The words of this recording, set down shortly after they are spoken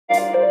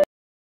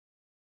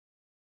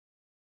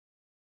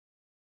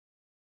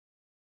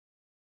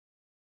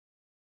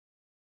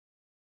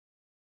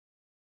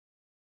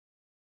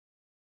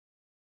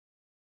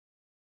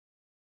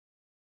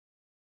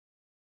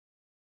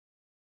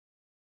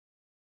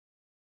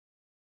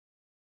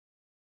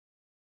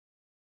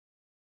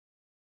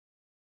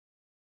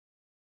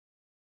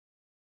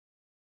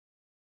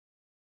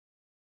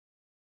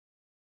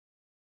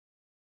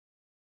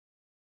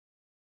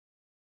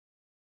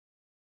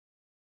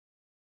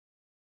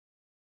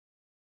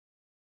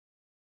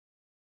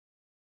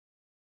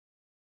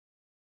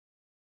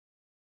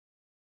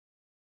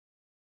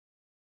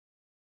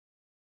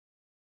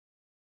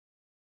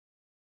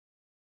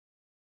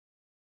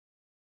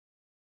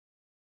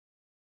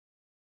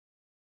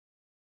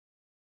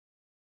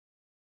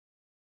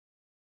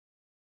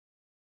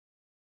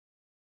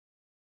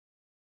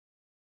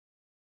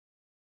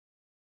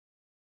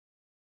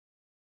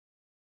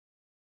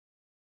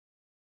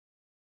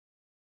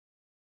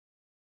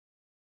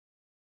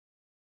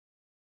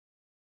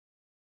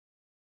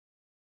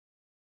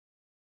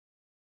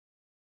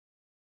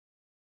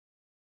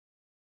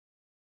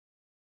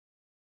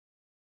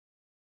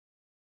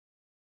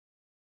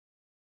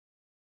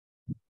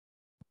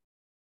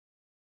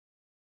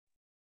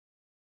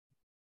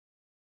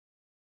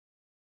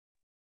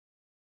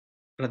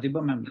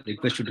Pratibha ma'am,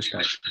 request you to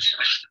start.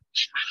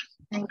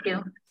 Thank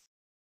you.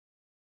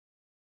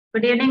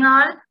 Good evening,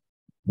 all.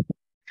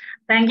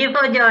 Thank you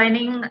for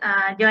joining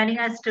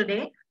us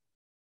today.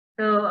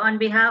 So, on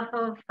behalf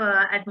of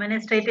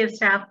Administrative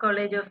Staff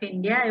College of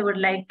India, I would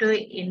like to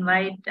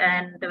invite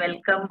and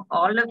welcome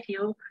all of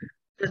you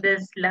to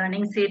this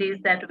learning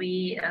series that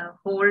we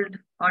hold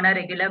on a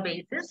regular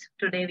basis.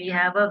 Today, we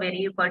have a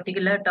very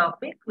particular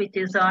topic, which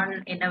is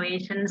on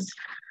innovations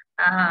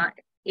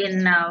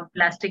in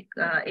plastic,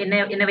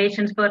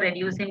 innovations for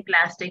reducing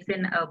plastics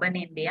in urban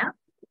India.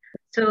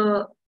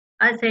 So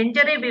a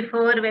century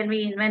before, when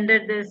we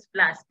invented this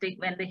plastic,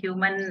 when the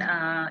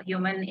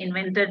human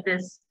invented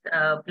this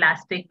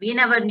plastic, we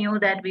never knew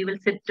that we will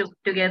sit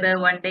together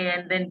one day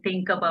and then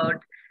think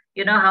about,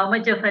 how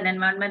much of an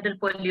environmental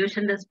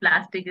pollution this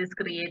plastic is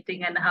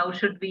creating and how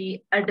should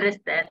we address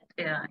that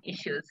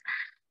issues.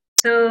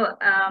 So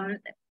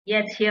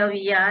yet here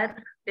we are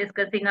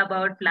discussing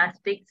about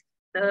plastics,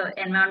 the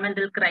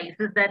environmental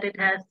crisis that it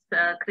has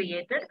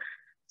created.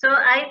 So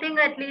I think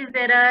at least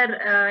there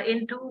are,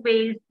 in two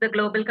ways, the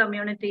global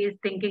community is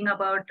thinking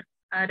about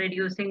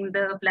reducing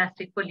the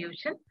plastic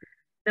pollution.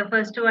 The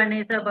first one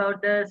is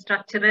about the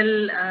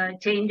structural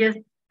changes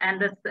and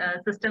the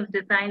systems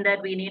design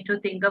that we need to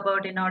think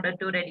about in order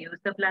to reduce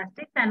the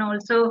plastics, and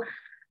also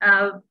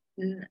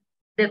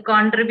the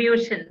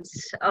contributions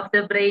of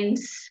the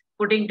brains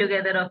putting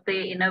together of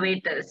the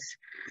innovators,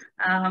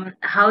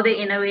 how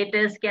the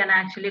innovators can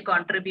actually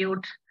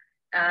contribute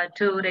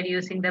to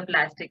reducing the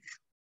plastics.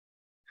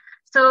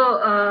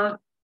 So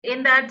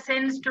in that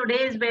sense,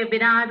 today's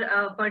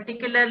webinar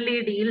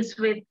particularly deals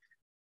with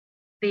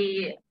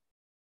the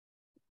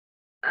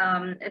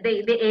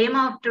aim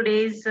of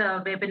today's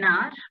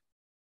webinar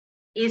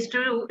is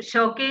to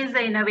showcase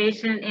the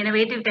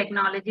innovative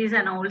technologies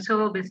and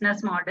also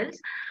business models,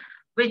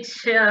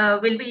 which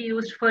will be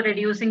used for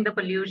reducing the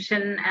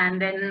pollution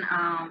and then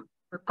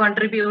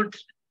contribute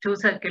to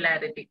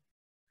circularity.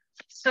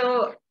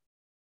 So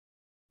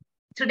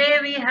today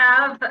we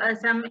have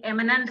some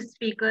eminent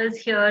speakers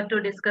here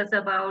to discuss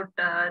about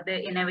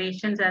the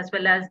innovations as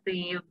well as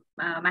the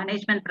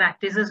management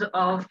practices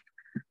of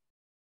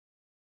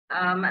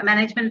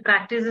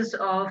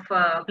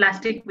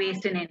plastic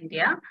waste in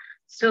India.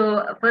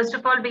 So first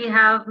of all, we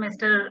have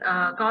Mr.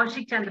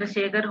 Kaushik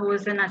Chandrasekhar, who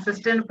is an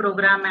assistant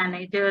program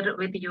manager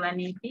with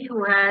UNEP,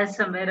 who has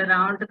somewhere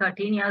around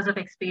 13 years of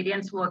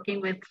experience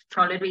working with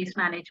solid waste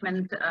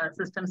management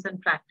systems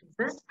and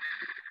practices.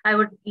 I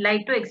would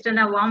like to extend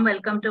a warm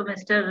welcome to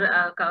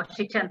Mr.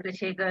 Kaushik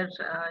Chandrasekhar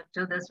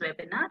to this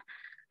webinar.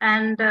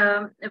 And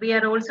we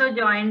are also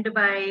joined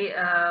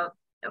by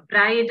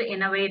bright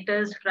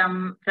innovators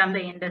from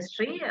the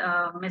industry,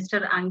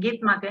 Mr.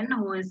 Angit Magan,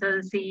 who is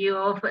the CEO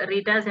of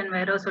Ritas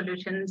Enviro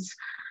Solutions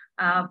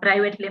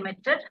Private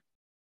Limited.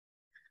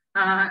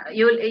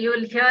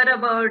 You'll hear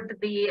about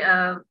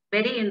the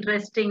very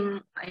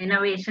interesting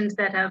innovations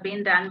that have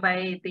been done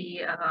by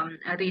the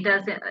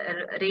Ritas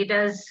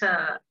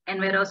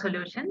Enviro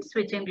Solutions,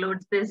 which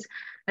includes this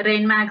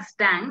RainMax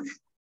tanks.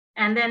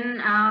 And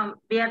then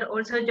we are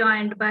also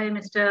joined by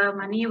Mr.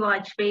 Mani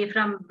Vajpayee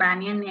from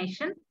Banyan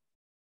Nation.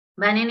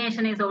 Banyan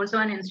Nation is also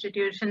an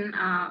institution,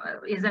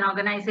 is an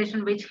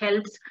organization which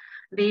helps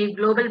the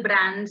global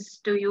brands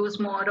to use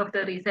more of the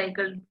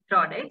recycled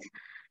products.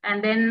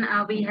 And then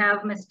we have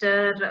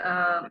Mr.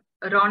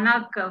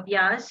 Ronak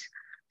Vyas,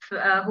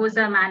 who's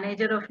a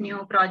manager of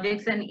new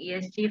projects and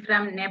ESG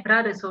from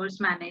NEPRA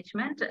Resource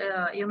Management.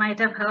 You might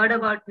have heard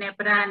about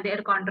NEPRA and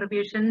their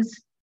contributions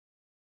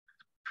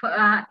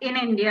in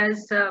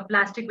India's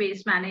plastic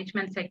waste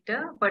management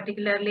sector.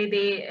 Particularly,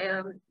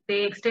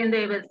 they extend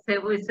their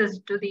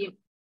services to the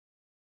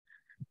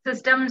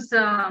systems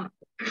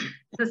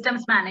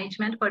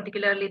management,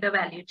 particularly the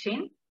value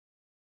chain.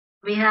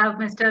 we have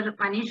Mr.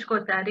 Manish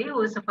Kothari,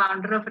 who is the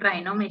founder of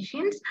Rhino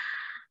Machines.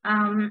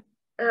 And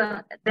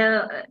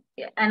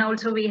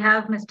also we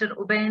have Mr.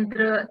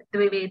 Ubendra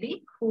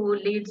Dwivedi, who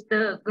leads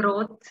the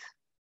growth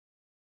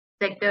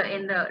sector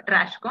in the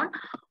TrashCon.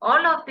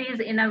 All of these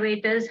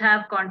innovators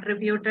have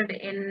contributed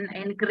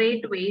in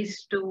great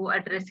ways to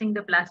addressing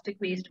the plastic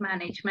waste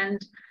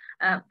management,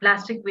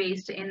 plastic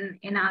waste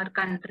in our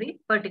country,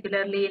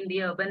 particularly in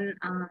the urban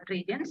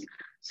regions.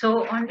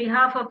 So on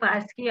behalf of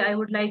ASCI, I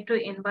would like to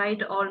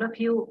invite all of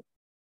you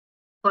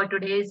for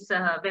today's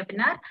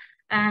webinar.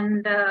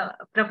 And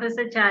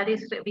Professor Chari,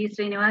 V.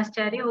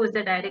 Srinivas-Chari, who is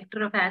the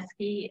director of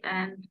ASCI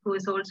and who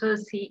is also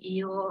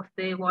CEO of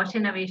the WASH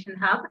Innovation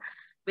Hub,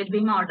 will be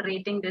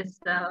moderating this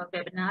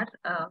webinar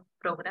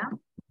program.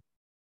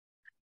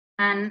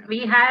 And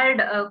we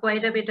had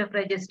quite a bit of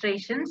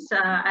registrations.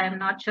 I am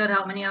not sure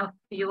how many of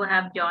you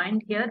have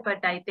joined here,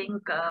 but I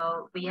think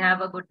we have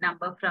a good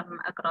number from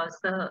across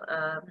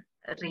the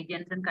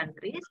regions and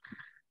countries.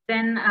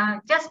 Then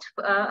just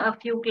a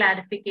few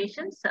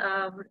clarifications.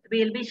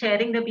 We'll be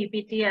sharing the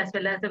PPT as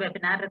well as the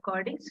webinar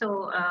recording.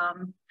 So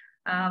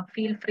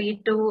feel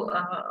free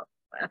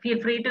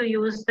to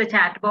use the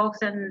chat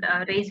box and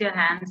raise your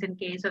hands in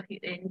case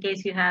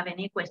you have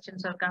any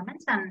questions or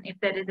comments. And if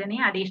there is any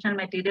additional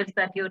materials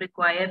that you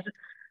require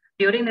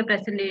during the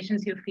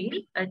presentations you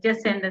feel,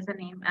 just send us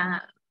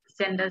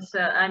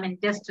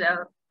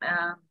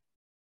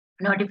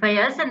notify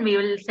us and we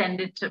will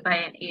send it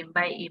by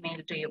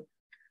email to you.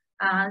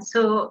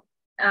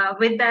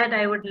 With that,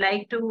 I would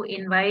like to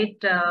invite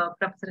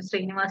Professor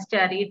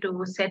Srinivas-Chari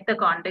to set the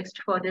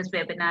context for this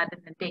webinar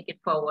and then take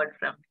it forward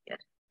from here.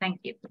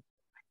 Thank you.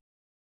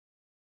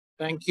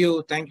 Thank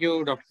you,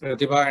 Dr.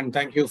 Pratibha, and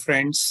thank you,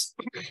 friends.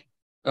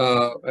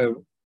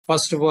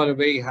 First of all, a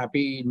very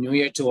happy New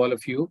Year to all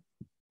of you.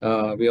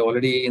 We're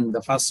already in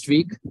the first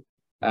week,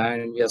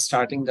 and we are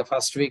starting the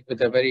first week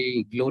with a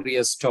very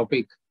glorious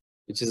topic,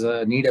 which is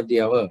a need of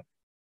the hour,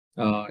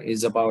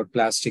 is about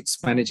plastics,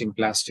 managing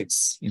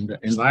plastics in the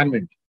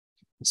environment.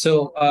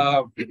 So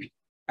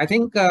I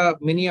think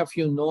many of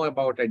you know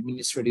about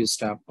Administrative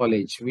Staff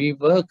College. We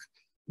work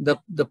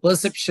the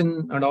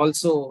perception and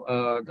also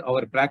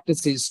our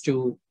practice is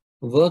to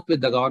work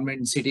with the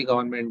government, city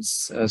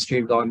governments,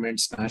 state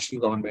governments,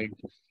 national government.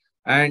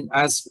 And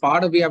as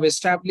part of, we have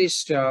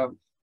established a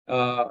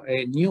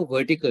new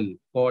vertical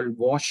called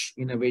WASH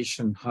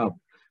Innovation Hub,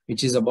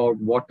 which is about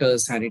water,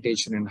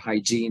 sanitation, and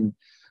hygiene,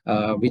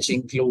 which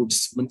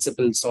includes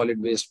municipal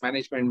solid waste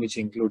management, which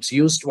includes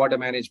used water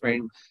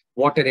management,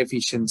 water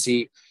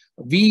efficiency.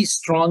 We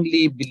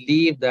strongly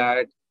believe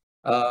that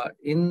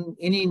in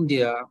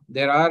India,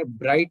 there are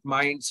bright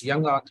minds,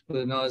 young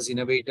entrepreneurs,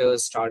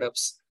 innovators,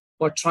 startups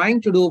who are trying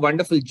to do a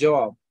wonderful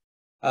job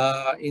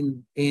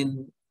in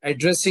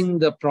addressing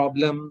the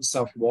problems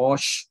of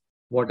WASH,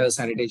 water,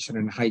 sanitation,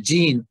 and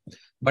hygiene,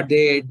 but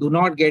they do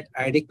not get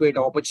adequate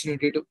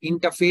opportunity to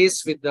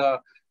interface with the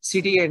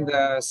city and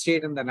the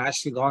state and the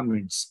national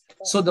governments.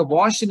 So the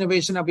WASH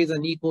Innovation Hub is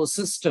an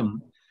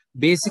ecosystem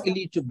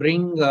basically to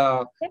bring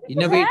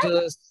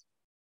innovators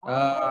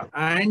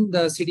and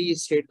the city,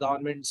 state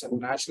governments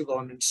and national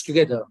governments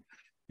together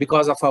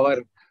because of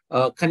our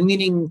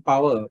convening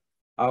power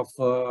of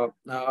working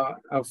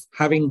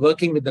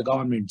with the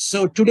government.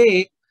 So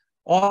today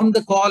on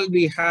the call,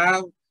 we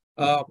have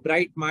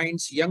bright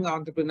minds, young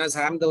entrepreneurs.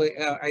 I'm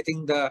I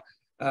think the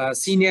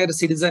senior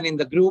citizen in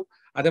the group.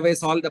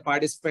 Otherwise, all the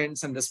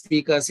participants and the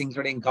speakers,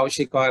 including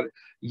Kaushik, are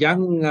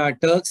young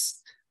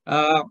Turks.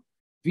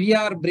 We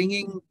are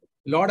bringing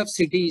a lot of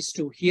cities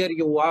to hear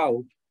you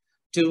out,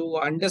 to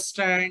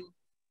understand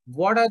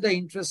what are the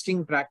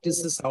interesting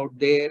practices out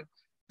there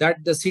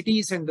that the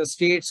cities and the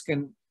states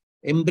can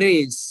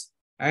embrace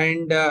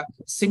and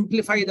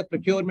simplify the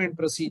procurement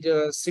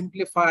procedures,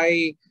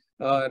 simplify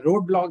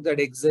roadblocks that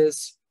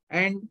exist,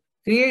 and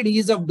create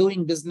ease of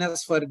doing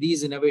business for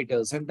these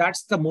innovators. And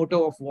that's the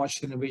motto of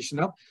WASH Innovation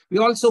Hub. We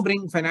also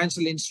bring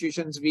financial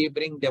institutions, we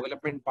bring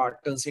development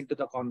partners into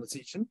the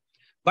conversation.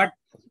 But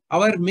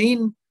our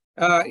main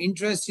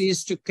interest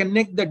is to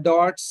connect the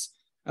dots,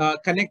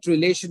 connect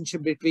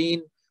relationship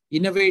between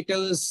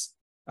innovators,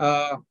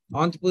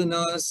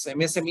 entrepreneurs,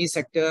 MSME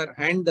sector,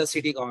 and the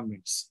city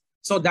governments.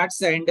 So that's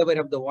the endeavor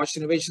of the WASH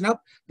Innovation Hub.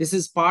 This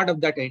is part of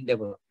that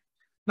endeavor.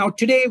 Now,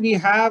 today we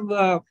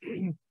have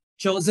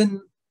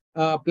chosen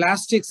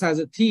plastics as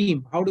a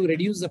theme. How do we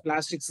reduce the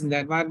plastics in the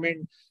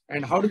environment,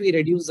 and how do we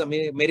reduce the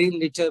marine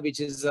litter, which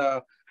is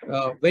a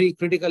very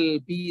critical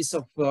piece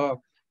of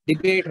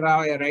debate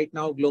right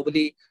now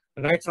globally,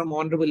 right from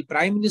Honorable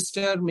Prime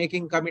Minister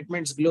making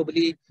commitments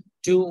globally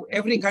to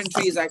every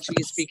country is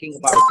actually speaking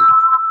about it.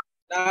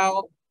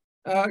 Now,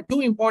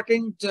 two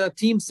important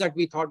themes that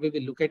we thought we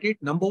will look at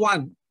it. Number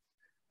one,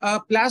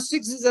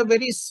 plastics is a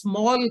very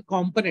small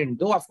component,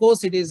 though of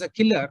course it is a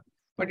killer,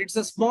 but it's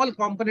a small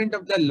component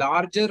of the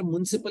larger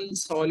municipal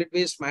solid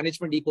waste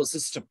management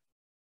ecosystem.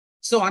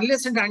 So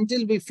unless and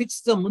until we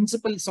fix the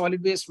municipal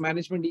solid waste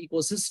management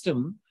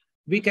ecosystem,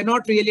 we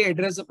cannot really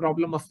address the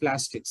problem of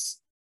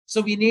plastics. So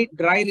we need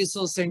dry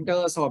resource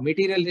centers or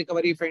material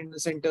recovery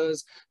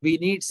centers. We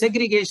need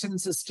segregation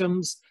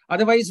systems.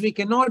 Otherwise, we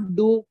cannot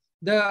do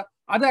the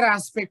other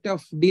aspect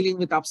of dealing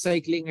with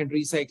upcycling and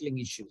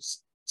recycling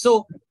issues.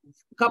 So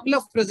a couple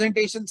of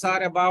presentations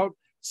are about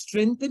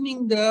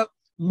strengthening the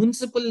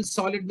municipal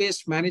solid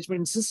waste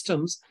management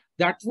systems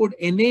that would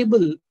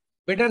enable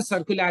better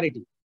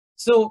circularity.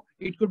 So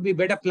it could be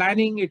better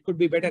planning, it could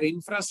be better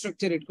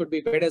infrastructure, it could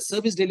be better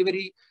service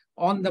delivery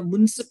on the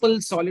municipal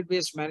solid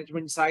waste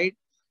management side.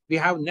 We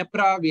have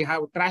NEPRA, we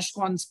have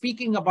TrashCon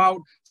speaking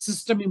about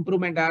system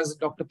improvement, as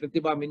Dr.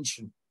 Pratibha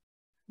mentioned.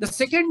 The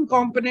second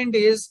component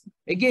is,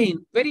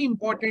 again, very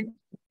important.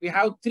 We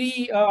have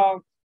three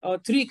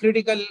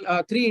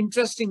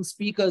interesting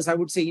speakers, I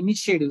would say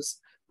initiatives,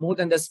 more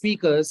than the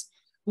speakers,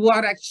 who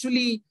are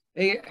actually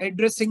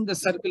addressing the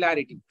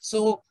circularity.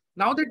 So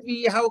now that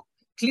we have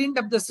cleaned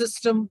up the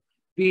system,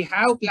 we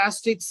have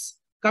plastics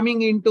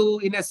coming into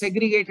in a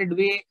segregated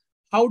way.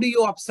 How do you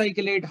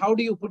upcycle it? How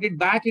do you put it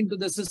back into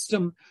the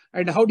system?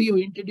 And how do you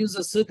introduce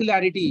a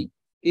circularity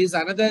is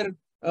another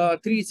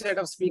three set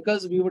of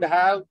speakers. We would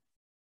have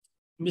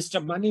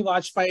Mr. Mani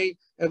Vajpayee,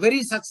 a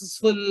very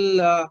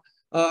successful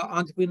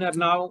entrepreneur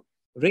now,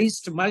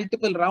 raised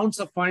multiple rounds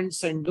of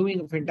funds and doing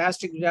a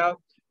fantastic job.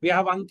 We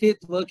have Ankit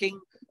working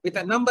with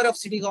a number of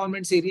city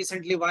governments. He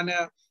recently won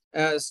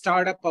a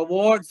startup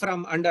award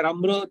from under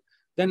Amrut.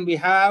 Then we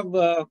have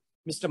Mr.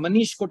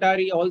 Manish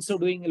Kotari also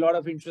doing a lot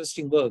of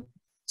interesting work.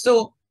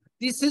 So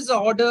this is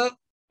order.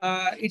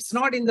 It's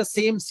not in the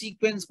same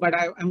sequence, but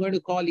I'm going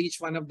to call each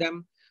one of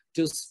them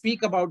to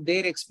speak about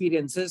their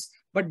experiences.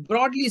 But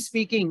broadly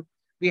speaking,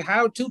 we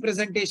have two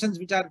presentations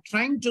which are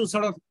trying to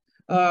sort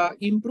of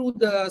improve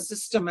the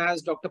system,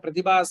 as Dr.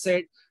 Pratibha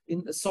said,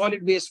 in the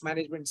solid waste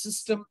management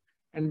system.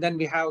 And then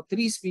we have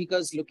three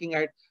speakers looking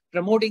at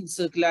promoting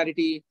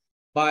circularity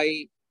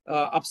by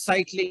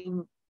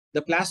upcycling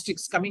the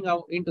plastics coming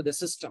out into the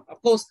system.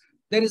 Of course,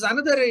 there is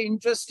another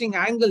interesting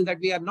angle that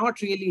we are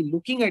not really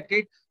looking at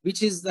it,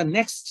 which is the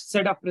next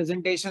set of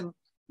presentation,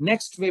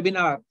 next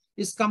webinar,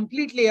 is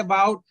completely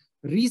about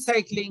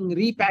recycling,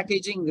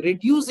 repackaging,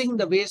 reducing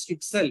the waste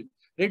itself,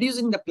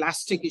 reducing the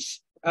plastic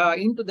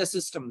into the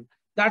system.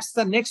 That's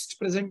the next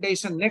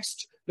presentation,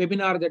 next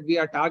webinar that we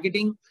are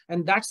targeting.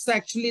 And that's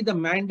actually the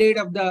mandate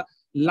of the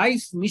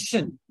LIFE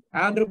mission.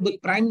 Honorable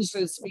Prime Minister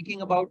is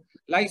speaking about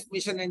LIFE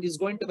mission and is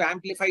going to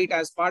amplify it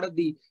as part of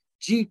the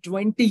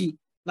G20.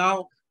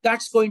 Now,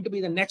 that's going to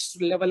be the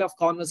next level of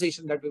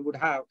conversation that we would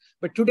have.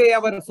 But today,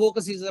 our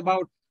focus is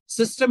about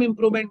system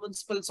improvement,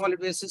 municipal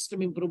solid waste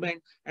system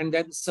improvement, and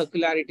then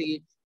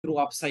circularity through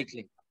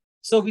upcycling.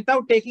 So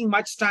without taking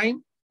much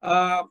time,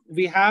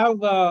 we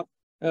have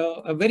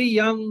a very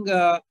young,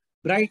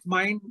 bright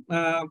mind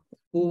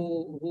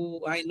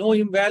who I know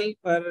him well,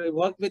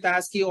 worked with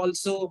ASCII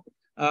also,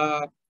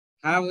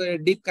 have a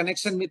deep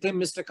connection with him,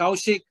 Mr.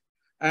 Kaushik,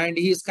 and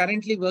he is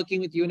currently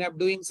working with UNEP,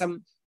 doing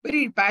some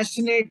very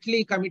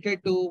passionately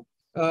committed to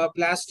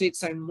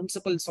plastics and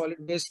municipal solid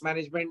waste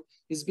management.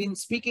 He's been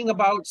speaking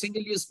about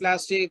single-use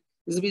plastic.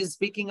 He's been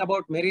speaking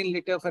about marine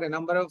litter for a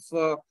number of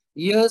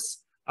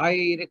years.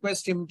 I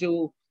request him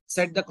to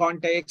set the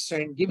context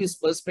and give his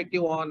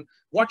perspective on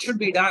what should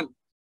be done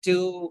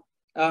to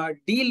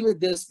deal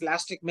with this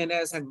plastic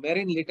menace and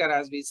marine litter,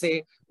 as we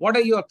say. What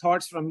are your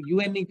thoughts from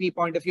UNEP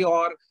point of view,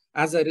 or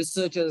as a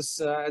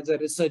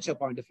researcher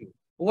point of view?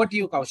 Over to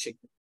you, Kaushik.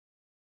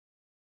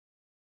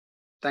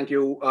 Thank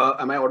you.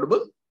 Am I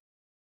audible?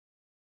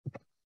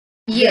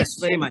 Yes,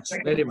 very much,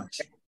 very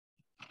much.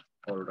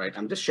 All right.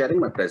 I'm just sharing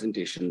my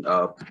presentation.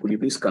 Could you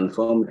please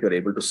confirm if you're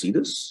able to see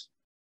this?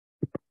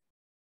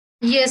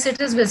 Yes,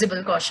 it is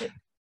visible, Kaushik.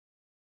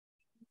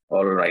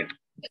 All right.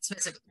 It's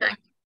visible. Thank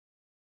you.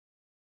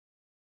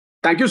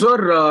 Thank you,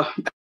 sir.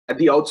 At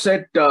the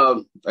outset,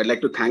 I'd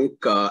like to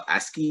thank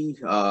ASCII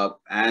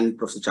and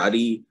Professor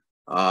Chari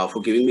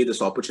for giving me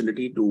this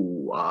opportunity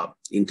to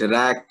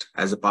interact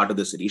as a part of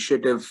this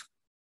initiative,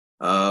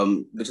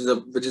 which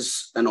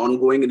is an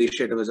ongoing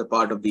initiative as a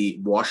part of the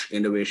WASH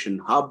Innovation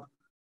Hub.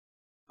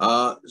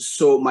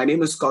 So my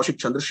name is Kaushik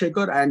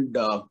Chandrasekhar, and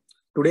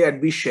today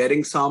I'd be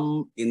sharing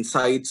some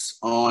insights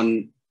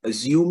on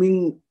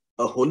assuming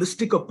a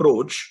holistic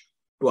approach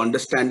to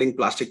understanding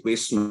plastic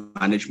waste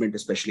management,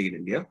 especially in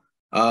India.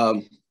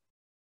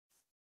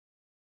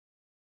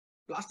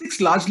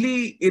 Plastics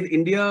largely in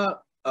India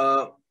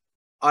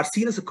are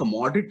seen as a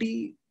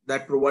commodity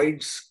that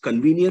provides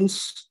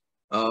convenience.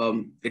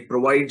 It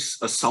provides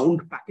a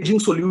sound packaging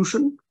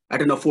solution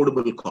at an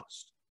affordable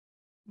cost.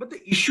 But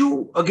the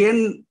issue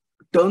again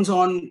turns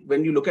on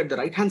when you look at the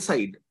right-hand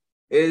side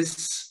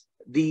is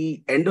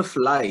the end of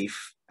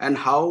life and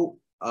how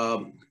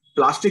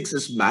plastics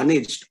is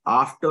managed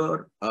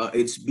after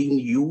it's being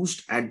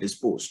used and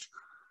disposed.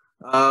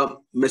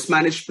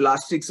 Mismanaged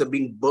plastics are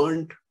being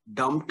burnt,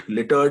 dumped,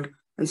 littered,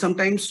 and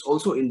sometimes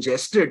also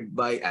ingested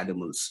by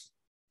animals.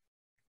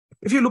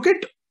 If you look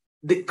at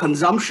the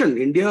consumption,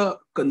 India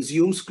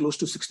consumes close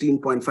to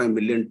 16.5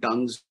 million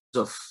tons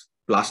of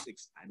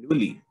plastics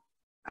annually.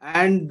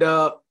 And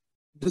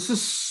this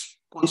is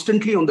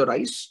constantly on the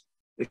rise.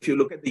 if you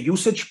look at the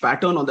usage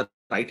pattern on the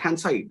right-hand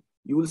side,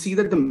 you will see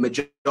that the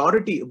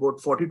majority, about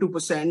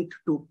 42%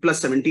 to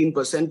plus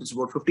 17%, it's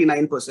about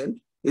 59%,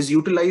 is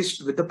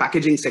utilized with the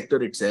packaging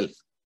sector itself.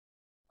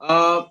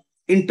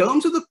 In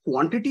terms of the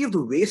quantity of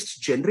the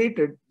waste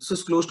generated, this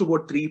is close to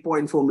about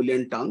 3.4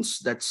 million tons.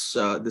 That's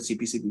the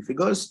CPCB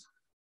figures.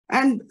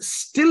 And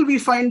still we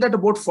find that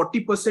about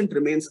 40%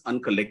 remains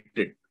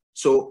uncollected.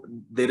 So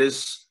there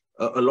is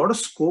a lot of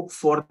scope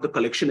for the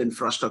collection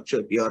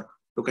infrastructure here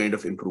to kind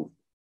of improve.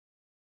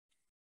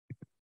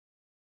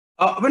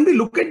 When we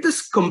look at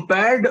this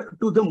compared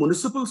to the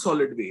municipal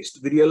solid waste,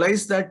 we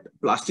realize that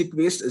plastic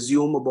waste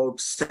assume about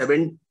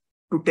 7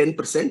 to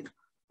 10%.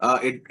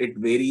 It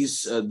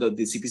varies. The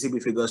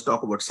CPCB figures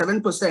talk about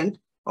 7%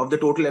 of the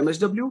total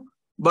MSW,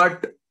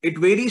 but it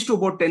varies to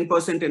about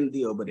 10% in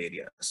the urban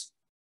areas.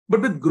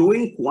 But with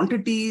growing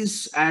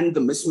quantities and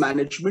the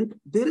mismanagement,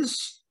 there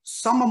is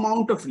some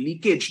amount of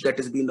leakage that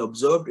has been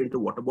observed into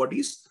water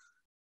bodies,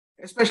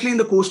 especially in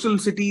the coastal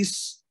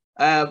cities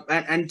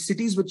and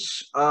cities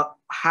which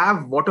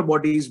have water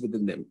bodies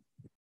within them.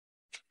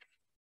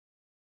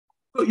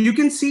 So you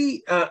can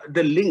see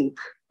the link.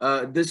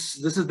 This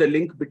is the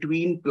link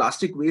between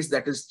plastic waste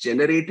that is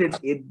generated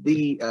in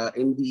the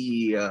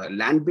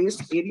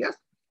land-based areas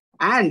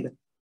and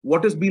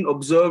what has been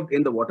observed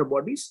in the water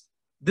bodies.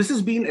 This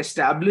has been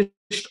established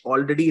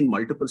already in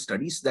multiple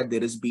studies that there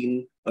has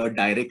been a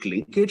direct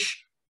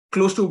linkage.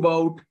 Close to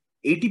about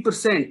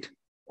 80%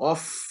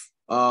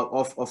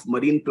 of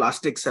marine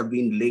plastics have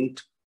been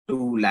linked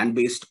to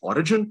land-based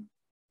origin.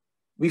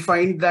 We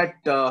find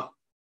that the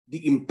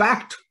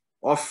impact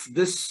of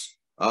this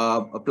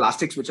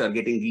plastics which are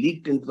getting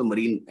leaked into the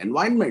marine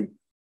environment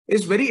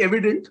is very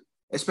evident,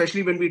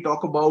 especially when we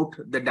talk about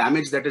the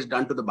damage that is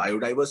done to the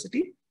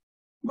biodiversity.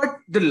 But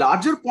the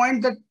larger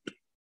point that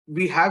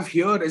we have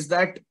here is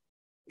that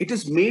it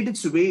has made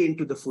its way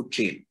into the food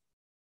chain.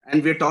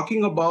 And we're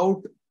talking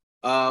about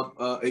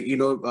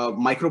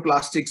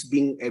microplastics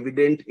being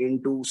evident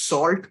into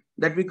salt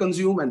that we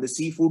consume and the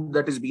seafood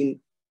that is being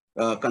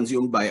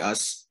consumed by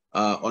us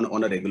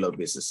on a regular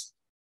basis.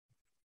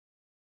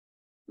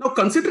 Now,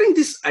 considering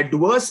this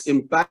adverse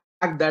impact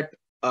that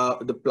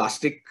the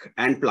plastic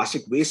and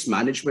plastic waste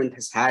management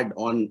has had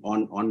on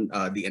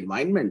the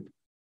environment,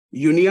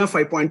 UNEA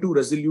 5.2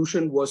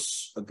 resolution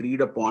was agreed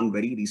upon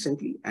very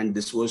recently, and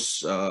this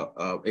was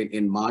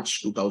in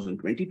March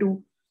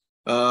 2022.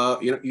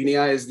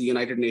 UNEA is the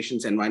United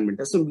Nations Environment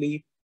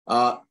Assembly.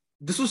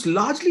 This was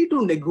largely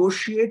to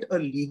negotiate a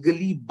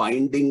legally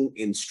binding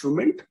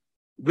instrument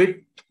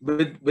with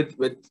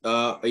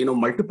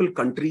multiple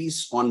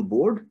countries on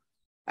board,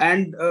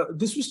 and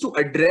this was to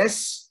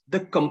address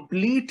the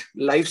complete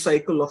life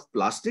cycle of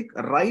plastic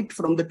right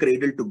from the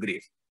cradle to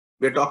grave.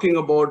 We're talking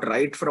about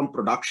right from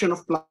production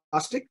of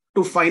plastic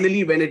to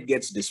finally when it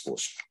gets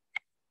disposed.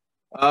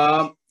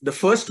 The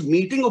first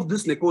meeting of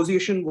this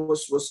negotiation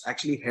was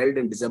actually held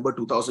in December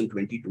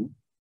 2022,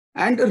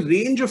 and a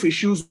range of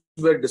issues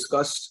were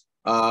discussed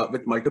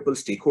with multiple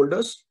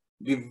stakeholders.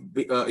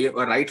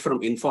 Right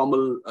from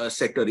informal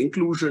sector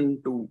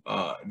inclusion to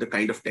the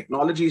kind of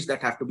technologies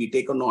that have to be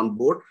taken on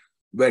board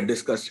were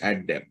discussed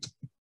at depth.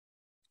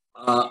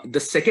 The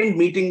second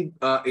meeting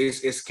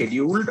is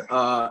scheduled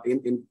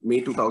in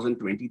May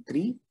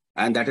 2023,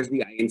 and that is the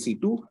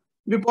INC2.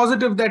 We're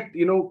positive that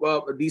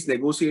these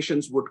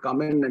negotiations would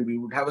come in and we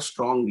would have a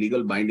strong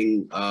legal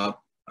binding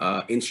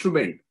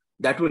instrument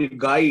that will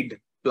guide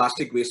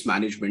plastic waste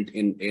management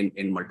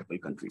in multiple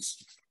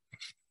countries.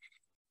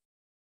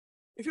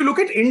 If you look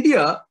at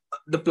India,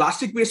 the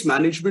plastic waste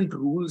management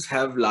rules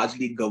have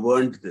largely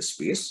governed this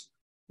space.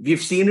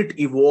 We've seen it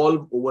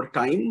evolve over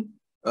time.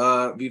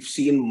 We've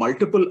seen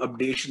multiple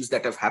updations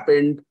that have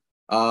happened.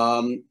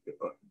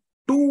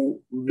 Two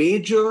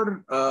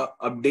major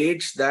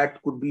updates that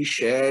could be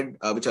shared,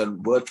 which are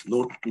worth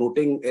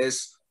noting,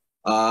 is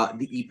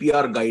the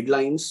EPR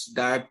guidelines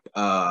that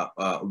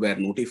were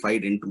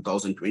notified in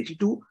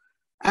 2022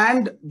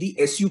 and the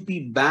SUP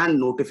ban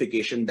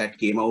notification that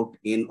came out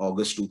in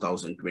August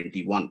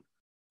 2021.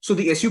 So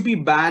the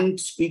SUP ban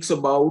speaks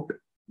about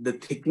the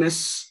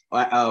thickness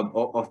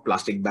of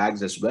plastic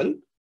bags as well,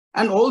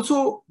 and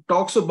also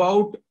talks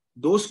about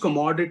those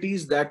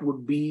commodities that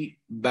would be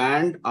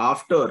banned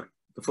after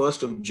the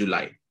 1st of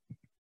July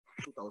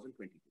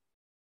 2022.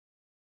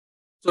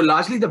 So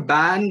largely the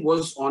ban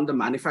was on the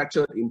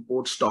manufacture,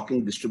 import,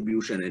 stocking,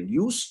 distribution, and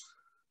use.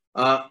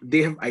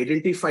 They have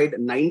identified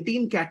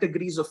 19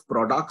 categories of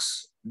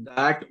products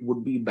that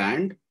would be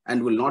banned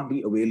and will not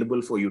be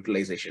available for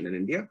utilization in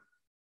India.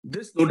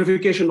 This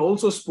notification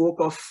also spoke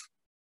of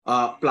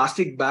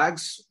plastic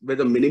bags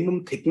with a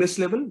minimum thickness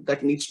level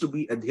that needs to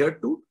be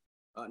adhered to.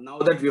 Now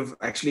that we've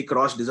actually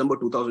crossed December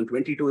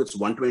 2022, it's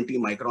 120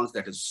 microns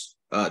that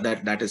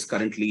is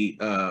currently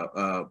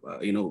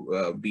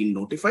being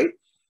notified.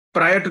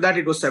 Prior to that,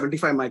 it was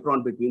 75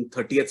 micron between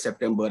 30th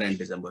September and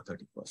December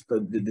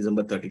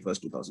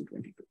 31st,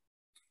 2022.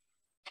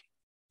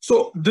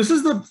 So this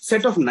is the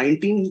set of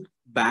 19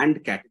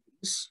 banned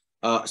categories.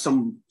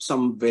 Some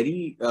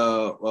very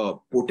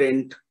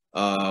potent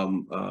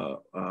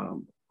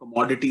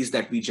commodities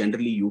that we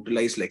generally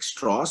utilize, like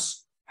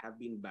straws, have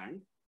been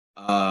banned.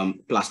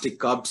 Plastic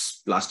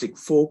cups, plastic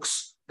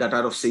forks that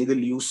are of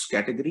single-use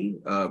category,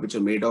 which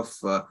are made of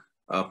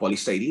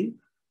polystyrene.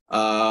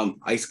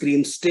 Ice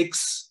cream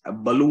sticks,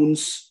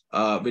 balloons,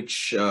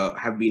 which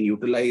have been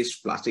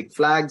utilized, plastic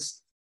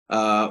flags,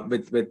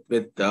 with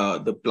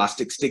the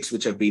plastic sticks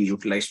which have been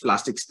utilized,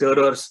 plastic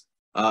stirrers.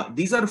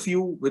 These are a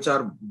few which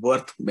are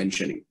worth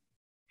mentioning.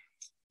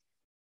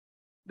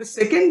 The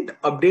second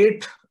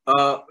update,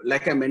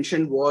 like I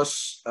mentioned,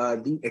 was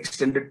the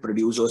extended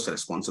producer's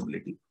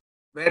responsibility,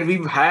 where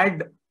we've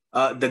had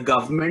the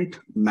government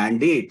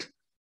mandate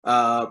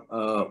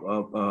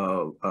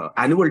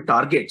annual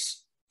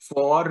targets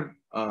for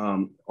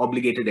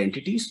obligated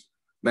entities.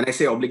 When I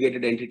say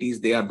obligated entities,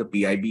 they are the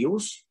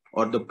PIBOs,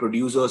 or the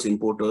producers,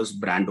 importers,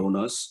 brand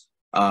owners,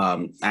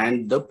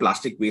 and the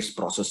plastic waste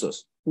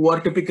processors, who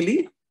are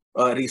typically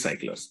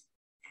recyclers.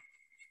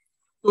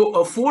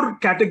 So 4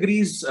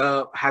 categories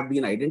have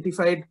been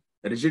identified: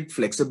 rigid,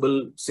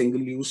 flexible,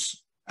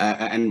 single-use,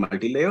 and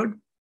multi-layered.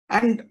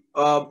 And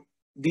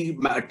the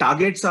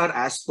targets are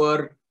as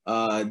per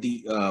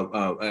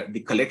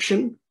the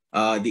collection,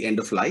 the end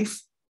of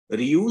life,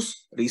 reuse,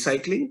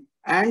 recycling,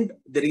 and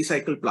the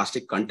recycled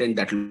plastic content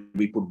that will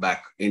be put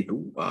back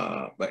into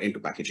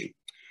packaging.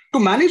 To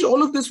manage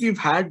all of this, we've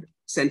had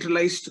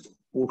centralized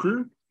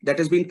portal that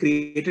has been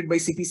created by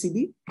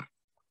CPCB,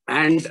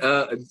 and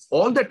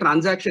all the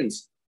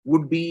transactions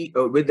would be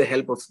with the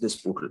help of this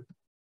portal.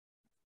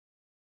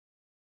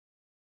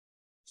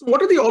 So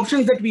what are the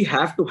options that we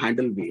have to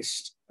handle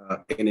waste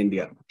in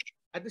India?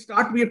 At the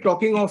start, we are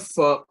talking of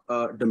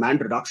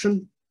demand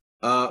reduction,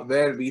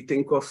 where we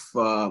think of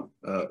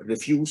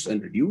refuse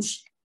and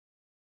reduce.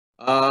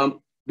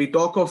 We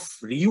talk of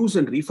reuse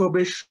and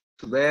refurbish,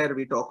 where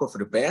we talk of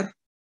repair.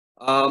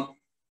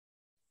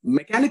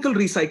 Mechanical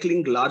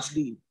recycling,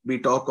 largely we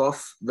talk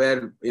of,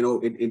 where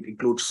it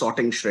includes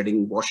sorting,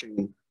 shredding,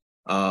 washing,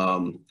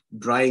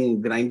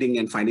 drying, grinding,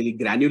 and finally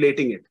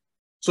granulating it.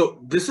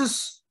 So this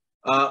is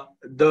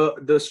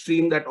the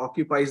stream that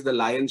occupies the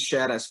lion's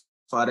share as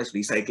far as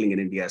recycling in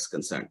India is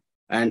concerned.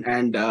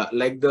 And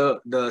like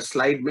the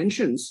slide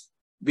mentions,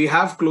 we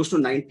have close to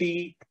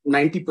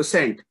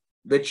 90%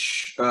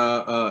 which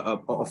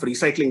of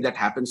recycling that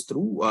happens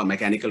through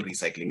mechanical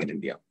recycling in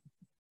India.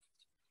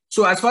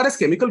 So as far as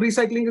chemical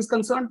recycling is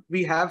concerned,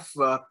 we have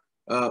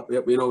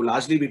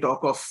largely we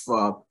talk of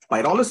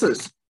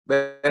pyrolysis,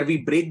 where we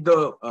break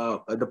the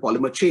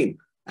polymer chain,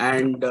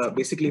 and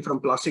basically from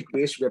plastic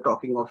waste we are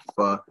talking of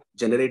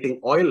generating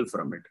oil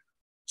from it.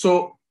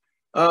 So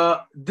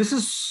this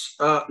is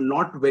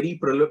not very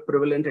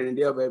prevalent in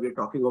India, where we're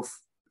talking of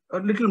a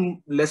little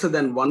lesser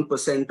than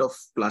 1% of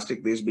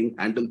plastic waste being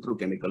handled through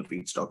chemical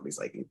feedstock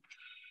recycling.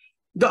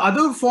 The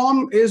other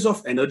form is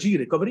of energy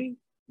recovery,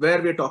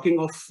 where we're talking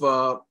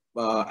of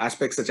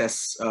aspects such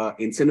as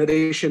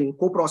incineration,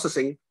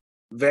 co-processing,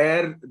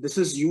 where this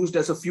is used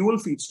as a fuel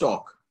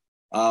feedstock.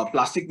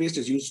 Plastic waste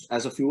is used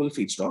as a fuel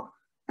feedstock,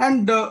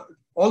 and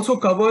also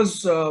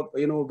covers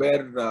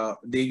where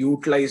they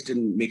utilized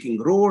in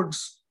making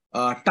roads,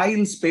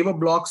 tiles, paver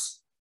blocks,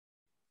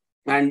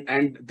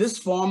 and this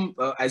form,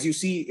 as you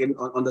see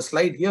on the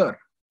slide here,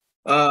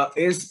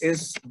 is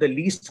the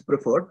least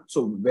preferred.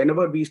 So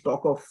whenever we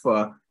talk of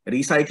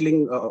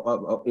recycling,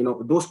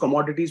 those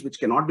commodities which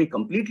cannot be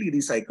completely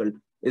recycled,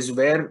 is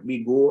where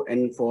we go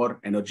in for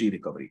energy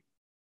recovery.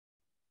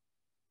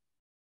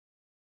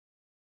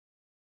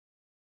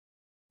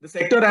 The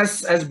sector,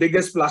 as big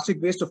as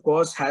plastic waste, of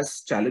course,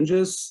 has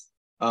challenges,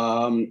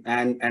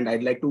 and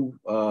I'd like to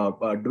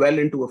dwell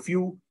into a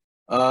few.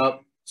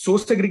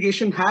 Source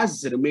segregation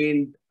has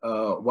remained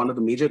one of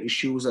the major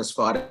issues as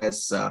far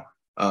as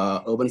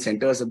urban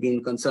centers have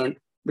been concerned,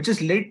 which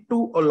has led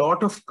to a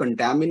lot of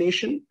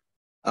contamination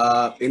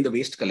in the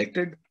waste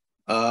collected.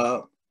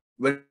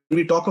 When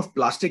we talk of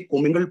plastic,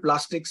 commingled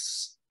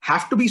plastics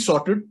have to be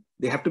sorted,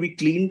 they have to be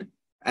cleaned,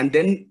 and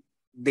then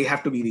they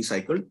have to be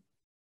recycled.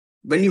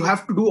 When you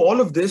have to do all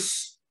of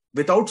this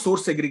without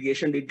source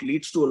segregation, it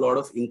leads to a lot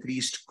of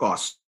increased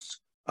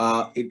costs.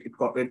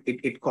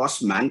 It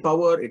costs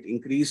manpower, it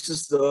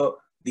increases the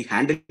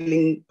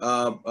handling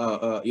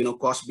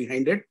cost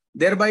behind it,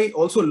 thereby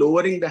also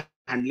lowering the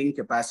handling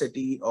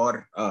capacity,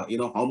 or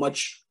how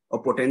much a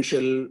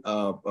potential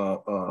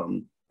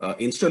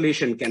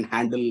installation can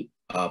handle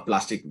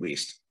plastic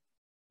waste.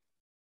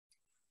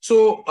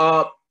 So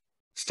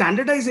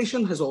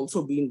standardization has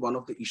also been one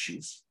of the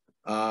issues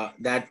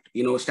that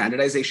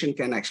standardization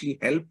can actually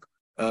help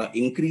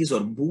increase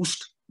or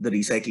boost the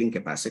recycling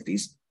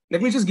capacities.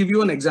 Let me just give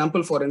you an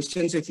example. For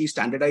instance, if we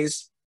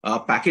standardize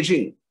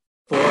packaging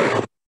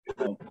for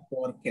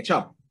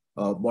ketchup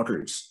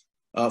bottles,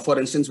 for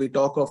instance, we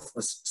talk of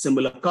a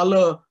similar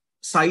color,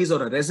 size,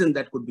 or a resin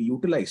that could be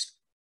utilized.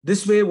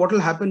 This way, what will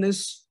happen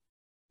is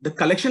the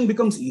collection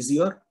becomes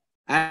easier,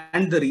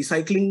 and the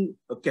recycling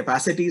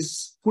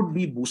capacities could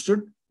be boosted,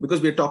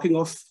 because we're talking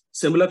of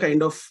similar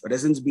kind of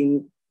resins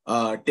being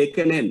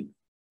taken in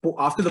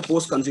after the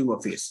post-consumer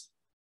phase.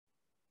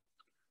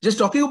 Just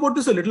talking about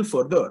this a little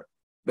further,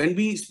 when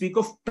we speak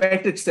of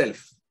PET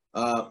itself,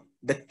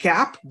 the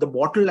cap, the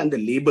bottle, and the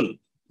label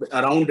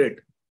around it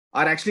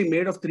are actually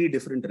made of 3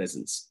 different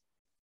resins.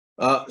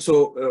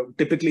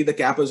 Typically the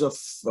cap is of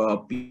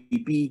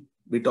PP.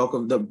 We talk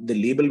of the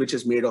label, which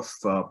is made of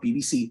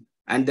PVC,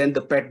 and then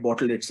the PET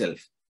bottle itself.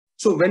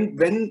 So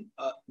when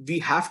we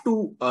have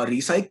to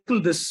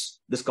recycle this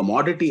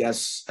commodity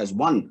as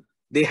one,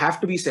 they have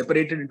to be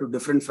separated into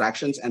different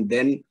fractions and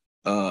then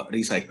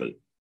recycled.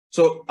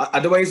 So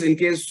otherwise, in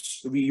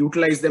case we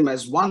utilize them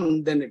as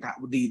one, then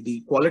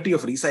the quality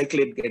of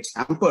recyclate gets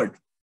hampered,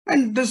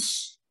 and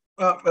this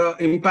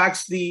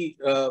impacts the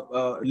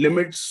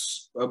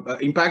limits,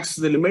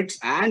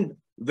 and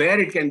where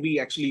it can be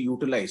actually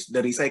utilized.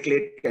 The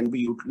recyclate can be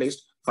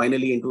utilized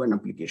finally into an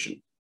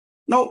application.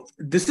 Now,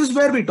 this is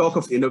where we talk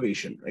of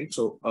innovation, right?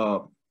 So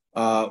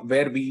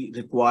where we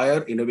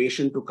require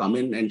innovation to come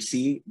in and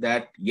see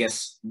that,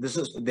 yes,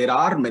 there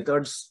are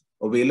methods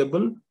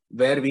available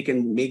where we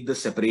can make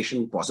this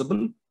separation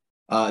possible.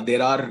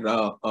 There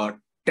are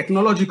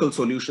technological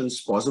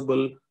solutions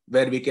possible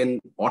where we can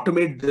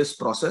automate this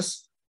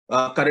process.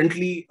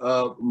 Currently,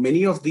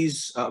 many of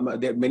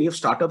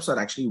startups are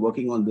actually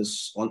working on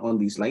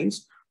these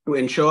lines to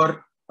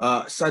ensure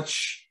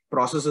such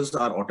processes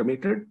are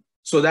automated,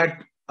 so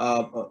that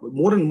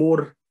more and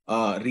more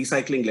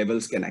recycling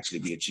levels can actually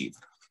be achieved.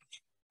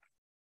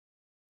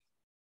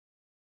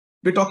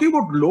 We're talking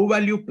about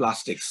low-value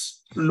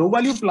plastics.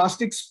 Low-value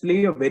plastics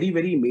play a very,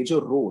 very major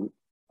role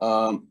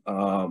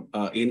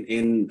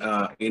in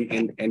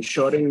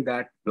ensuring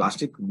that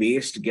plastic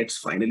waste gets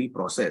finally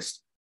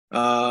processed.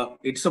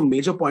 It's a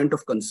major point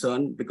of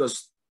concern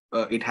because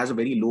it has a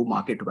very low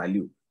market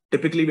value.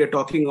 Typically, we're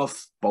talking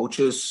of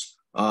pouches,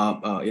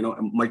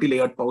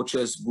 multi-layered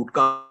pouches,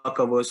 gutka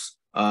covers,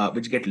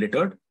 which get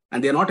littered,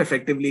 and they're not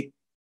effectively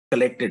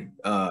collected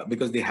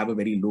because they have a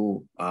very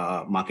low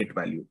market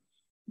value.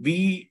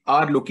 We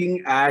are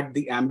looking at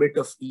the ambit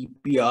of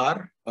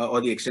EPR or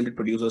the extended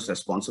producer's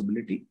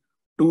responsibility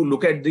to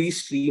look at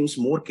these streams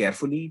more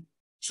carefully,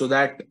 so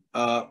that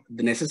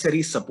the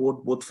necessary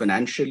support, both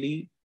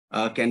financially,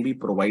 can be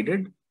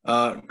provided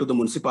to the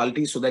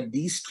municipalities, so that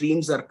these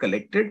streams are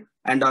collected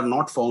and are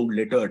not found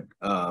littered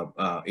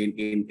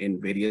in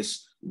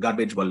various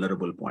garbage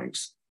vulnerable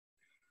points.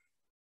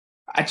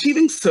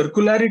 Achieving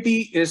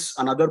circularity is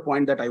another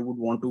point that I would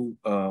want to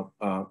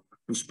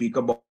speak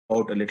about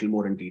a little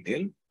more in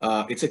detail.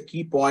 It's a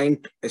key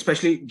point,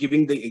 especially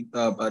giving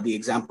the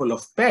example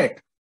of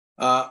PET.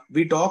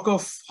 We talk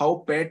of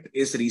how PET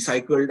is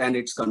recycled and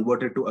it's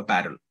converted to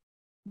apparel.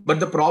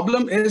 But the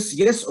problem is,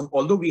 yes,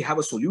 although we have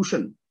a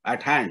solution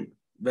at hand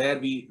where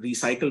we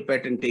recycle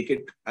PET and take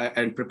it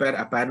and prepare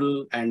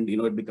apparel, and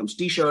it becomes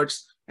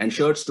t-shirts and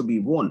shirts to be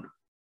worn.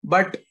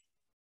 But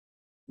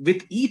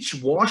with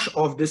each wash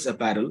of this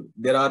apparel,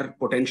 there are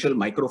potential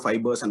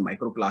microfibers and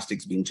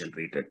microplastics being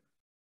generated.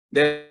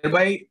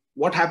 Thereby,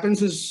 what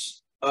happens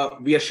is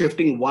we are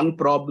shifting one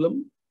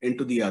problem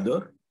into the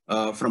other.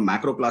 From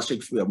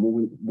macroplastics, we are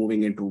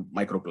moving into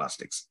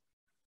microplastics.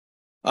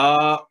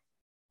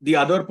 The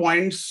other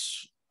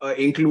points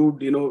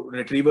include,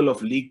 retrieval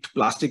of leaked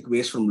plastic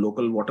waste from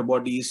local water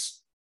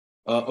bodies.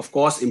 Of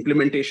course,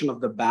 implementation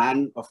of the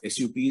ban of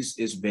SUPs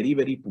is very,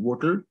 very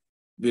pivotal.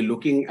 We're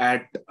looking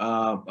at,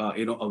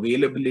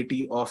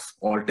 availability of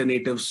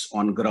alternatives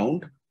on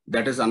ground.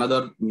 That is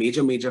another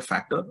major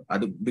factor,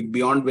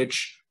 beyond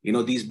which,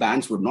 these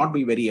bans would not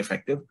be very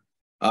effective.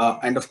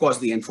 And of course,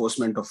 the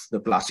enforcement of the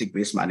plastic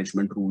waste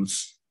management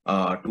rules,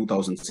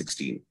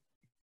 2016.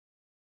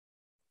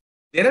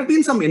 There have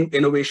been some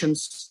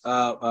innovations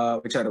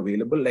which are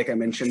available. Like I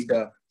mentioned,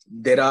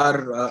 there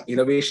are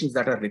innovations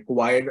that are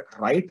required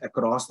right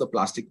across the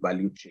plastic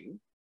value chain,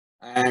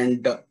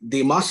 and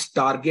they must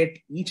target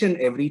each and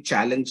every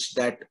challenge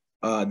that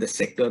the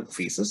sector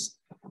faces.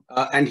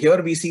 And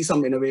here we see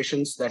some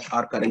innovations that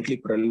are currently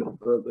prevalent.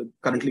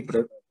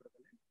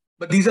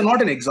 But these are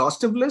not an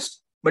exhaustive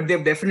list, but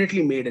they've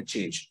definitely made a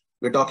change.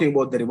 We're talking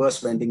about the reverse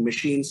vending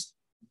machines,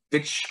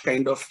 which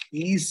kind of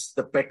ease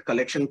the PET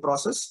collection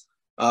process.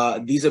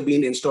 These have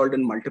been installed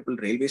in multiple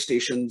railway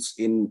stations,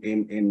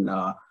 in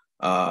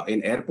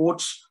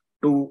airports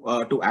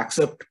to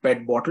accept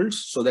PET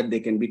bottles so that they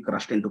can be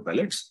crushed into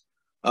pellets.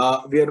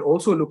 We are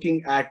also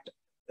looking at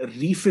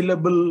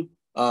refillable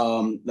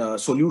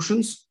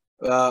solutions.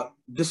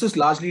 This is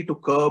largely to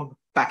curb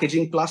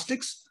packaging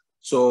plastics.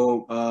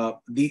 So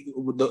the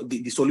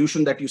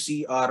solution that you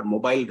see are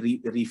mobile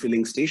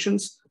refilling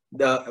stations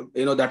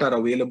that are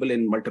available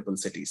in multiple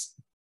cities.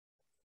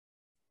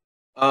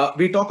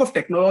 We talk of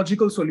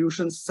technological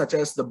solutions such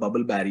as the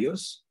bubble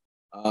barriers.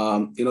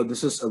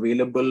 This is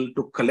available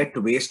to collect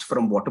waste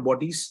from water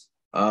bodies,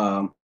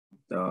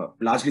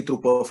 largely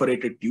through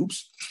perforated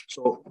tubes.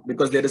 So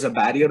because there is a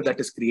barrier that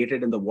is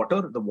created in the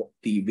water,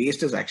 the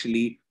waste is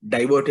actually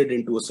diverted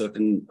into a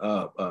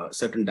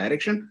certain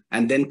direction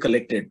and then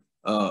collected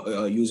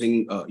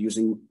using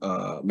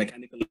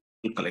mechanical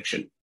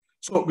collection.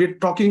 So we're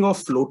talking of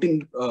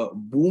floating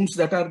booms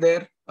that are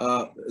there.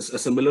 A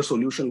similar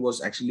solution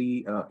was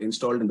actually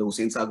installed in the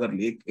Hussain Sagar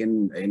Lake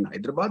in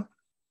Hyderabad.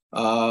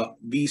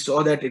 we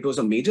saw that it was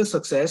a major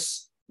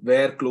success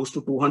where close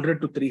to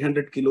 200 to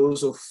 300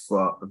 kilos of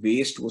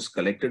waste was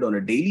collected on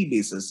a daily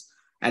basis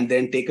and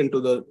then taken to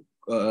the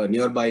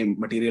nearby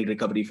material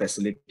recovery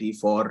facility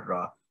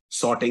for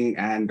sorting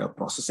and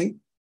processing.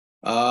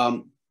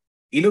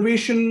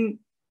 Innovation,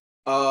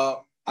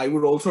 I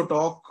would also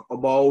talk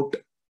about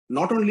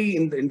not only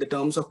in the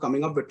terms of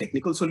coming up with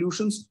technical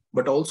solutions,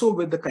 but also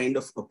with the kind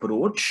of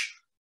approach.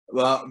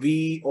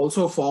 We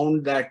also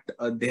found that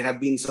there have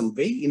been some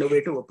very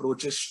innovative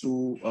approaches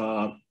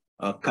to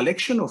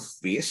collection of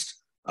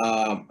waste.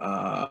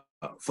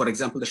 For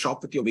example, the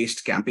Shop With Your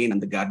Waste campaign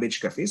and the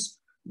garbage cafes,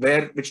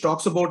 which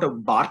talks about a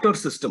barter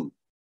system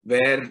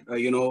where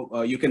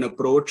you can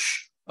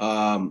approach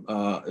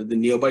the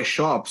nearby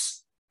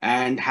shops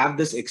and have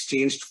this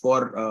exchanged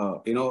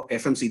for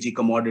FMCG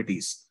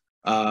commodities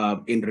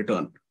in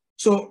return.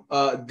 So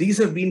these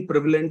have been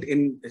prevalent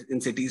in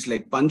cities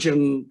like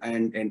Panjim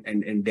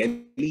and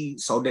Delhi,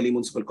 South Delhi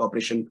Municipal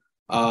Corporation.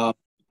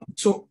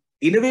 So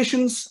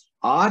innovations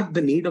are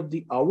the need of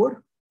the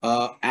hour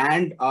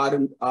and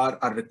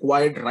are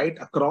required right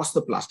across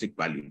the plastic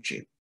value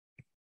chain.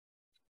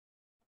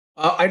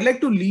 I'd like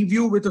to leave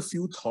you with a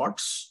few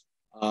thoughts,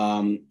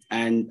 and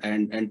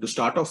to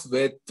start off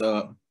with,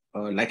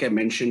 like I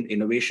mentioned,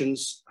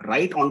 innovations.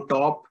 Right on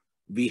top,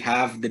 we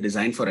have the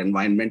design for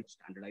environment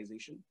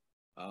standardization,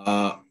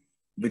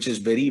 which is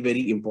very,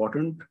 very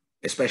important,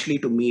 especially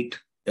to meet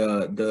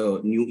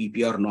the new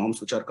EPR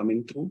norms which are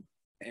coming through.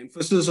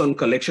 Emphasis on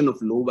collection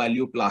of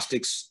low-value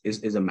plastics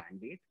is a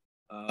mandate.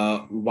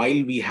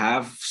 While we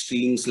have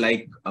streams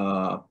like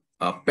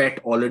PET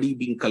already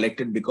being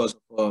collected because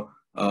of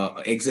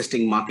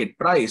existing market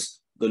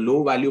price, the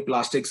low-value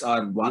plastics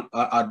are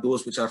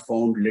those which are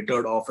found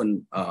littered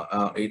often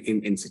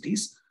in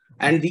cities.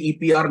 And the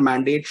EPR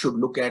mandate should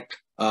look at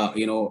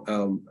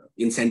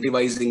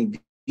incentivizing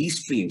these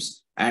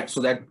streams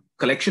so that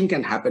collection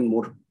can happen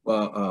more.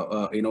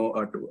 More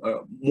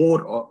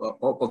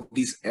of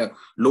these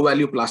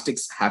low-value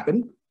plastics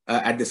happen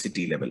at the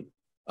city level.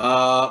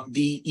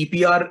 The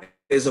EPR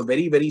is a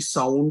very, very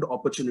sound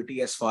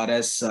opportunity as far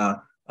as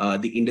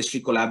the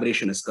industry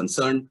collaboration is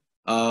concerned.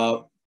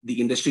 The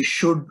industry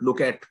should look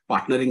at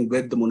partnering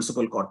with the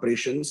municipal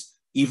corporations,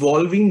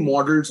 evolving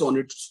models on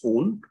its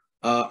own.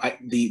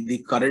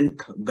 The current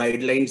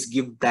guidelines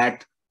give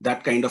that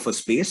kind of a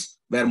space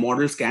where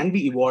models can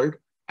be evolved,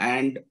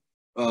 and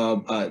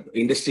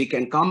industry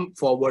can come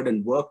forward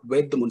and work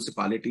with the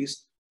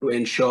municipalities to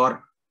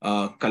ensure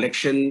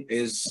collection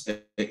is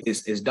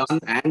done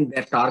and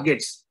their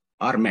targets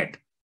are met.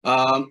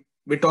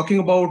 We're talking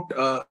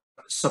about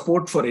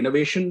support for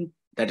innovation.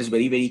 That is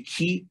very, very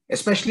key,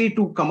 especially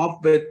to come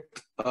up with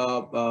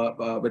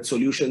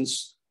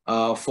solutions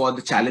for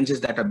the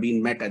challenges that are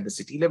being met at the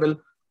city level.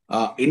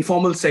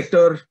 Informal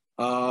sector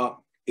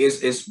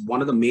is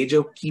one of the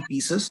major key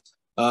pieces,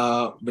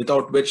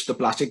 without which the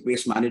plastic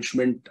waste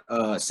management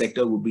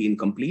sector would be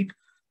incomplete.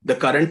 The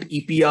current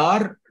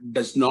EPR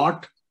does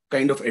not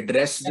kind of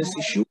address this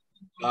issue.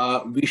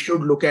 We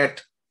should look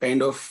at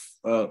kind of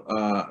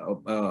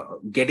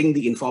getting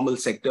the informal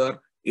sector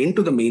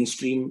into the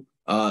mainstream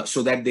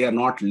so that they are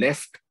not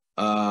left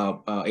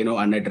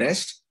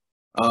unaddressed.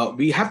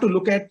 We have to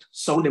look at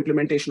sound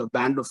implementation of the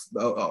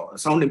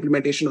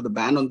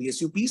ban on the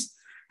SUPs.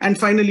 And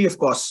finally, of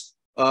course,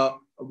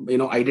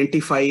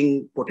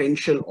 identifying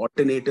potential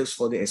alternatives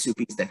for the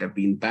SUPs that have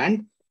been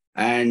banned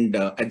and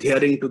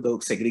adhering to the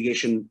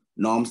segregation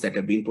norms that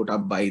have been put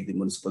up by the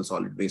municipal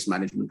solid waste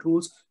management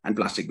rules and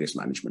plastic waste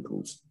management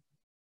rules.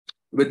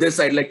 With this,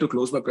 I'd like to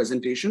close my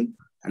presentation,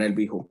 and I'll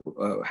be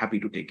happy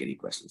to take any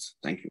questions.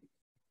 Thank you.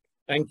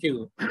 Thank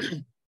you.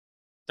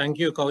 Thank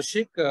you,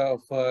 Kaushik,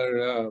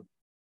 for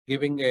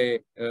giving a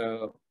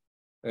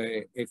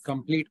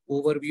complete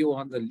overview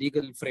on the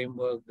legal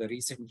framework, the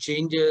recent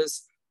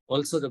changes,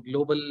 also the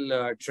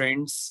global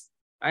trends,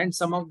 and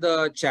some of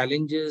the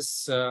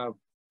challenges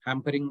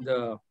hampering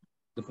the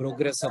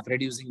progress of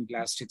reducing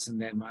plastics in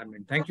the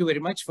environment. Thank you very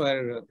much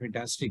for a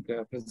fantastic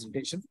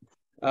presentation.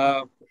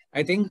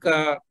 I think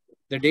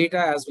the data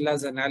as well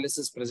as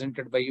analysis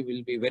presented by you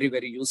will be very,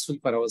 very useful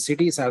for our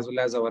cities as well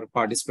as our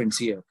participants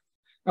here.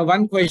 Now,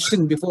 one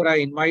question before I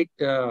invite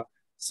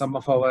some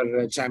of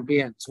our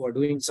champions who are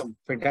doing some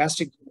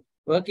fantastic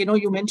work.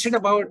 You mentioned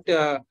about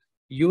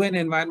UN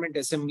Environment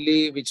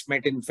Assembly, which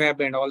met in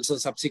Feb, and also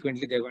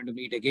subsequently they're going to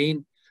meet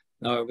again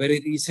very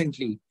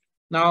recently.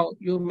 Now,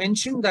 you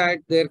mentioned that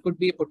there could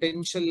be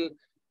potential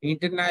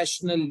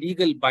international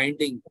legal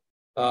binding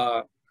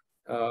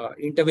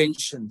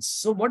interventions.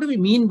 So what do we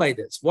mean by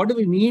this? What do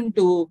we mean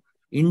to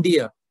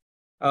India?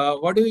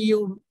 What do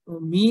you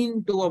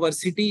mean to our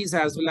cities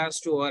as well as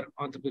to our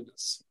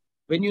entrepreneurs?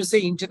 When you say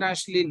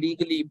internationally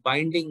legally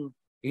binding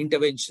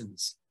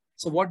interventions,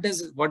 so what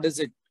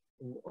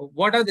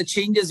are the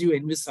changes you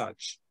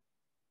envisage?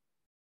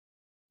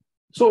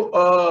 So,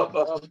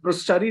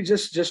 Chari,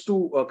 just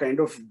to kind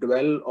of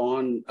dwell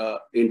on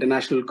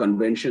international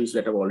conventions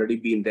that have already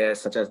been there,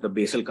 such as the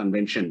Basel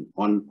Convention,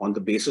 on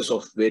the basis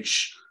of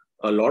which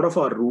a lot of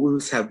our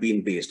rules have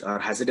been based. Our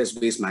hazardous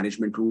waste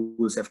management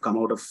rules have come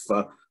out of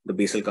the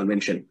Basel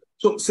Convention.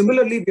 So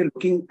similarly, we're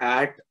looking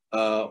at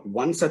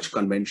one such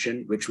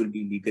convention, which will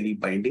be legally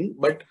binding,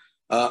 but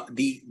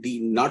the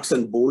nuts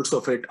and bolts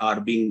of it are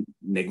being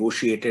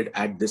negotiated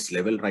at this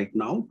level right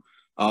now.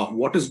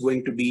 What is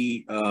going to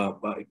be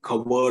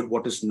covered,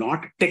 what is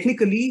not.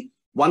 Technically,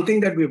 one thing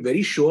that we're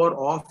very sure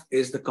of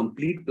is the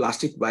complete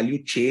plastic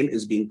value chain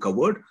is being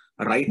covered,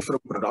 right from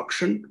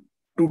production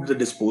to the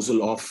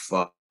disposal of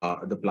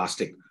the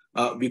plastic.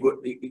 We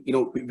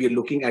are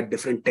looking at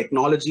different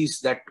technologies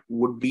that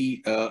would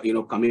be,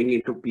 coming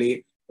into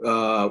play.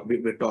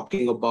 We're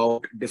talking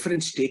about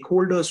different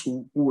stakeholders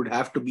who would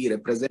have to be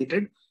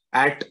represented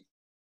at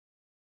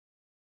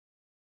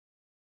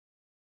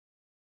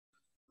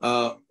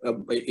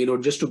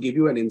just to give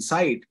you an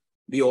insight,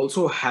 we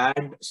also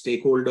had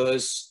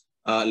stakeholders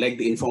like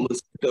the informal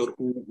sector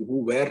who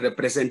were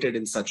represented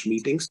in such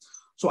meetings.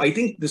 So I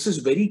think this is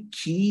very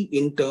key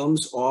in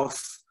terms of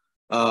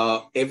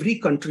every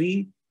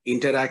country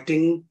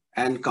interacting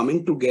and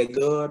coming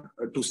together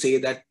to say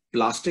that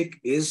plastic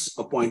is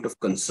a point of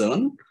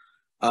concern.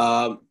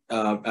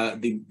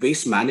 The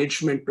waste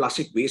management,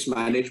 plastic waste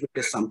management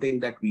is something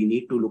that we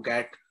need to look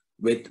at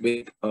with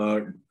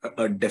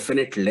a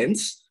definite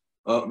lens.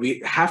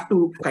 We have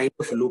to kind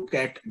of look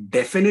at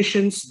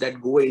definitions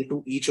that go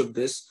into each of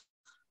this,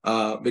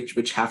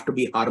 which have to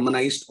be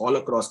harmonized all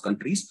across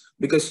countries,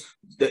 because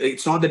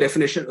it's not the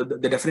definition.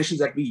 The definitions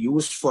that we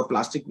use for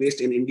plastic waste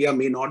in India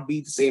may not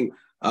be the same,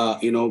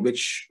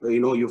 which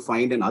you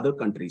find in other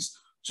countries.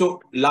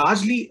 So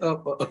largely,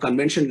 a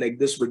convention like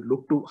this would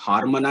look to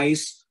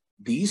harmonize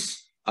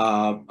these.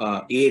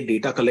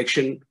 Data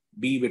collection.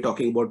 B, we're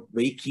talking about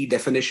very key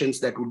definitions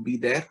that would be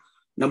there.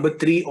 Number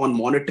 3, on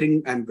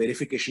monitoring and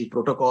verification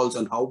protocols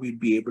and how we'd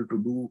be able to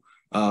do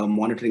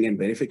monitoring and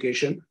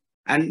verification.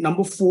 And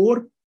number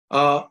 4,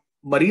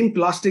 marine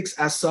plastics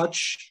as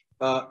such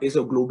is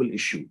a global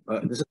issue.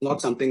 This is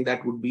not something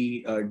that would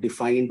be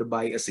defined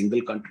by a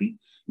single country,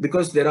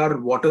 because there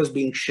are waters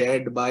being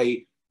shared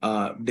by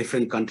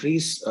different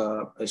countries.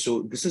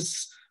 So this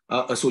is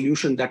a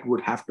solution that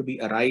would have to be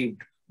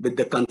arrived with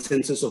the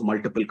consensus of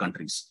multiple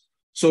countries.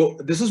 So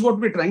this is what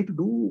we're trying to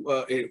do,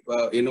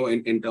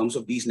 in terms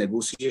of these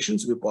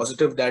negotiations. We're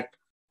positive that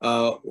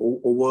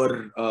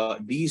over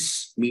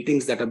these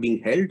meetings that are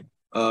being held,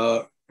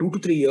 2 to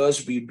 3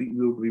 years,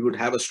 we would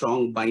have a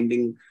strong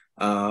binding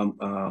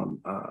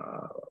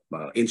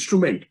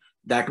instrument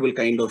that will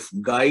kind of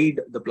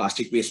guide the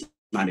plastic waste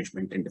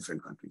management in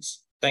different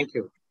countries. Thank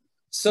you.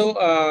 So,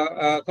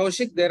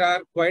 Kaushik, there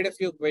are quite a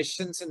few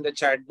questions in the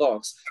chat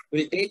box.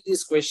 We'll take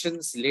these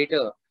questions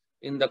later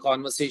in the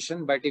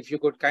conversation, but if you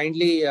could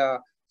kindly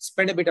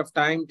spend a bit of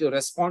time to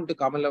respond to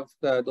Kamal of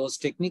those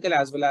technical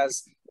as well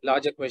as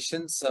larger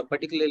questions,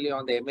 particularly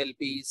on the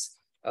MLPs.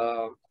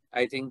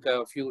 I think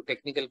a few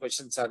technical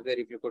questions are there.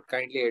 If you could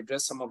kindly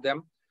address some of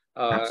them,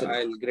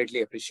 I'll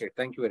greatly appreciate.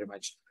 Thank you very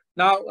much.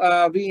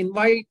 Now, we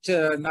invite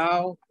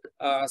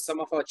some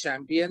of our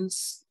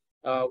champions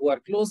who are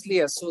closely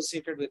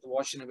associated with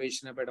WASH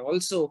Innovation, but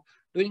also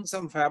doing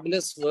some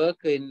fabulous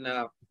work in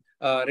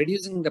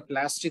reducing the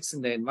plastics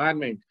in the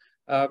environment.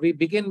 We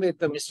begin with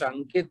Mr.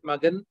 Ankit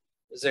Magan,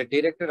 who is a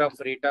director of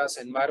Rita's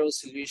Enviro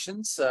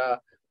Solutions,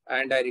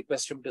 and I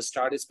request him to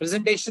start his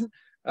presentation.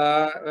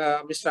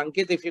 Mr.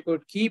 Ankit, if you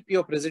could keep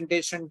your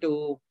presentation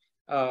to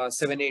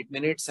 7-8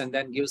 minutes and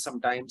then give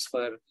some times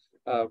for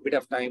a bit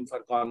of time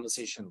for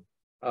conversation.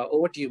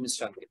 Over to you,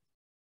 Mr. Ankit.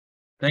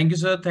 Thank you,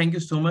 sir. Thank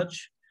you so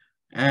much.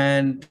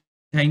 And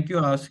thank you,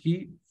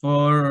 ASCII,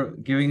 for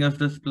giving us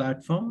this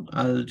platform.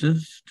 I'll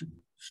just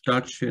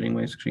start sharing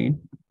my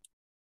screen.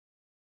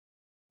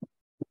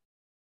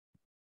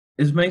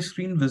 Is my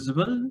screen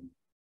visible?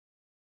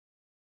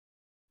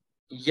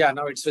 Yeah,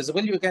 now it's visible.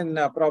 You can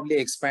probably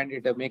expand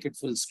it or make it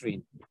full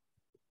screen.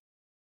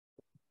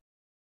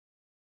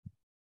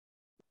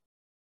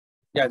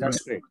 Yeah,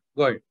 that's great.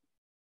 Go ahead.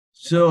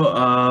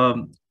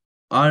 So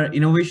our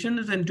innovation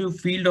is into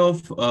field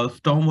of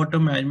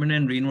stormwater management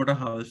and rainwater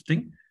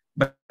harvesting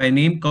by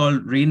name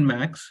called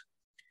RainMax.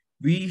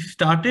 We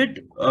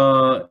started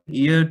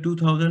year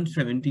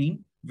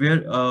 2017,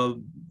 where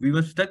we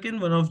were stuck in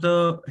one of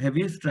the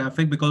heaviest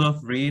traffic because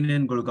of rain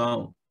in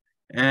Gurgaon,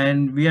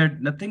 and we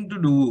had nothing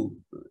to do.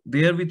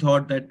 There we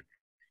thought that,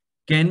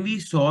 can we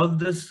solve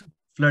this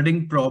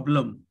flooding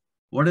problem?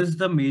 What is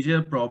the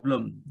major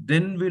problem?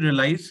 Then we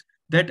realized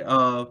that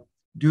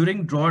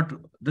during drought,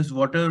 this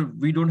water,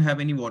 we don't have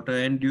any water,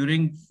 and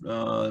during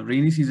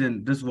rainy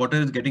season, this water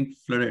is getting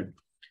flooded.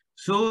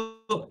 So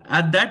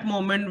at that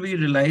moment, we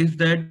realized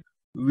that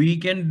we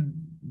can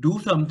do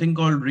something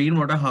called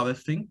rainwater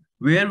harvesting,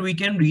 where we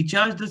can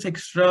recharge this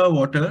extra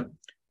water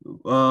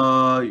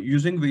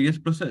using various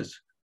processes.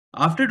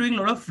 After doing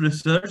a lot of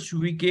research,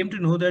 we came to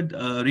know that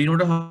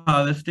rainwater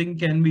harvesting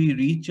can be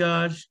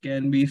recharged,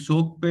 can be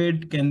soak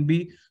pit, can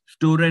be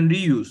store and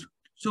reuse.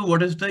 So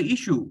what is the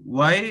issue?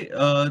 Why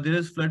there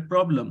is flood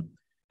problem?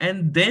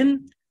 And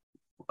then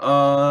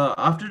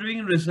after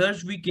doing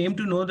research, we came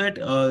to know that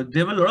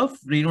there were a lot of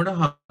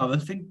rainwater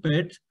harvesting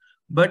pits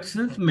But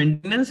since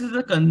maintenance is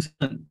a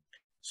concern,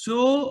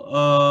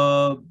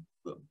 so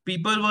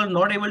people were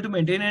not able to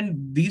maintain,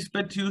 and these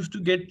pets used to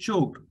get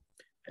choked.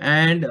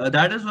 And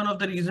that is one of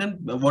the reasons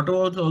water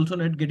was also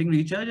not getting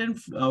recharged,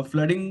 and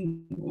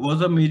flooding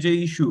was a major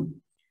issue.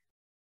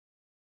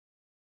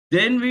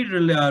 Then we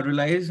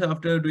realized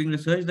after doing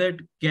research that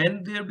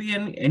can there be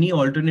any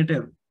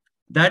alternative?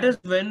 That is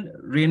when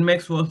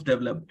RainMax was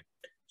developed.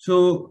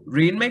 So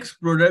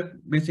RainMax product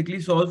basically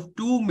solves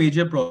two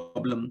major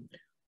problems.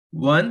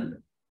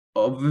 One,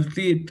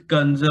 obviously it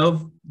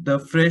conserves the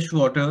fresh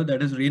water,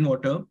 that is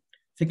rainwater.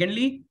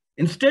 Secondly,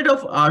 instead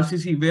of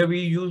RCC, where we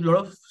use a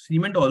lot of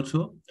cement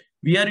also,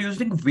 we are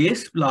using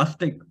waste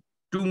plastic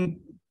to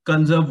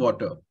conserve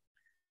water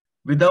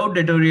without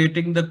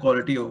deteriorating the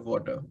quality of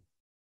water.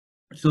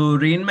 So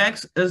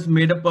RainMax is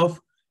made up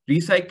of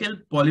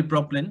recycled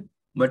polypropylene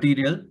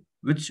material,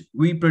 which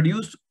we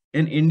produce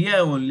in India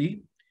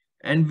only,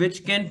 and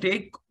which can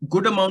take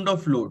good amount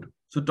of load.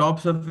 So top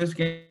surface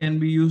can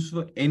be used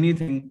for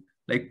anything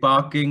like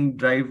parking,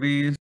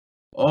 driveways,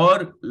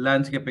 or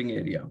landscaping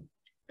area.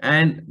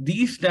 And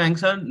these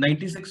tanks are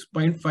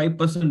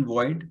 96.5%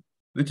 void,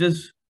 which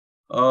is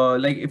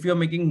like if you're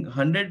making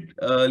 100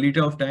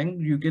 liter of tank,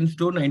 you can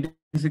store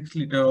 96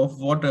 liter of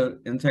water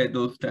inside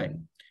those tanks.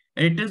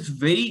 And it is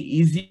very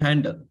easy to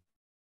handle.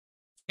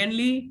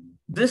 Secondly,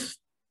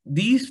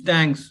 these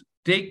tanks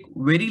take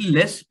very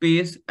less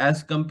space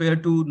as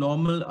compared to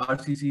normal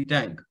RCC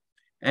tank.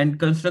 And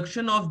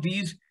construction of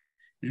these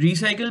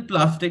recycled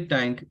plastic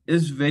tank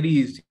is very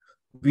easy.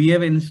 We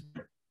have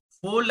installed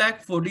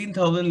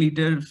 4,14,000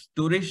 liter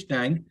storage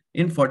tank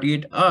in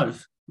 48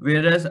 hours,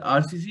 whereas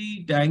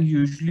RCC tank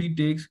usually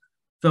takes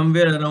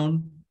somewhere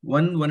around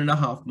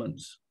 1.5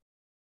 months.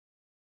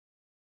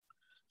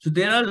 So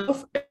there are a lot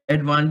of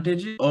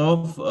advantages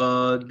of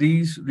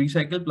these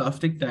recycled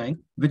plastic tank,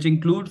 which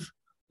includes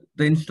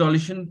the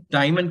installation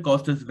time and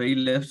cost is very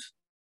less.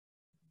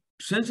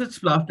 Since it's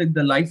plastic,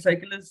 the life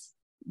cycle is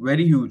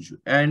very huge,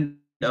 and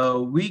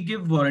we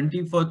give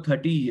warranty for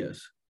 30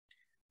 years.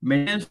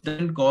 Maintenance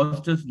and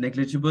cost is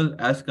negligible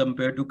as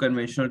compared to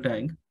conventional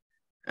tank,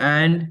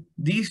 and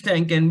these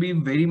tank can be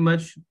very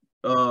much.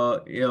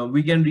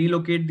 We can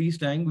relocate these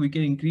tank. We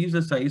can increase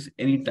the size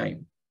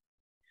anytime.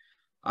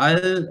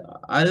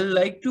 I'll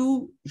like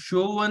to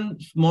show one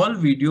small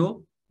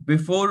video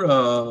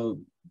before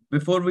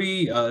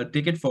we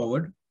take it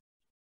forward.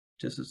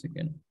 Just a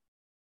second.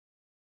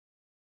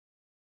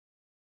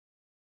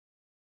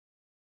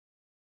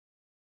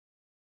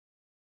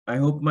 I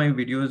hope my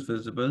video is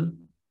visible.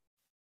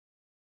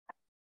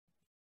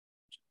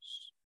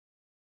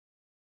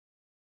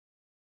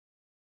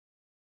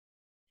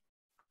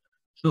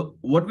 So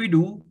what we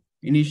do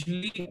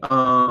initially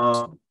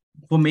for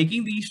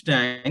making these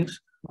tanks,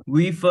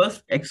 we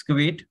first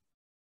excavate.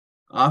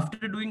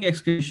 After doing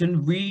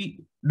excavation,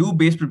 we do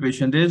base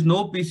preparation. There is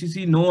no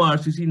PCC, no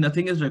RCC,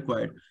 nothing is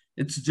required.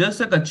 It's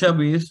just a kacha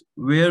base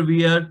where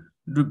we are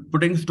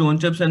putting stone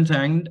chips and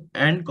sand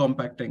and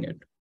compacting it.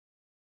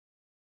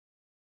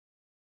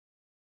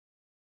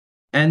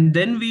 And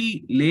then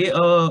we lay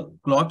a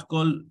cloth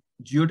called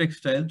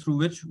geotextile through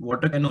which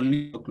water can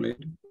only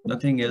circulate,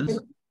 nothing else.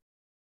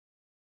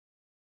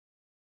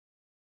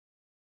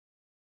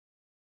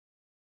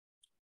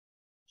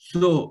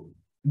 So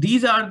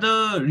these are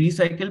the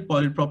recycled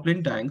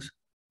polypropylene tanks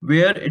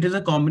where it is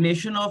a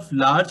combination of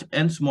large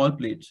and small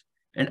plates,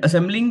 and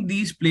assembling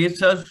these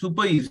plates are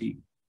super easy.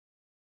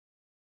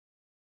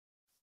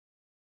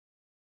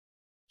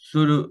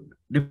 So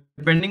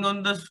depending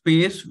on the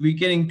space, we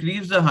can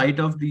increase the height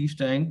of these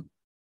tanks.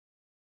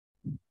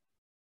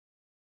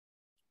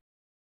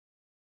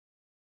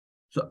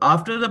 So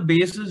after the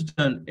base is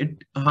done,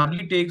 it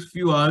hardly takes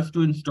few hours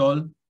to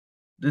install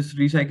this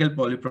recycled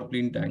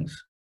polypropylene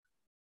tanks.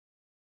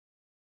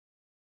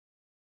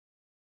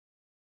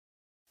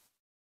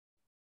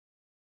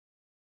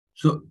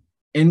 So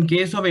in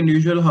case of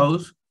individual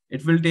house,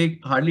 it will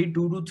take hardly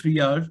 2 to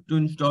 3 hours to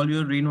install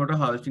your rainwater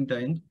harvesting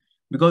tank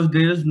because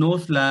there is no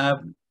slab,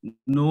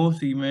 no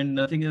cement,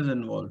 nothing is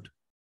involved.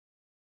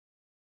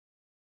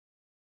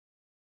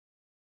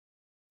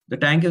 The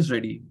tank is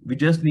ready. We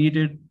just need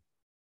it.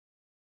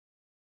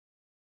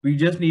 We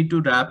just need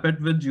to wrap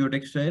it with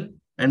geotextile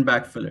and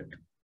backfill it.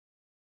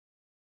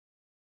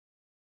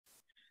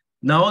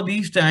 Now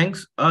these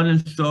tanks are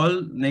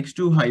installed next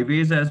to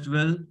highways as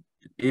well,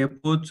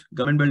 airports,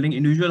 government building,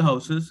 individual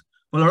houses.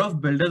 For a lot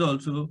of builders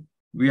also,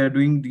 we are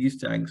doing these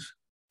tanks.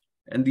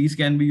 And these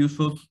can be used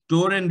for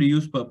store and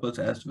reuse purpose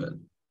as well.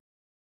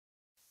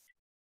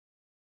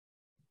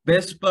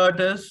 Best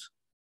part is,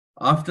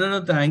 after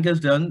the tank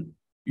is done,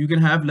 you can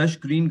have lush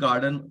green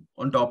garden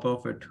on top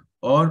of it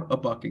or a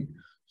parking.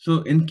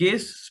 So in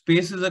case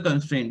space is a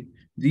constraint,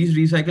 these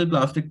recycled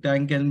plastic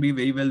tank can be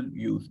very well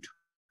used.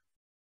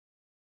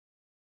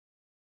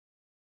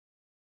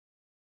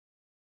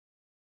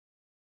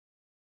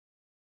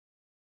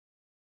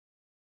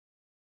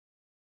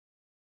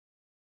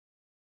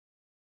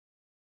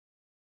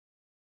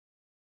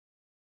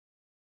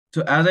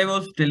 So as I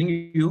was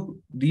telling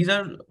you, these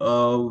are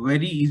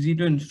very easy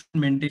to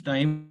maintain.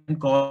 Time and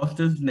cost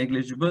is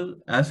negligible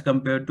as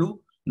compared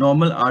to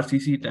normal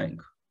RCC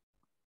tank.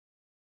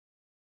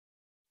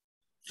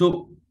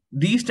 So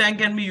these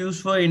tanks can be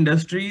used for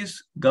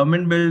industries,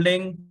 government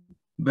building,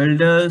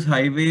 builders,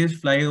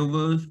 highways,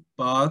 flyovers,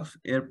 parks,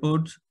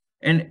 airports,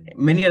 and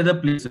many other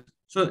places.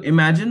 So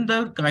imagine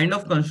the kind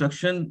of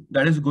construction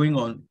that is going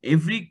on.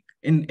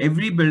 In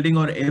every building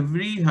or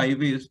every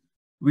highways,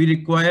 we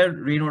require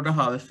rainwater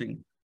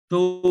harvesting.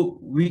 So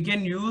we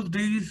can use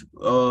these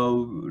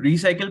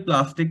recycled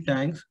plastic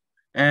tanks,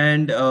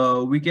 and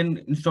we can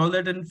install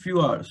that in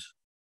few hours.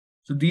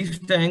 So these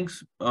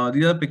tanks,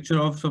 these are a picture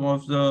of some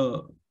of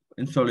the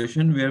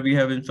installation where we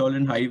have installed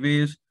in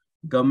highways,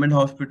 government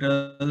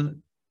hospitals,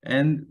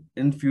 and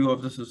in few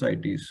of the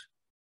societies.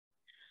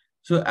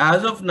 So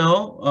as of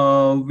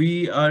now,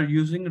 we are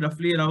using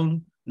roughly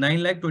around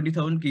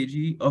 9,20,000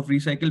 kg of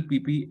recycled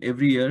PP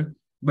every year,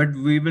 but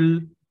we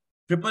will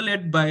triple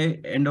it by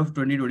end of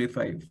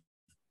 2025.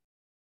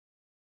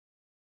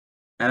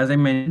 As I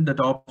mentioned, the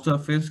top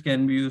surface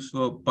can be used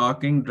for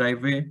parking,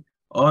 driveway,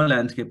 or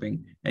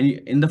landscaping. And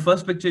in the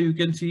first picture, you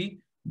can see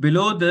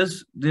below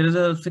this, there is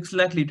a 6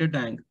 lakh liter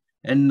tank.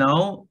 And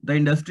now the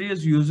industry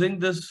is using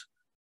this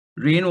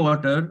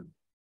rainwater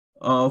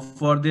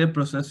for their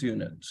process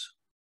units.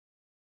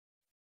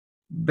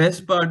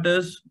 Best part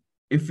is,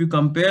 if you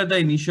compare the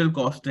initial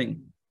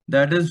costing,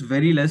 that is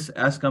very less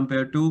as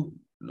compared to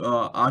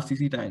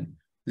RCC tank.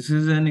 This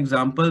is an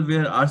example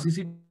where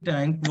RCC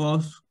tank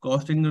was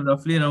costing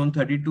roughly around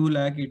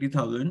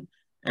 32,80,000,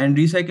 and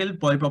recycled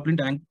polypropylene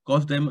tank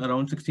cost them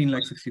around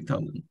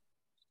 16,60,000.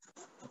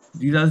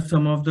 These are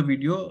some of the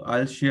video.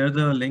 I'll share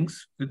the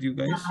links with you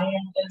guys.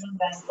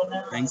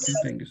 Thank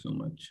you so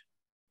much.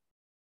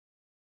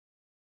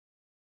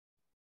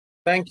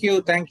 Thank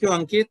you,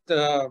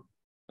 Ankit.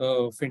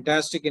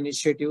 Fantastic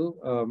initiative.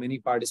 Many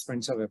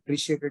participants have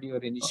appreciated your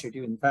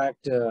initiative. In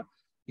fact,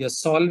 you're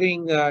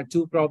solving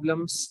two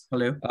problems.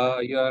 Hello.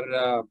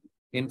 You're,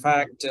 in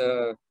fact,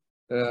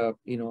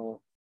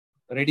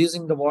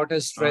 reducing the water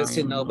stress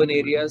in urban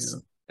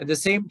areas. At the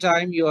same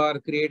time, you are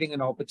creating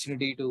an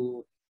opportunity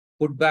to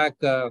put back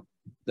the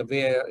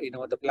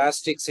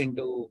plastics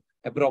into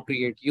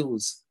appropriate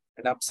use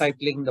and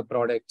upcycling the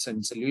products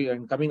and solution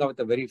and coming up with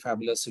a very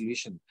fabulous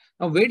solution.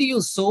 Now, where do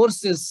you source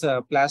this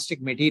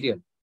plastic material?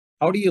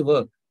 How do you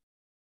work?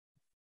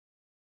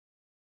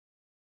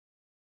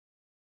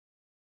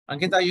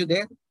 Ankit, are you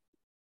there?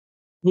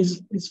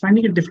 He's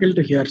finding it difficult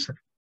to hear, sir.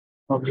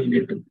 Probably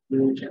need to.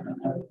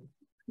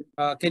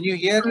 Can you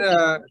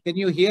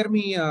hear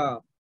me,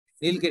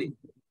 Nilgiri?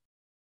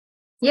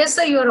 Yes,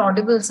 sir, you are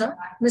audible, sir.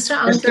 Mr.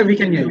 Ankit. Yes, sir, we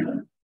can hear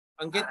you.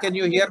 Ankit, can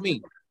you hear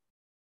me?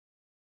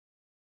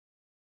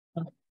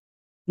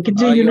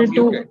 Ankit, you need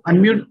to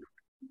unmute.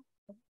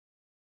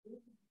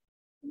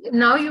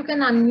 Now you can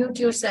unmute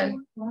yourself.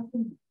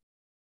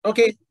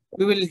 Okay,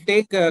 we will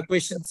take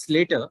questions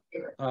later.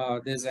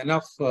 There's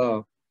enough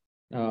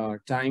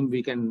time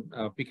we can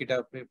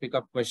pick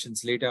up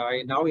questions later.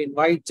 I now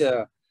invite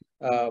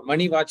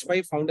Mani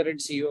Vajpayee, founder and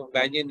CEO of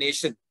Banyan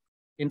Nation.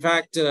 In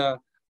fact,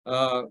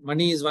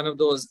 Mani is one of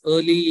those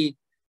early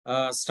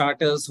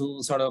starters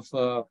who sort of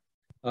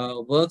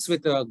works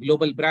with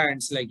global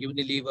brands like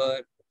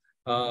Unilever,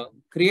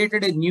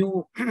 created a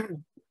new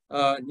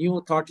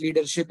thought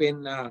leadership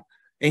in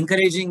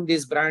encouraging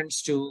these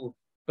brands to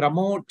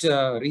promote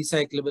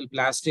recyclable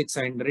plastics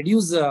and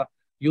reduce the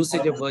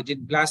usage of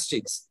virgin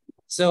plastics.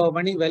 So,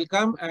 Mani,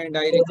 welcome, and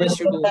I request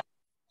you to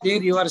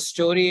share your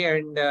story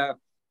and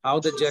how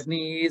the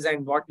journey is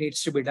and what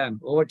needs to be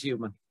done. Over to you,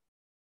 Mani.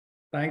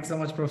 Thanks so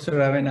much, Professor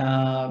Ravin.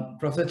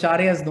 Professor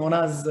Chari has known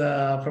us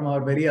from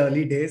our very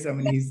early days. I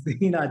mean, he's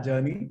seen our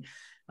journey.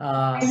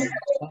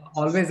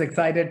 Always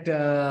excited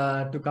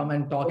to come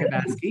and talk at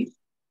ASCI.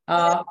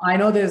 I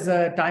know there's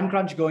a time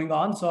crunch going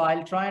on, so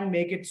I'll try and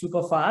make it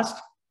super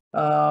fast.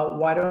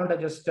 Why don't I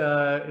just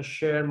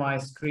share my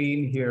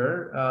screen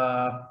here?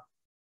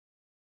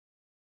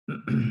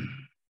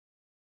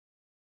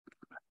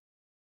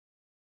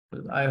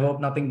 I hope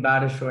nothing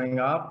bad is showing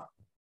up.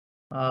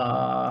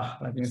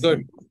 Let me Good.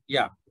 see.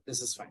 Yeah,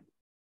 this is fine.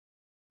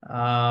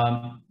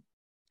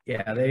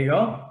 Yeah, there you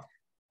go.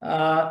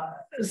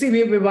 See,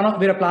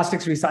 we're a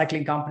plastics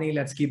recycling company.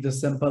 Let's keep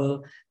this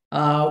simple.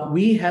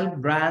 We help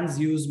brands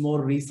use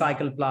more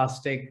recycled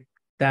plastic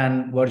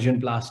than virgin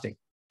plastic.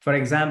 For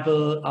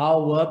example,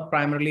 our work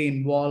primarily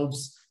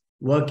involves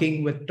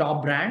working with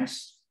top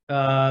brands,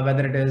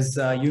 whether it is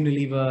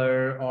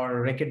Unilever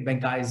or Reckitt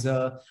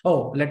Benckiser.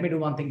 Oh, let me do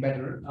one thing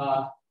better.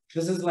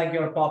 This is like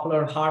your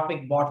popular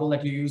Harpic bottle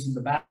that you use in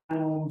the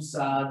bathrooms.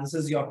 This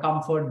is your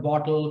comfort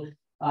bottle.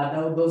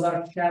 Those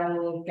are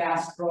Shell,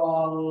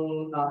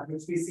 Castrol,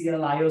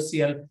 HPCL,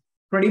 IOCL.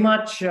 Pretty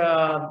much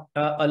a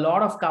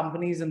lot of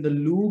companies in the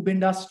lube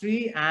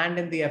industry and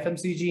in the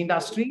FMCG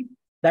industry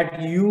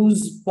that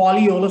use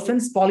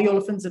polyolefins.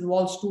 Polyolefins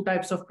involves two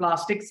types of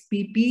plastics,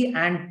 PP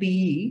and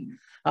PE.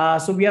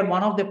 So we are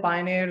one of the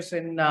pioneers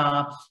in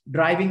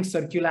driving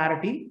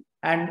circularity.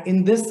 And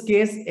in this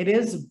case, it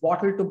is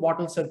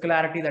bottle-to-bottle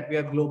circularity that we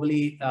are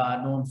globally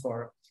known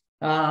for.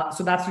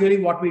 So that's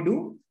really what we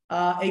do.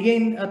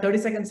 Again, a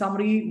 30-second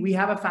summary. We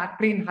have a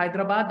factory in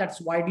Hyderabad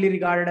that's widely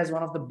regarded as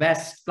one of the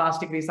best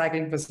plastic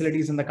recycling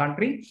facilities in the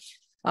country.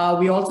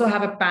 We also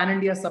have a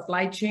pan-India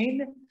supply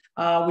chain,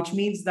 which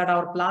means that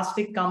our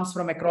plastic comes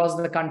from across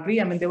the country.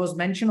 I mean, there was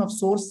mention of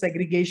source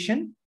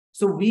segregation.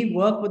 So we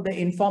work with the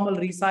informal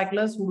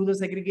recyclers who do the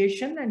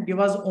segregation and give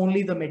us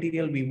only the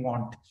material we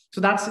want.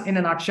 So that's in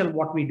a nutshell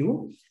what we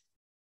do.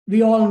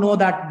 We all know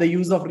that the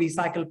use of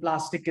recycled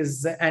plastic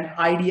is an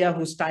idea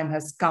whose time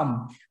has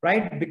come,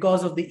 right?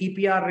 Because of the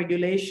EPR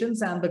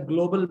regulations and the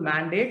global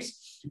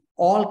mandates,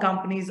 all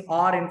companies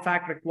are in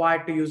fact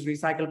required to use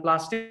recycled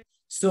plastic.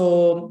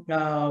 So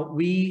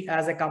we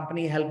as a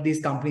company help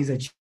these companies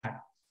achieve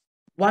that.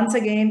 Once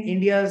again,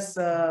 India's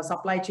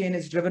supply chain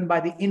is driven by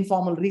the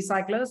informal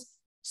recyclers.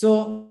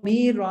 So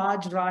me,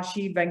 Raj,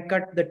 Rashi,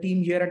 Venkat, the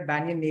team here at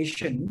Banyan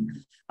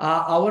Nation,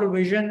 our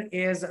vision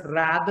is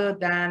rather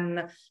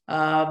than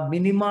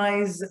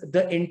minimize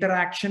the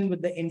interaction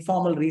with the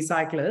informal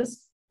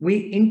recyclers, we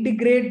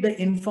integrate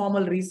the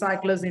informal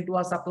recyclers into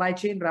our supply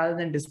chain rather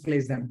than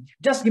displace them.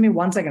 Just give me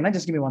 1 second.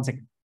 Just give me 1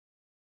 second.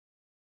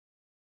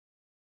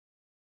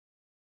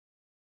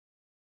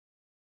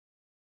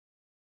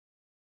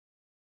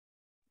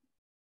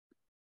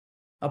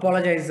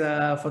 Apologize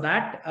for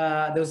that.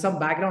 There was some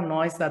background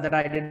noise that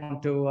I didn't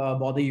want to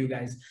bother you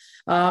guys.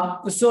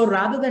 So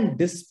rather than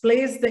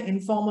displace the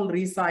informal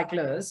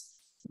recyclers,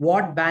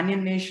 what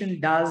Banyan Nation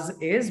does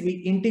is we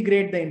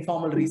integrate the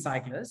informal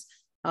recyclers.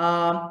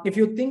 If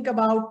you think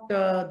about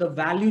the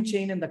value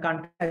chain in the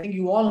country, I think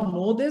you all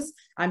know this.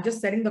 I'm just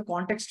setting the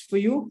context for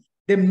you.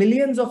 There are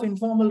millions of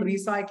informal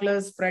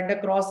recyclers spread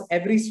across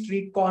every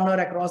street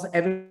corner, across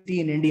every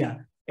city in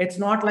India. It's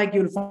not like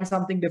you'll find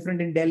something different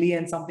in Delhi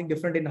and something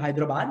different in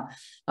Hyderabad.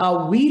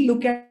 We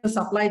look at the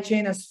supply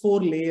chain as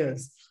 4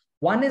 layers.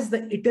 One is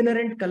the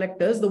itinerant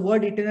collectors. The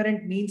word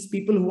itinerant means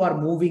people who are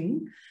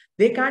moving.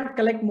 They can't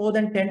collect more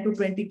than 10 to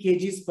 20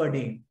 kgs per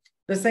day.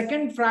 The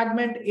second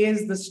fragment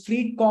is the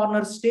street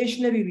corner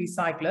stationary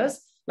recyclers,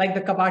 like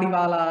the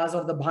kabadiwalas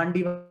or the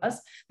bhandiwalas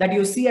that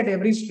you see at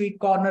every street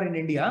corner in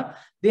India.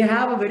 They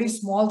have a very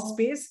small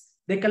space.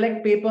 They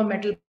collect paper,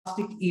 metal,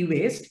 plastic,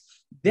 e-waste.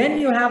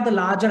 Then you have the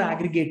larger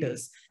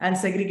aggregators and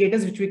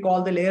segregators, which we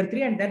call the layer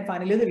 3, and then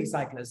finally the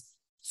recyclers.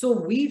 So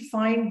we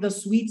find the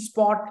sweet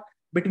spot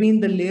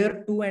between the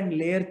layer 2 and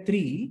layer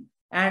 3,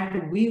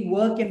 and we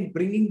work in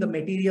bringing the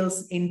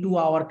materials into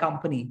our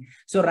company.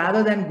 So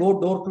rather than go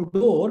door to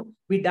door,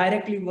 we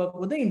directly work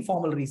with the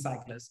informal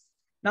recyclers.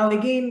 Now,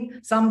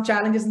 again, some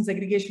challenges in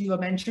segregation were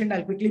mentioned.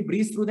 I'll quickly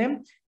breeze through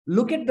them.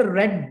 Look at the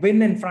red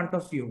bin in front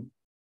of you.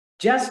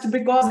 Just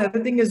because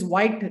everything is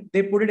white,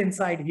 they put it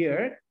inside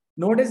here.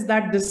 Notice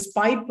that this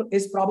pipe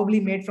is probably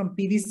made from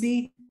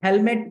PVC,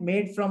 helmet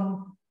made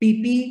from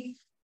PP,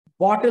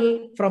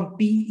 bottle from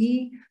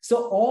PE.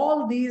 So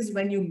all these,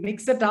 when you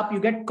mix it up, you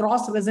get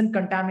cross-resin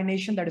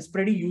contamination that is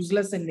pretty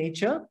useless in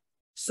nature.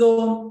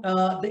 So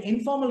the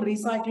informal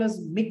recyclers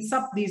mix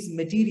up these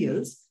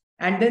materials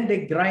and then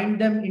they grind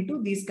them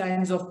into these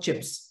kinds of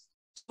chips.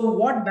 So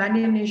what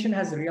Banyan Nation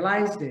has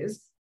realized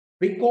is,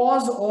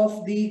 because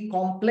of the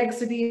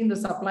complexity in the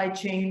supply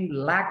chain,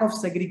 lack of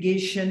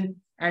segregation,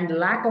 and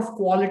lack of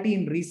quality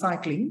in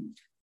recycling,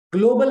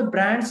 global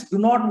brands do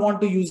not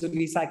want to use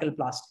recycled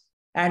plastic.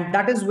 And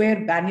that is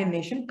where Banyan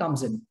Nation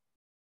comes in.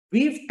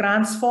 We've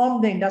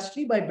transformed the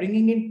industry by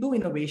bringing in 2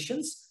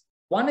 innovations.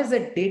 One is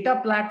a data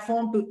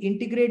platform to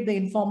integrate the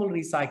informal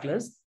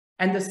recyclers.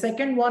 And the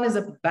second one is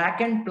a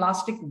back-end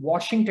plastic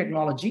washing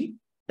technology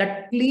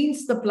that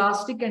cleans the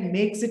plastic and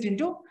makes it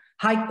into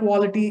high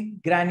quality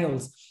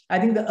granules. I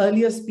think the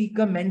earlier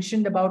speaker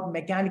mentioned about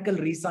mechanical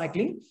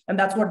recycling, and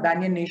that's what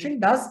Banyan Nation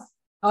does.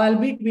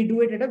 Albeit we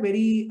do it at a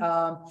very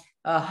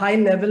high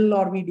level,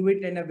 or we do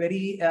it in a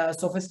very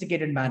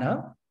sophisticated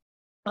manner.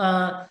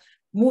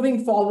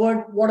 Moving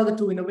forward, what are the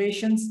 2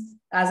 innovations?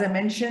 As I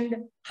mentioned,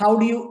 how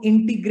do you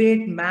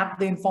integrate, map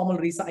the informal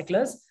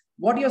recyclers?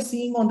 What you're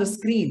seeing on the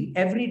screen,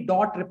 every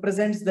dot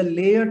represents the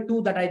layer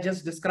 2 that I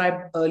just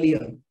described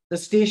earlier, the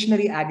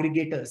stationary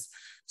aggregators.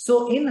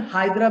 So in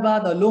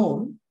Hyderabad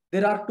alone,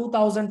 there are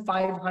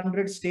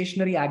 2,500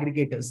 stationary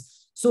aggregators.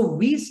 So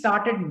we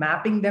started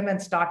mapping them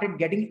and started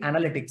getting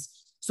analytics.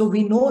 So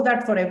we know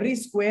that for every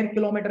square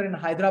kilometer in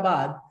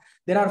Hyderabad,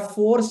 there are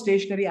 4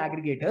 stationary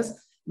aggregators,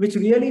 which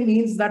really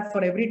means that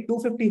for every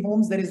 250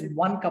 homes, there is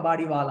 1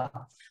 kabadiwala,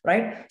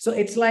 right? So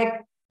it's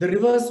like the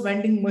reverse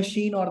vending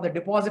machine or the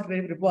deposit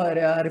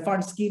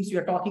refund schemes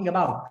you're talking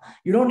about.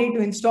 You don't need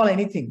to install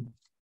anything.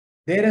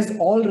 There is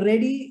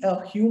already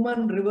a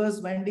human reverse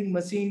vending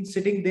machine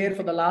sitting there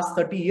for the last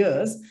 30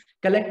 years,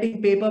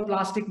 collecting paper,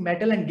 plastic,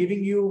 metal, and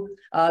giving you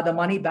the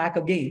money back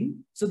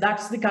again. So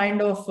that's the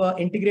kind of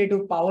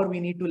integrative power we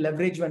need to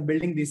leverage when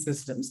building these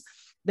systems.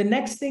 The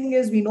next thing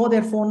is we know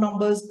their phone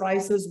numbers,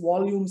 prices,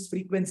 volumes,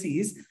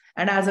 frequencies.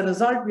 And as a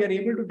result, we are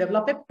able to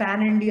develop a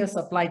pan-India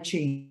supply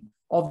chain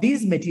of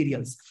these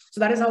materials. So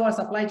that is how our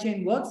supply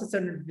chain works.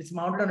 It's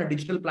mounted on a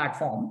digital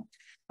platform.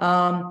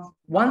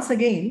 Once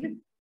again,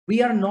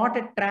 we are not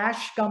a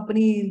trash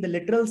company in the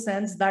literal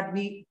sense that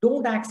we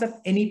don't accept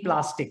any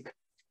plastic.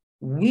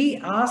 We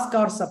ask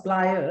our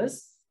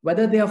suppliers,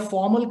 whether they are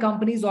formal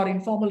companies or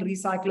informal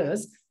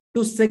recyclers,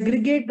 to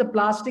segregate the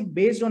plastic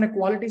based on a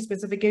quality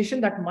specification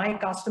that my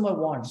customer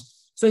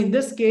wants. So in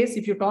this case,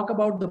 if you talk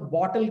about the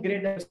bottle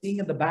grade that you're seeing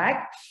in the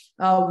back,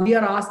 we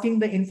are asking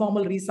the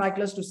informal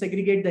recyclers to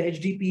segregate the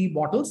HDPE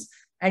bottles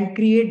and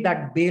create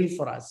that bale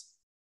for us.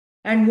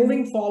 And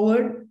moving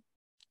forward,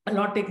 I'll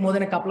not take more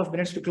than a couple of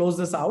minutes to close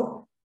this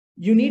out.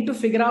 You need to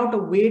figure out a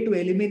way to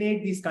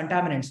eliminate these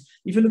contaminants.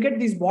 If you look at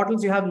these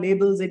bottles, you have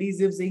labels,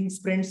 adhesives, inks,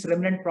 prints,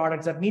 remnant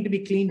products that need to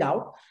be cleaned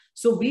out.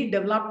 So we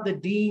developed the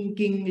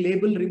de-inking,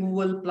 label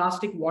removal,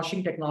 plastic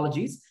washing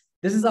technologies.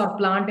 This is our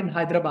plant in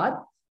Hyderabad.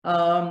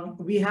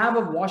 We have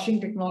a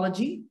washing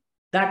technology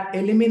that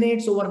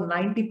eliminates over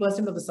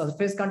 90% of the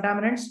surface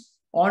contaminants.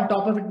 On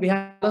top of it, we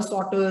have color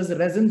sorters,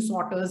 resin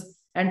sorters,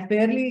 and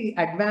fairly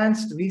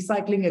advanced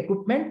recycling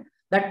equipment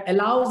that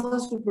allows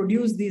us to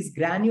produce these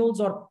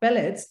granules or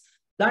pellets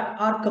that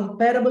are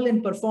comparable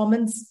in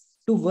performance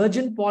to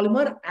virgin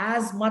polymer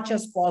as much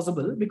as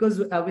possible, because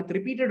with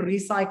repeated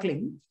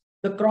recycling,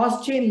 the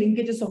cross-chain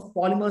linkages of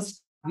polymers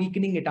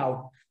weakening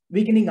out.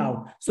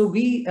 So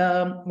we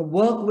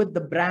work with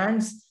the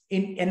brands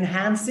in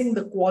enhancing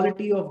the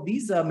quality of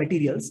these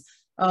materials.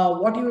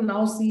 What you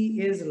now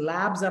see is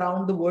labs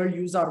around the world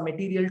use our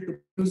material to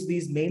use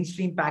these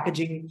mainstream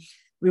packaging.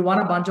 We won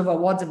a bunch of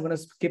awards. I'm going to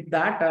skip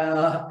that.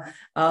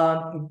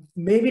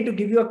 Maybe to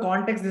give you a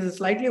context, this is a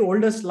slightly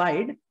older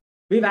slide.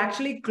 We've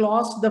actually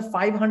crossed the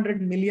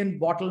 500 million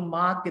bottle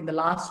mark in the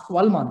last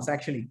 12 months,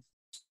 actually.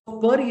 So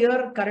per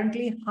year,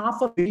 currently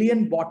 500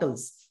 million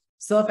bottles.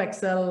 Surf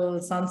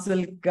Excel,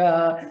 Sunsilk,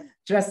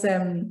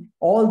 Tresem,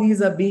 all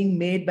these are being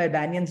made by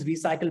Banyan's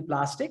recycled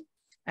plastic.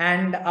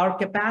 And our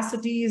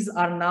capacities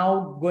are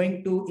now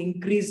going to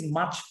increase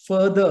much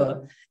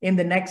further in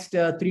the next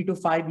 3 to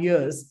 5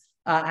 years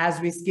as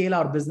we scale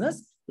our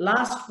business.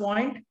 Last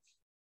point,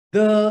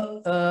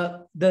 the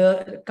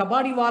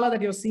Kabadiwala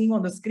that you're seeing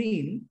on the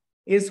screen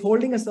is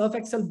holding a Surf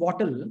Excel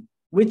bottle,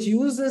 which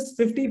uses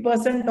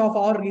 50% of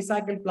our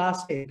recycled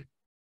plastic,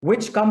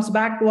 which comes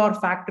back to our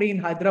factory in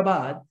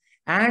Hyderabad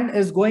and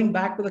is going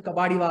back to the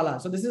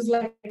Kabadiwala. So this is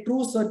like a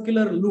true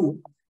circular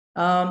loop.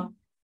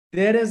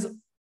 There is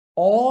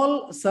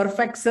all Surf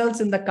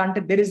Excels in the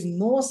country. There is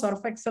no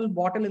Surf Excel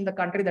bottle in the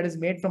country that is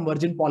made from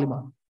virgin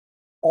polymer.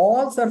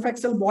 All Surf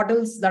Excel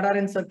bottles that are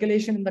in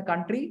circulation in the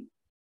country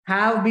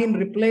have been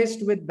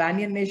replaced with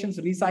Banyan Nation's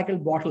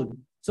recycled bottle.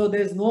 So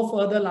there's no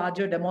further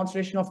larger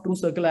demonstration of true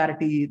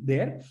circularity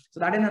there. So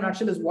that in a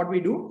nutshell is what we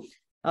do.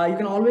 You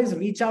can always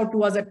reach out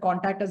to us at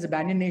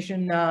contact@Banyan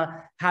Nation.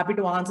 Happy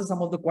to answer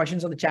some of the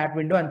questions on the chat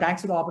window. And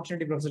thanks for the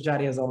opportunity, Professor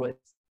Chari, as always.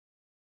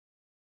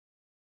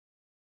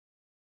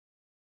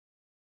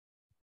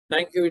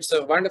 Thank you. It's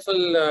a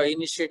wonderful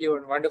initiative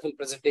and wonderful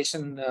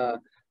presentation,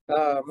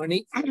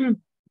 Mani.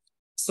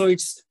 So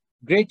it's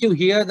great to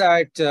hear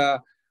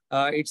that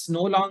it's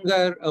no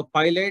longer a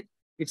pilot.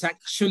 It's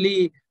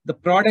actually the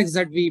products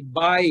that we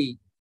buy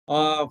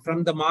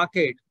from the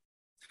market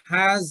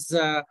has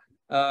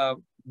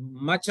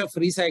much of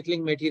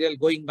recycling material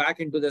going back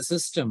into the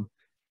system,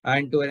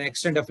 and to an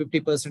extent of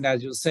 50%,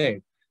 as you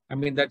said. I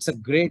mean, that's a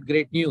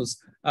great news.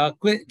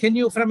 Can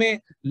you, from a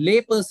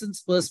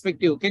layperson's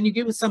perspective, can you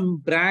give some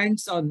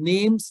brands or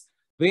names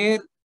where,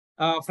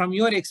 from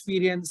your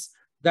experience,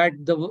 that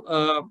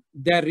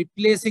they're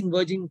replacing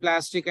virgin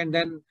plastic and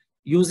then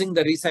using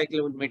the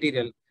recyclable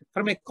material?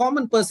 From a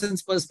common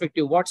person's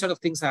perspective, what sort of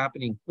things are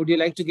happening? Would you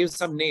like to give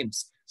some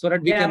names so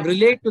that we can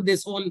relate to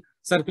this whole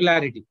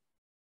circularity?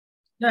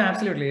 No,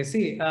 absolutely.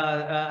 See,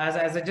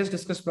 as I just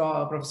discussed,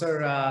 Professor,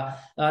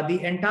 the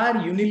entire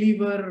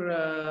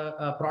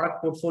Unilever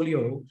product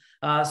portfolio,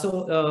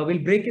 we'll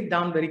break it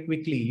down very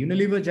quickly.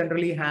 Unilever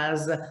generally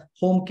has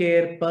home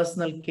care,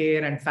 personal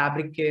care, and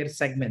fabric care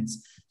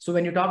segments. So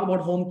when you talk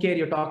about home care,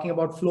 you're talking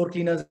about floor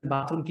cleaners,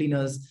 bathroom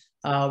cleaners.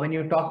 When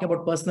you're talking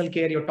about personal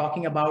care, you're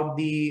talking about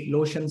the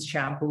lotions,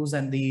 shampoos,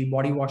 and the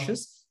body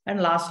washes.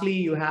 And lastly,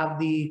 you have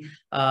the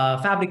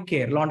fabric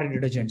care, laundry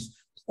detergents.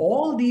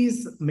 All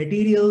these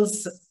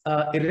materials,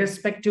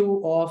 irrespective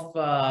of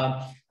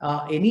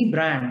any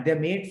brand, they're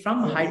made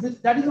from high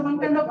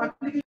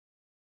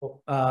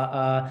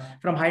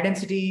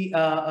density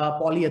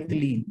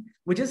polyethylene,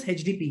 which is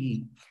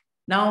HDPE.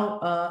 Now,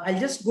 I'll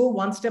just go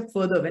one step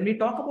further. When we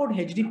talk about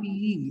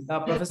HDPE,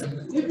 Professor,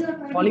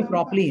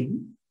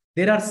 polypropylene,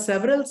 there are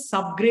several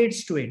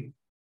subgrades to it,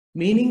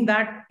 meaning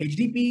that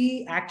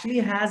HDPE actually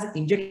has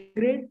injection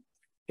grade,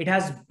 it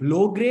has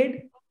blow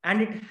grade, and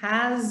it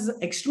has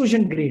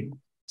extrusion grade.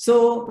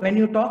 So when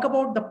you talk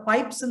about the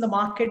pipes in the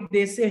market,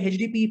 they say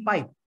HDPE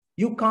pipe.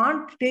 You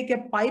can't take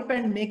a pipe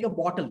and make a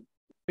bottle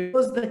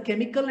because the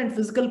chemical and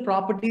physical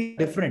properties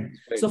are different.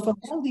 Right. So for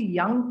all the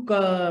young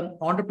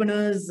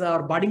entrepreneurs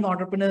or budding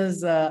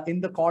entrepreneurs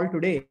in the call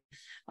today,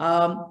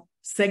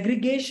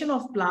 segregation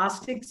of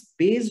plastics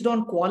based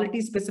on quality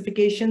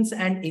specifications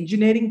and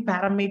engineering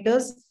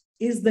parameters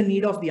is the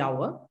need of the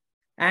hour.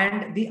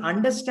 And the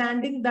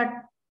understanding that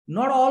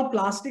not all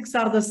plastics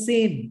are the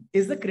same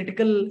is the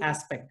critical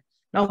aspect.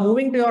 Now,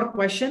 moving to your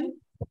question,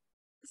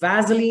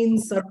 Vaseline,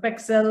 Surf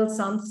Excel,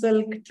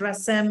 Sunsilk,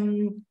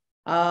 Tresem,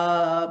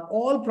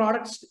 all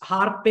products,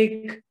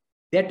 Harpic,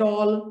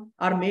 Dettol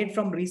are made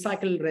from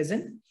recycled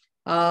resin.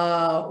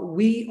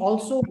 We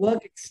also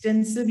work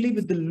extensively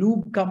with the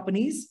lube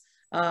companies,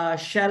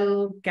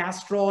 Shell,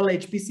 Castrol,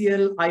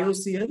 HPCL,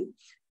 IOCL.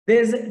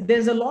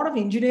 There's a lot of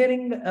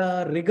engineering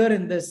rigor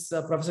in this,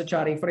 Professor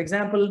Chari. For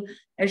example,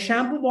 a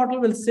shampoo bottle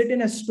will sit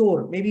in a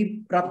store,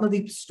 maybe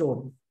Ratnadeep's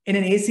store, in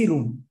an AC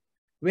room,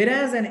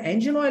 whereas an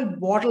engine oil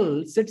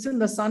bottle sits in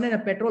the sun in a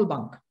petrol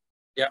bunk.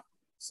 Yeah.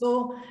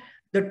 So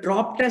the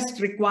drop test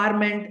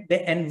requirement,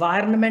 the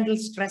environmental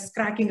stress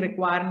cracking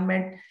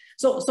requirement.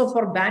 So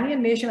for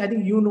Banyan Nation, I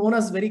think you know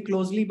us very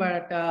closely,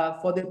 but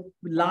for the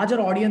larger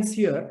audience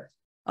here,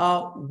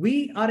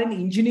 we are an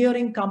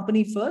engineering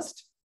company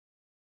first,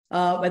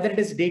 whether it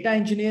is data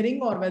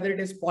engineering or whether it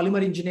is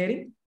polymer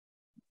engineering.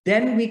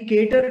 Then we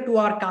cater to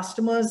our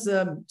customers.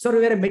 So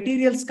we're a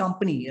materials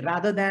company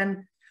rather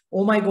than,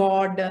 oh my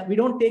God, we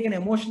don't take an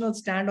emotional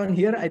stand on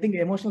here. I think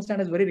emotional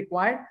stand is very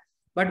required,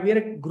 but we are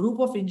a group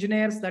of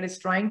engineers that is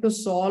trying to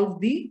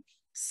solve the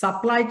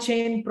supply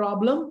chain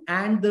problem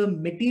and the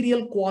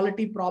material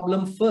quality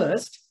problem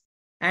first,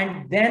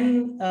 and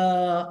then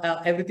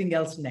everything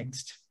else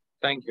next.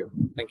 Thank you.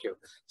 Thank you.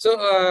 So,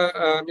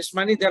 Ms.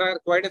 Mani, there are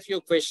quite a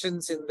few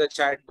questions in the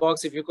chat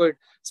box. If you could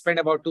spend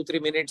about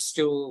 2-3 minutes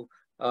to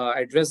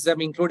address them,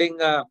 including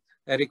a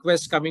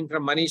request coming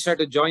from Manisha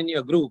to join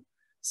your group.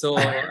 So,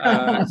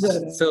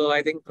 so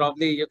I think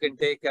probably you can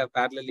take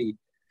parallelly.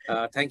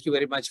 Thank you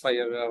very much for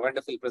your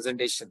wonderful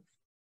presentation.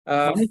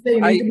 Honestly,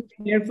 you need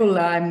to be careful.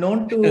 I'm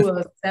known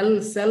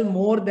to sell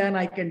more than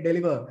I can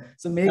deliver.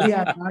 So maybe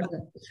I'm not.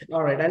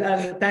 All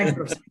right. Thanks,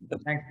 Professor.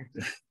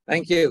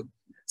 Thank you.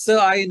 So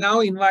I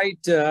now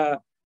invite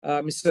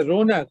Mr.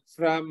 Ronak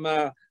from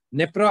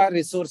NEPRA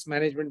Resource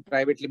Management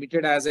Private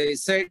Limited. As I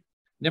said,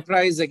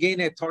 NEPRA is again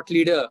a thought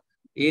leader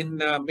in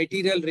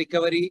material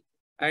recovery,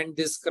 and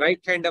this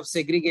right kind of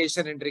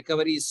segregation and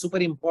recovery is super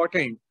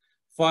important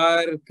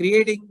for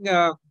creating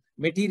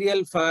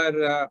material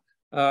for,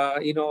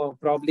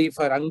 probably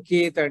for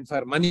Ankit and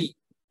for Mani,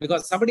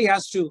 because somebody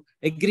has to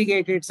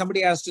aggregate it,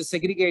 somebody has to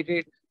segregate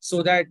it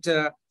so that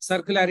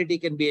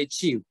circularity can be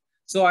achieved.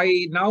 So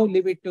I now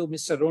leave it to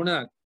Mr.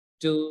 Ronak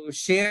to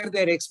share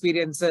their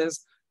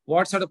experiences.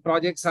 What sort of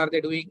projects are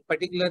they doing?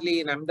 Particularly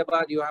in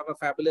Ahmedabad, you have a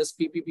fabulous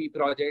PPP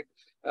project.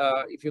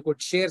 If you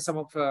could share some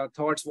of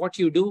thoughts, what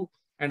you do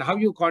and how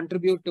you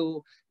contribute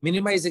to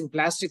minimizing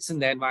plastics in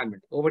the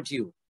environment. Over to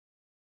you.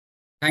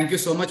 Thank you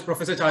so much,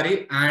 Professor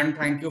Chari, and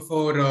thank you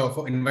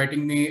for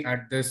inviting me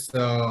at this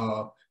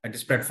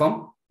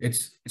platform.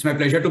 It's my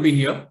pleasure to be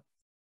here,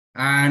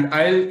 and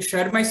I'll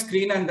share my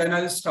screen and then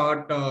I'll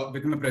start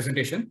with my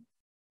presentation.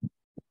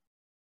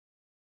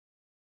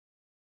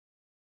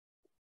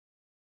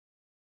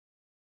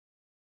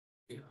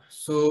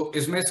 So,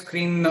 is my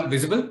screen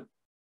visible?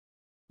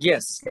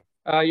 Yes,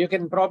 you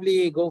can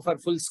probably go for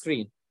full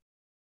screen.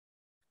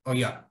 Oh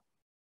yeah.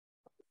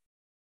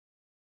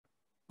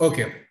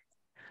 Okay.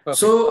 Perfect.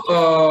 So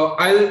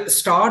I'll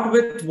start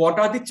with what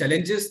are the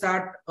challenges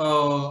that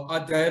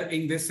are there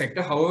in this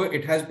sector. However,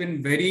 it has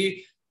been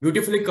very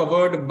beautifully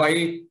covered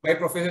by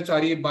Professor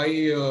Chari, by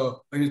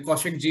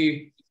Kaushik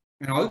ji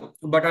and all.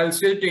 But I'll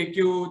still take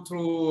you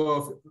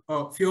through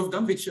a few of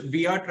them, which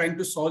we are trying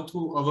to solve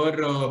through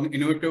our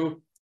innovative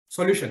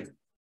solution,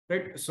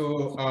 right?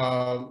 So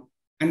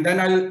and then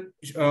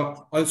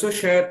I'll also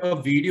share a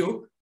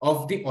video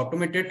of the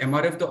automated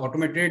MRF, the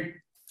automated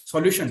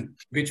solution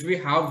which we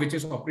have, which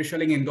is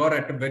operational in Indore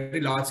at a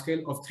very large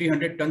scale of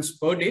 300 tons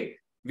per day.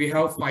 We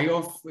have 5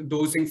 of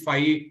those in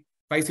five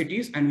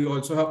cities, and we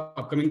also have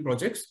upcoming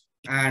projects.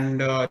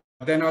 And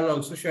then I'll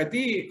also share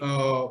the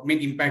main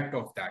impact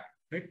of that,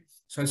 right?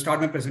 So I'll start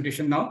my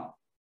presentation now.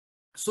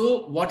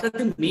 So what are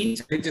the main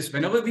challenges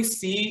whenever we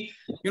see,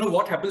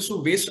 what happens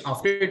to waste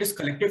after it is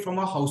collected from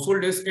a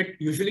household? Is it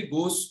usually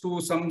goes to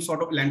some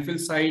sort of landfill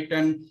site,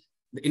 and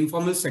the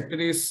informal sector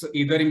is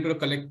either into the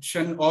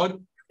collection or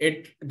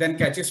it then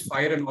catches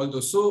fire and all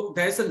those. So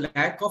there's a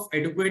lack of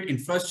adequate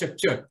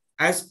infrastructure,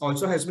 as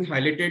also has been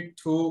highlighted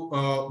through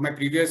my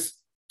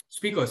previous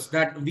speakers,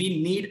 that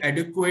we need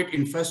adequate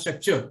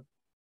infrastructure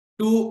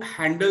to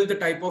handle the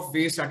type of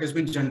waste that has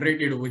been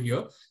generated over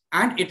here.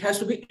 And it has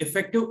to be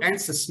effective and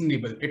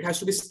sustainable. It has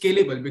to be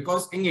scalable,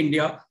 because in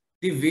India,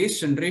 the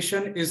waste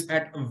generation is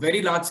at a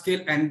very large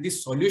scale, and the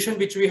solution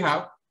which we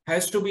have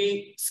has to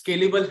be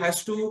scalable,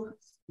 has to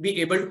be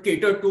able to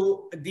cater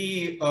to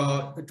the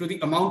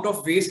amount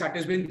of waste that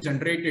has been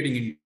generated in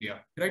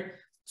India, right?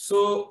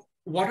 So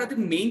what are the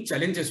main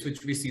challenges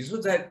which we see?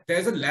 So that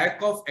there's a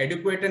lack of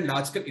adequate and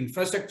large-scale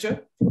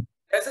infrastructure.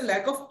 There's a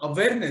lack of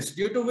awareness,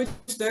 due to which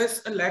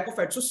there's a lack of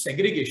actual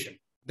segregation.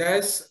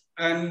 There's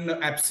an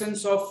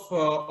absence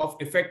of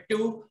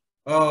effective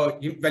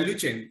value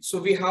chain. So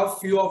we have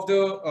few of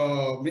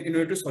the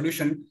innovative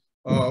solution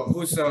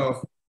whose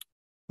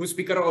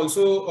speaker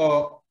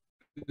also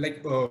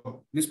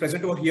is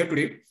present over here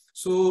today.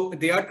 So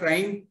they are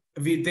trying,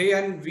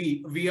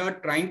 we are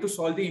trying to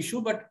solve the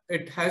issue, but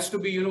it has to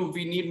be,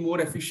 we need more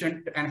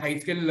efficient and high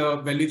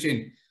skill value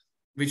chain,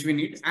 which we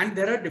need. And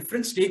there are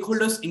different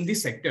stakeholders in the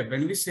sector.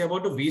 When we say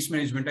about the waste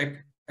management,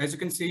 as you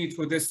can see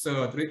through this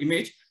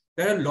image,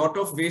 there are a lot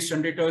of waste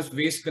generators,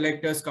 waste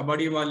collectors,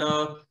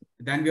 kabadiwala,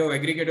 then we have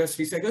aggregators,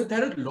 recyclers.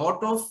 There are a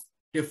lot of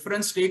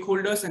different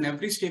stakeholders, and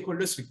every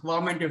stakeholder's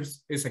requirement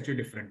is actually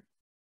different.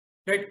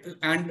 Right.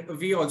 And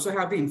we also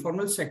have the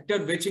informal sector,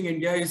 which in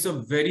India is a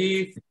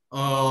very,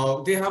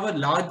 they have a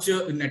large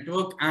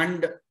network,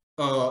 and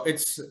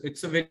it's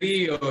a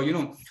very,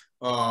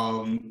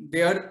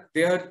 they are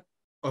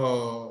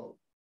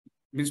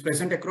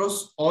present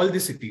across all the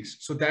cities.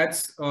 So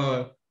that's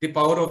the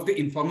power of the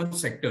informal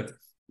sector.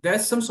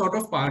 There's some sort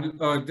of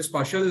this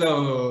partial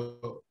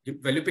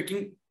value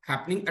picking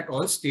happening at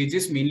all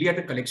stages, mainly at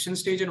the collection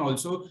stage, and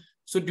also,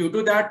 so due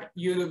to that,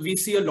 we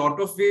see a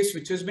lot of waste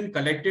which has been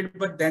collected,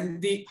 but then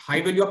the high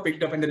value are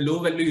picked up and the low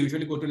value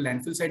usually go to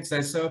landfill sites.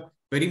 That's a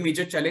very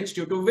major challenge,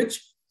 due to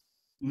which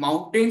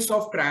mountains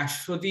of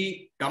trash. So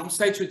the dump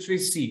sites which we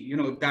see,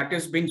 that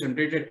is being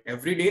generated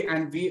every day,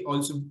 and we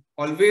also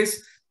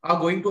always are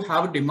going to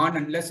have demand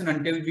unless and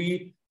until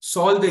we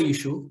solve the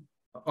issue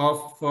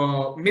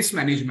of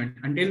mismanagement.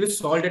 Until we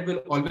solve it,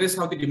 we'll always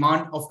have the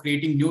demand of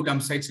creating new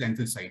dump sites,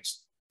 landfill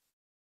sites.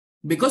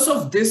 Because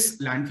of this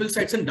landfill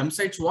sites and dump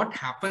sites, what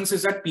happens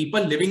is that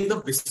people living in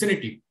the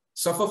vicinity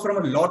suffer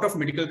from a lot of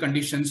medical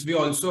conditions. We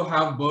also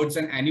have birds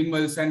and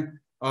animals and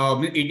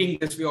eating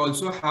this. We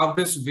also have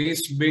this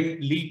waste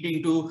being leaked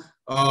into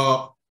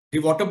the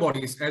water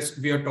bodies, as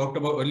we have talked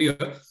about earlier,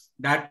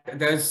 that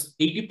there's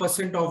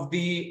 80% of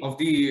the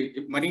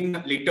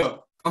marine litter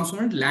comes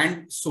from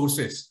land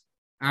sources.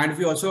 And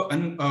we also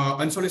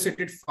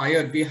unsolicited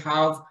fire. We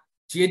have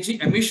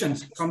GHG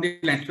emissions from the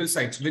landfill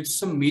sites, which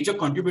is a major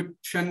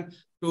contribution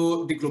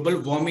to the global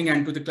warming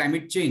and to the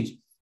climate change.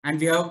 And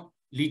we have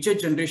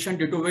leachate generation,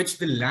 due to which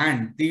the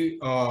land, the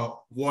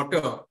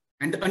water,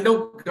 and the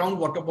underground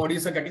water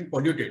bodies are getting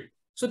polluted.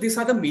 So these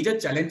are the major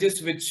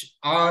challenges which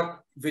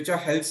are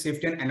health,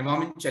 safety, and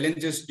environment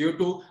challenges due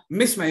to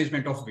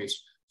mismanagement of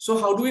waste. So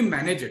how do we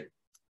manage it?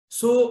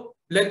 So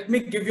let me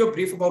give you a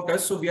brief about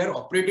us. So we are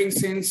operating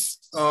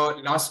since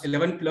last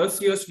 11 plus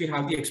years. We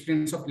have the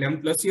experience of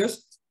 11 plus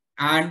years.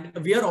 And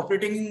we are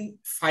operating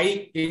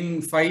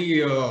in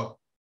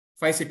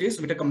five cities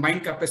with a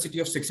combined capacity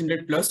of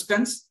 600 plus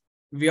tons.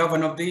 We are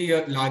one of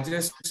the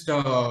largest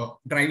dry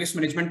waste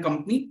management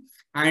company.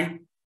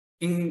 And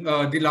in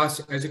the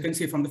last, as you can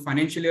see, from the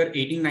financial year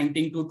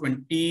 18-19 to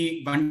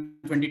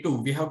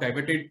 21-22, we have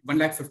diverted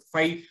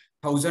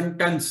 155,000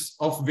 tons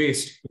of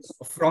waste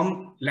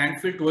from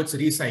landfill towards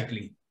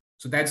recycling.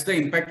 So that's the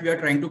impact we are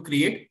trying to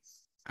create.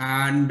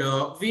 And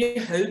we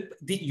help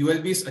the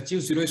ULBs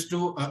achieve zero waste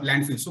to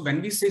landfill. So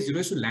when we say zero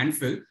waste to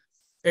landfill,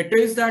 it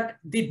is that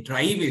the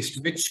dry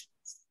waste, which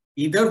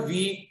either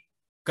we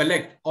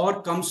collect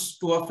or comes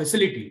to our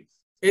facility,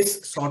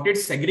 is sorted,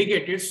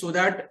 segregated, so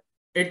that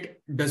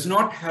it does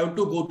not have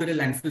to go to the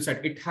landfill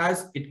site. It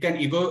can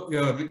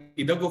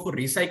either go for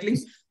recycling,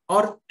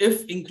 or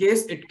if in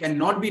case it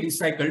cannot be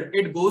recycled,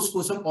 it goes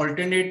for some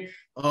alternate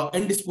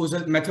end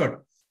disposal method,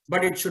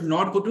 but it should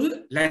not go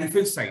to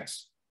landfill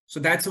sites. So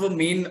that's our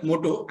main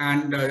motto,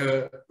 and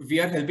we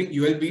are helping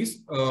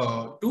ULBs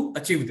to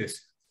achieve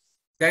this.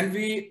 Then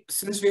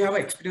since we have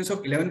an experience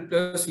of 11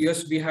 plus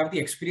years, we have the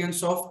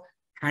experience of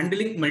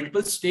handling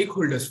multiple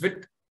stakeholders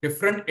with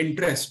different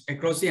interests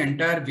across the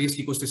entire waste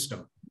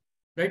ecosystem,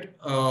 right?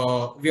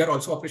 We are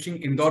also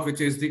operating Indore, which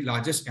is the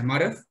largest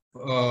MRF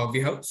we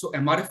have. So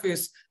MRF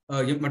is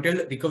a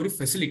material recovery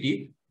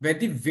facility where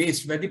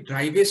the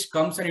dry waste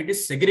comes and it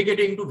is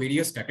segregated into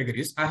various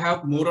categories. I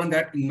have more on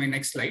that in my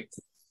next slide.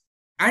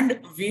 And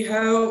we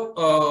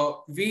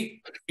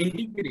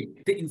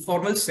integrate the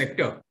informal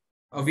sector.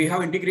 We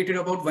have integrated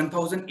about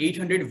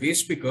 1,800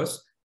 waste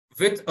pickers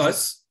with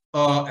us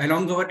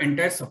along our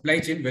entire supply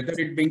chain, whether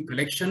it being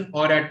collection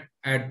or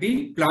at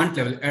the plant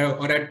level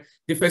or at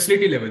the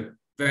facility level,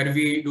 where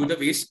we do the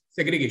waste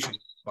segregation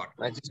part.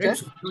 Right?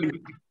 So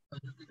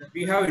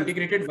we have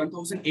integrated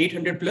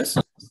 1,800 plus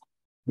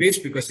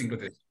waste pickers into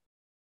this.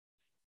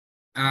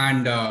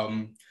 And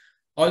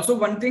also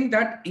one thing,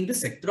 that in the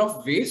sector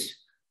of waste,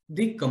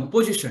 the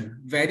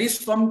composition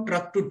varies from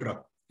truck to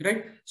truck,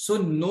 right?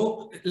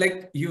 So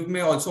like you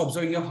may also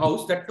observe in your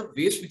house that the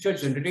waste which you are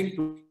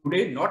generating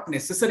today not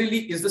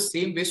necessarily is the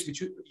same waste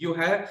which you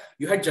had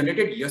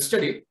generated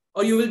yesterday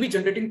or you will be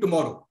generating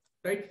tomorrow,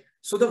 right?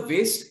 So the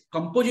waste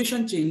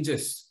composition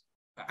changes,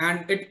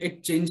 and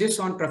it changes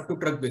on truck to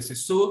truck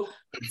basis. So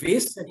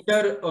waste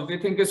sector, we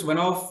think, is one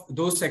of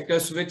those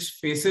sectors which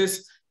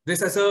faces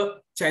this as a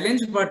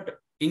challenge, but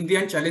in the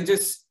end,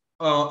 challenges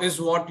is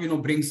what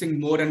brings in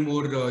more and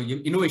more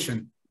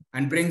innovation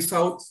and brings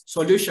out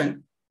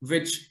solution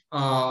which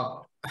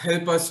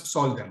help us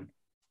solve them.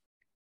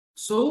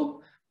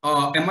 So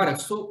MRF.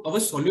 So our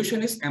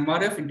solution is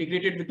MRF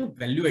integrated with the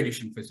value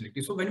addition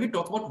facility. So when we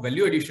talk about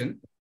value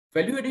addition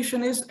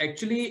is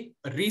actually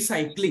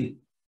recycling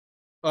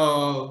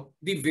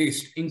the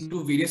waste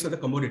into various other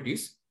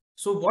commodities.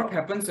 So what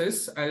happens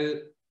is,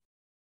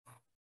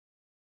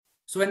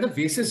 so when the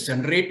waste is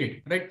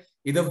generated, right,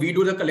 either we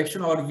do the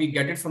collection or we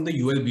get it from the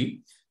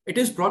ULB, it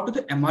is brought to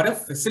the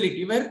MRF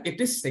facility where it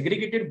is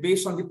segregated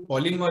based on the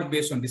polymer,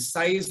 based on the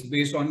size,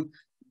 based on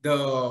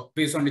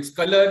its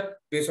color,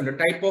 based on the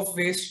type of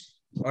waste,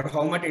 or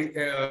how much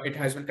it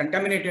has been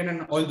contaminated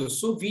and all those.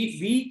 So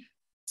we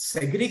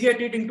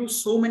segregate it into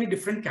so many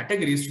different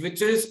categories,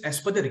 which is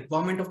as per the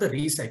requirement of the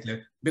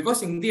recycler.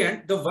 Because in the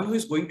end, the one who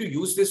is going to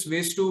use this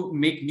waste to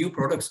make new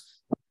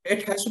products,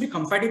 it has to be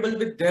compatible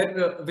with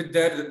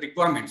their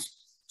requirements.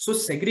 So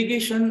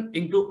segregation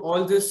into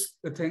all these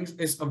things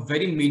is a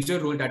very major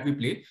role that we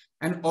play.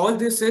 And all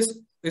this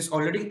is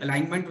already in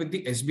alignment with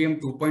the SBM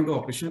 2.0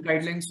 operational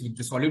guidelines, with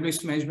the solid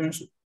waste management,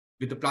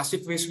 with the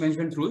plastic waste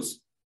management rules,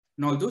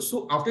 and all those.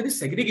 So after the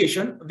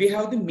segregation, we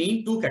have the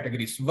main two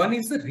categories. One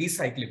is the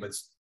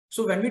recyclables.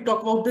 So when we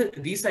talk about the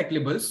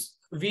recyclables,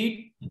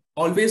 we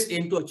always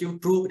aim to achieve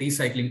true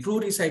recycling.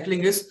 True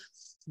recycling is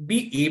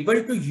be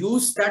able to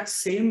use that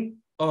same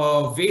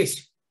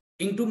waste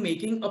into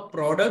making a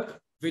product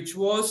which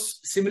was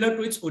similar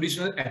to its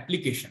original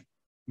application,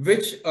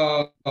 which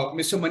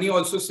Mr. Mani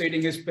also said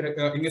in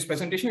his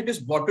presentation, it is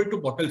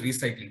bottle-to-bottle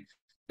recycling.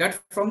 That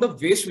from the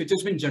waste which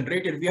has been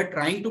generated, we are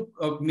trying to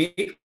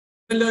make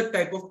similar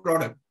type of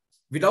product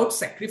without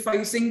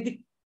sacrificing the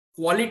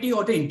quality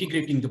or the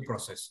integrating the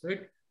process,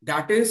 right?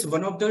 That is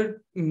one of the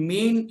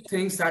main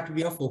things that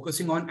we are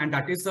focusing on, and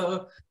that is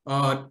the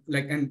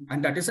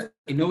and that is an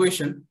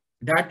innovation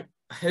that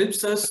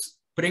helps us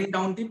bring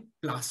down the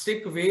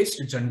plastic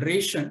waste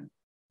generation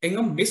in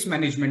a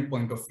mismanagement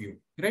point of view,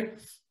 right?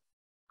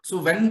 So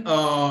when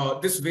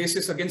this waste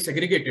is again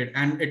segregated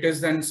and it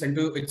is then sent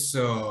to its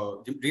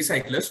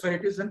recyclers, where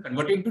it is then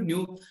converted into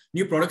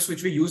new products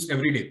which we use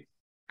every day.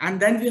 And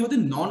then we have the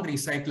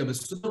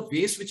non-recyclables. So the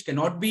waste which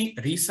cannot be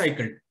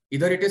recycled,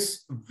 either it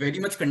is very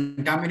much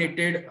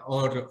contaminated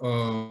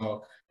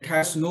or it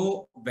has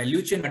no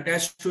value chain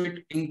attached to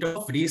it in terms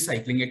of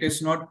recycling. It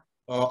is not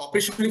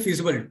operationally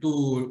feasible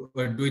to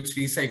do its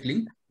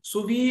recycling.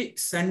 So we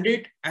send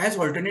it as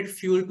alternate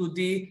fuel to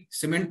the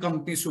cement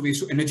companies, to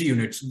waste to energy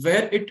units,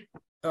 where it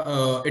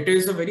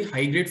is a very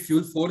high grade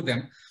fuel for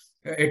them.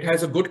 It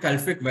has a good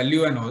calorific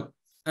value and all.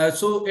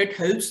 So it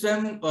helps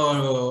them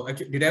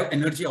derive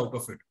energy out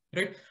of it,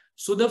 right?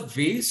 So the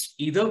waste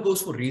either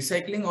goes for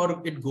recycling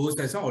or it goes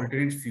as an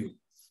alternate fuel.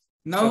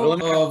 Now,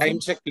 time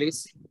check,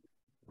 please.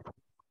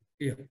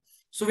 Yeah.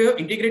 So we have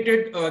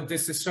integrated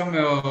this system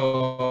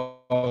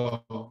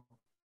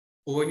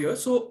over here.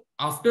 So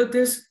after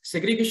this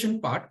segregation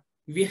part,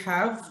 we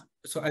have,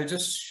 so I'll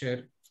just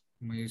share,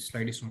 my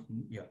slide is not,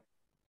 yeah.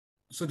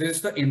 So this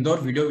is the Indore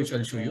video, which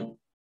I'll show you.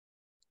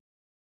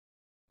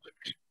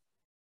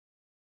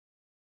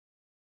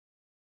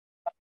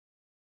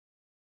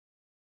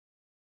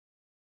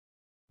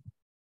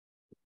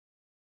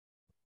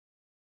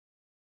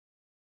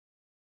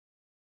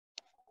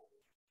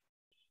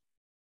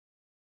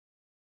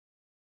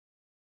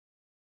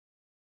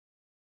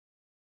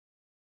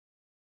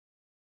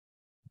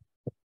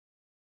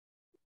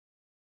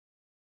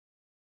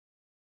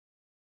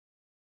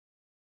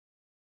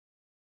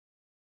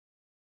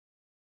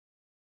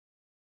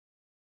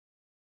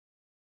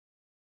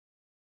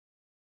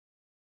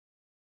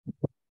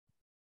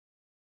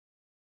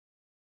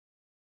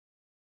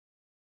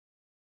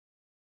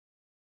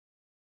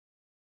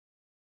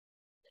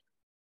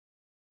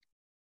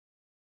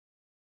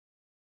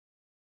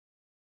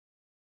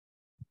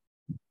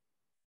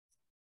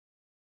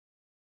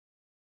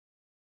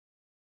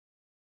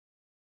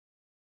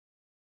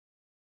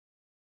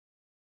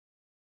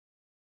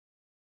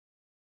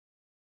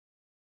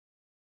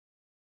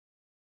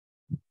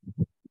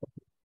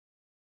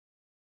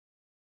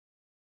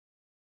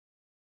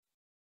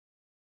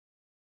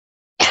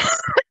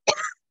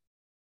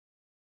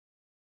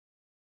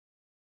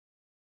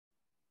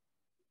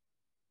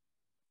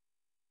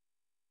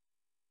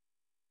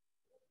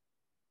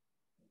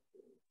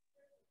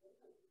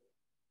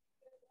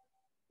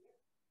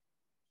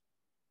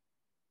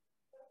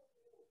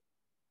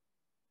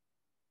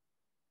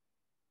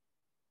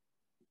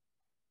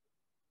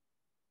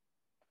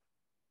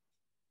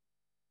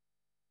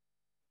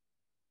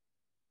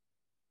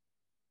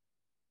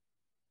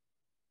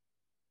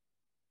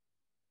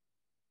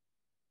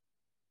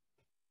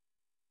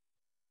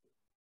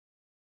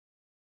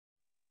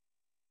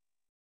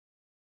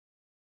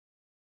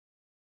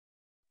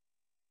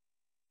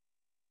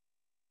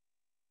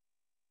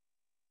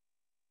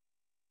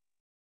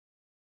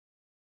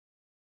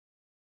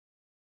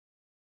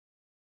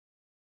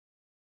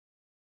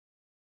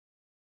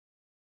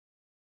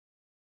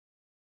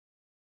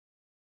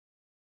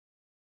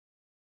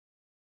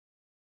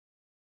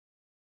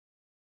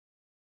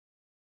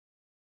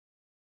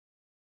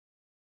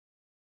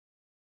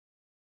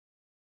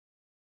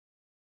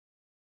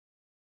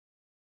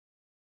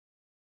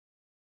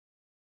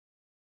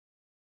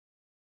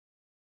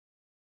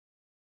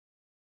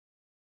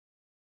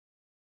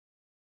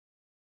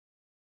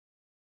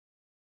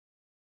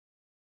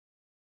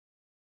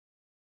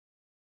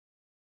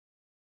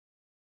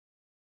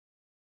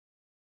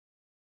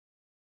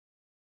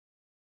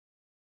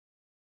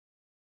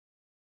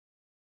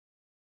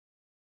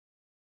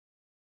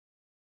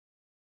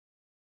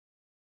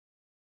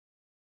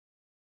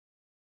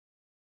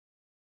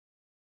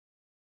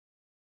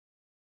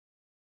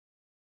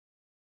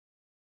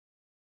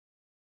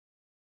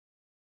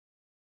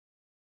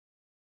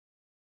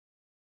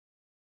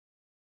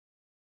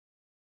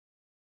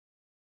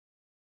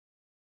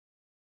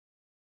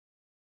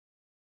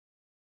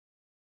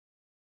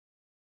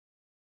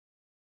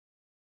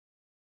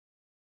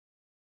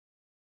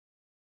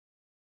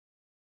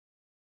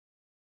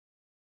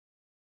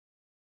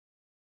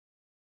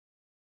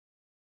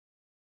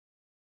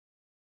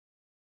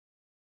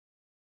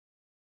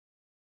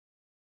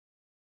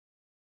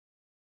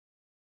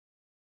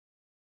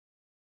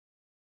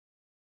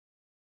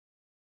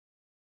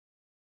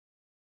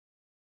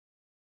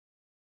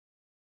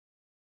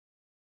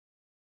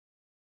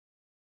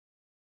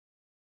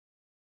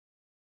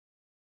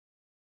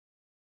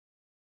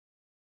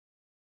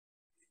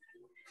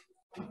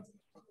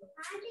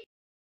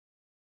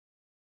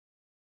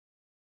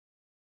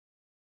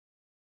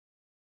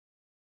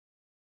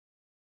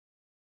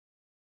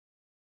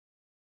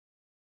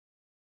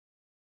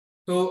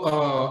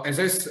 So as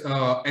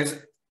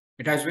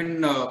it has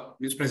been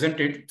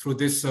presented through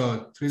this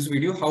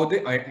video, how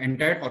the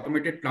entire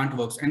automated plant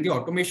works, and the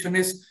automation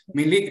is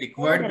mainly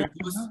required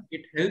because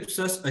it helps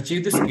us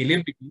achieve the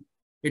scalability.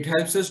 It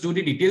helps us do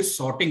the detailed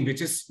sorting,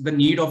 which is the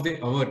need of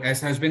the hour,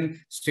 as has been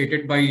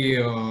stated by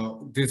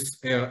this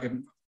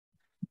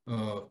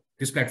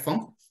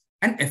platform.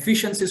 And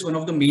efficiency is one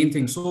of the main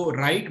things. So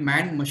right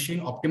man-machine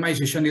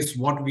optimization is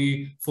what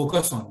we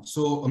focus on.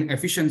 So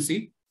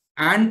efficiency.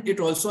 And it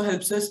also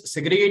helps us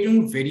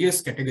segregating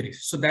various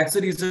categories. So that's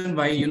the reason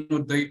why, you know,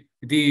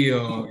 the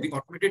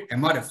automated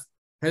MRF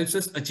helps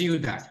us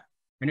achieve that,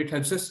 and it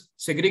helps us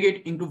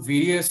segregate into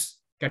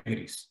various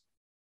categories.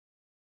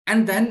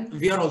 And then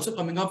we are also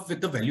coming up with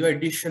the value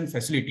addition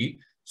facility.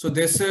 So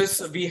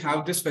we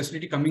have this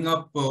facility coming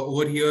up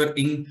over here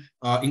in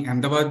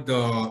Ahmedabad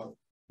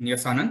near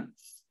Sanand.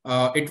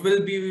 It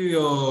will be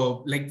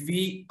like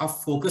we are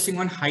focusing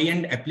on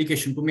high-end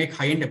application to make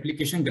high-end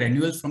application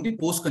granules from the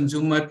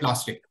post-consumer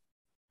plastic,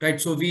 right?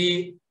 So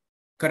we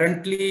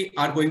currently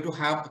are going to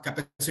have a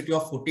capacity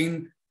of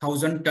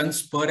 14,000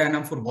 tons per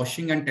annum for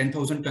washing and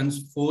 10,000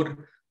 tons for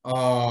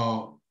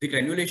the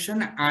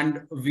granulation,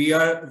 and we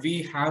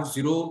have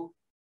zero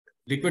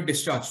liquid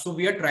discharge. So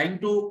we are trying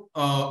to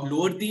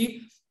lower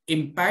the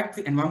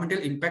environmental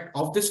impact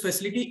of this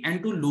facility,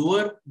 and to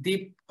lower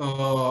the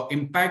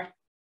impact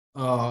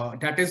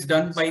that is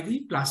done by the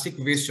plastic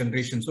waste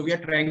generation. So we are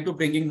trying to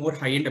bring in more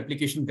high-end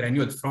application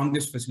granules from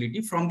this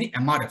facility, from the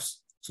MRFs.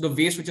 So the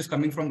waste which is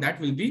coming from that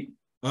will be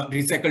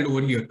recycled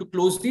over here to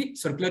close the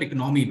circular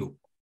economy loop,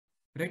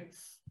 right?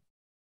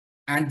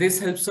 And this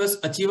helps us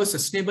achieve a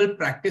sustainable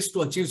practice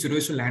to achieve zero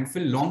waste to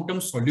landfill long-term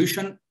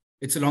solution.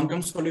 It's a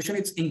long-term solution.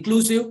 It's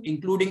inclusive,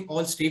 including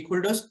all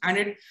stakeholders, and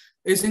it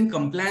is in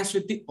compliance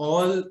with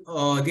all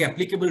the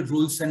applicable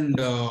rules and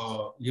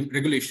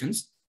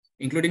regulations,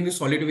 including the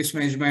solid waste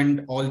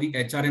management, all the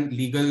HR and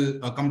legal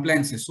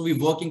compliances. So we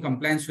work in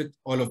compliance with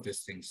all of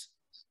these things.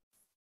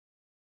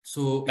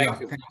 So thank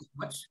you so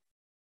much.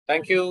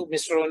 Thank you,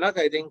 Mr. Ronak.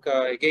 I think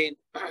again,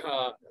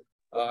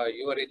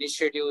 your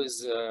initiative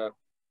is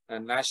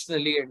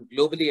nationally and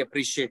globally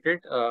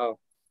appreciated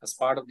as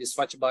part of the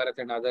Swachh Bharat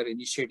and other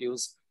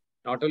initiatives,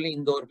 not only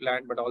Indore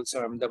plant, but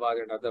also Ahmedabad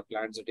and other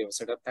plants that you have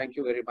set up. Thank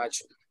you very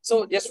much.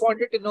 So just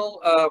wanted to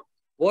know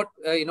what,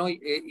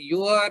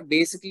 you are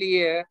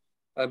basically a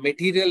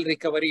material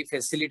recovery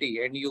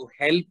facility, and you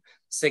help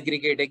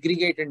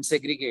aggregate and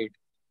segregate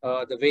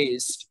the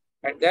waste,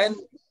 and then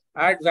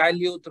add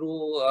value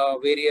through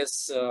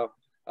various,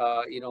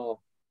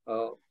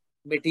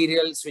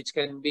 materials which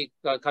can be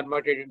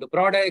converted into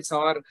products,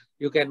 or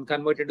you can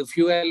convert it to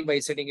fuel by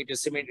sending it to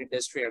cement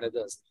industry and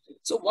others.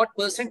 So what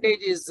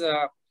percentage is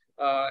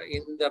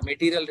in the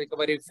material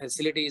recovery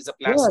facility is the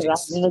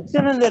plastics?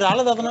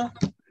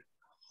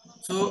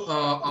 So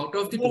out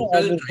of the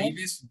total dry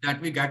waste that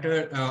we get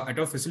at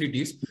our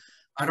facilities,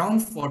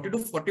 around 40 to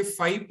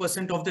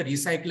 45% of the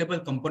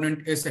recyclable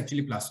component is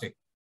actually plastic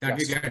that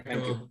we get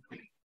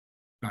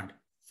plant.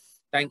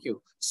 Thank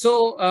you.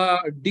 So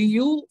do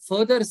you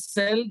further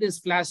sell these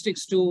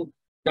plastics to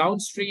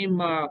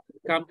downstream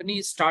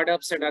companies,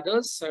 startups and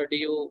others? Do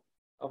you,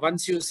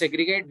 once you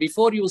segregate,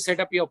 before you set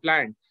up your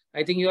plant,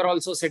 I think you're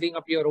also setting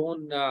up your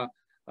own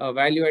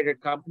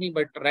value-added company,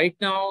 but right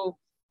now,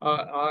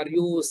 are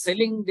you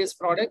selling these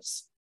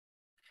products?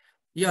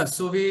 Yeah,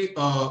 so we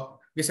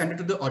send it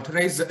to the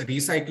authorized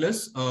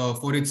recyclers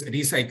for its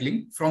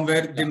recycling, from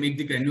where they make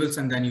the granules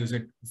and then use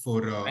it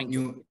for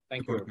new.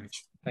 Thank you very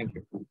much. Thank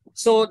you.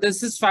 So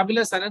this is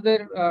fabulous.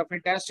 Another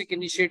fantastic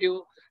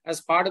initiative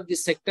as part of the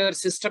sector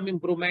system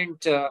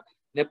improvement.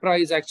 NEPRA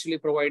is actually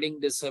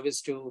providing this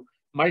service to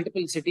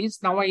multiple cities.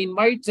 Now I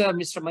invite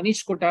Mr.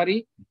 Manish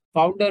Kothari,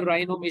 founder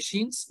Rhino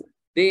Machines.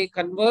 They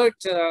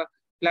convert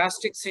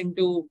plastics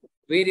into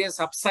various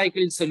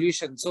upcycled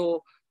solutions.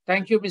 So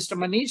thank you, Mr.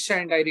 Manish,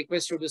 and I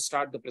request you to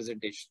start the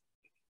presentation.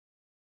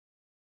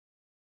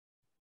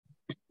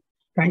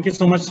 Thank you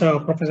so much,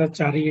 Professor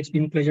Chari. It's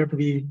been a pleasure to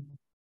be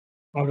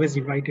always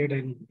invited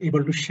and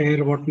able to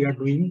share what we are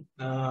doing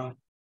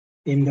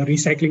in the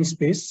recycling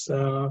space.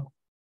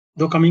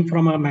 Though coming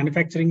from a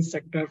manufacturing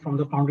sector, from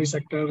the foundry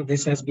sector,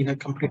 this has been a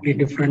completely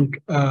different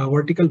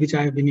vertical which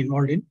I have been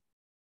involved in.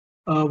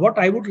 What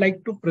I would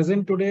like to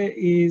present today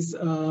is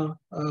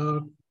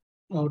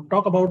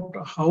talk about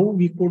how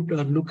we could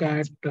look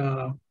at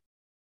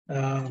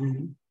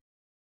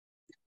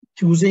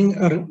choosing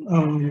a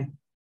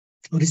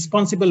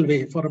responsible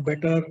way for a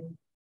better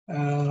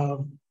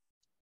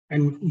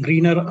and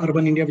greener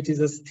urban India, which is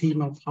a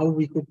theme of how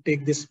we could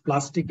take this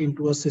plastic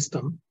into a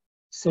system.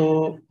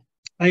 So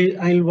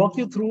I'll walk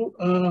you through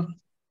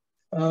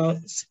a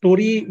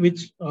story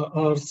which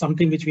or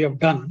something which we have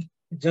done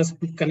just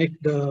to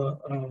connect the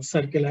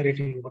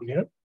circularity over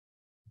here.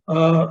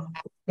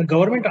 The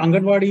government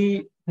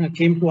Anganwadi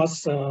came to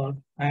us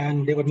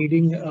and they were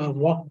needing a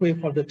walkway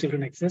for the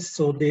children access.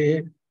 So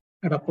they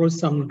had approached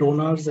some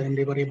donors, and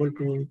they were able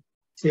to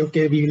say,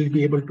 okay, we will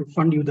be able to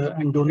fund you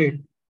and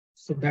donate.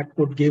 So that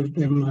would give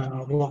them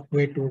a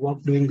walkway to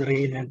walk during the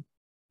rain and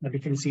the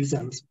different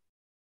seasons.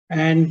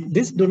 And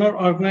this donor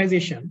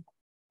organization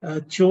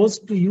chose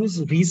to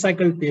use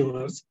recycled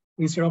pavers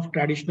instead of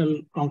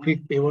traditional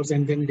concrete pavers.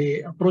 And then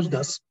they approached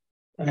us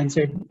and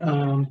said,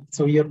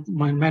 so here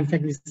my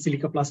manufacturing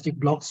silica plastic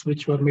blocks,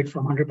 which were made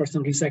from 100%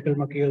 recycled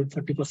material,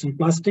 30%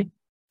 plastic,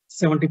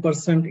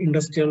 70%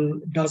 industrial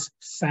dust,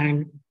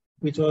 sand,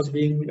 which was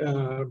being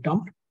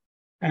dumped.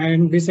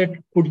 And they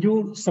said, could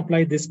you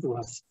supply this to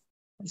us?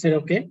 I said,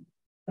 okay.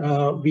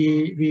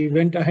 We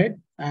went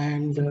ahead,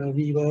 and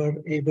we were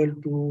able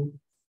to,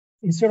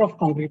 instead of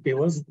concrete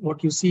pavers,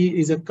 what you see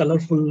is a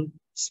colorful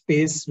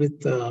space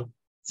with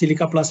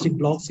silica plastic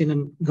blocks in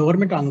a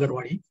government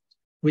Anganwadi,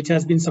 which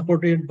has been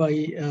supported by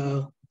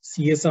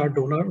CSR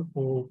donor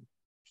who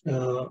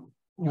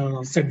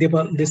set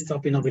this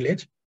up in a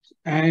village.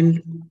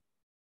 And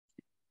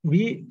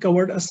we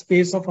covered a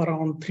space of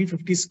around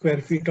 350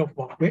 square feet of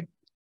walkway,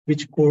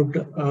 which could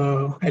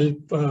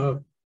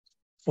help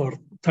for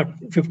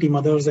 50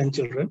 mothers and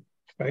children,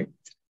 right?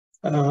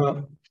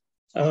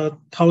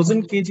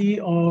 1,000 kg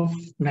of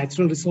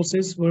natural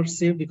resources were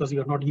saved because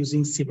you are not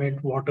using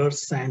cement, water,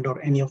 sand,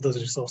 or any of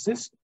those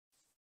resources.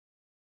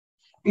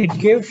 It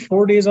gave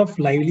 4 days of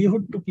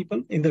livelihood to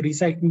people in the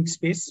recycling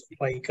space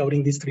by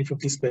covering these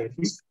 350 square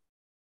feet.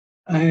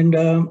 And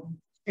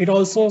it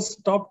also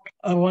stopped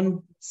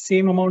one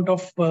same amount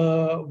of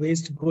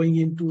waste going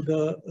into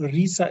the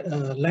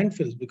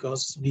landfills,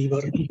 because we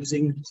were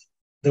using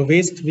the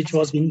waste which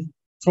was being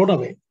thrown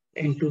away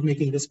into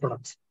making these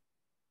products.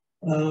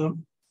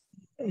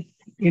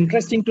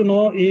 Interesting to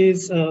know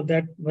is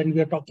that when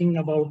we are talking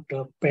about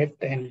PET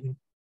and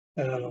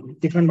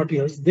different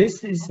materials,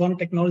 this is one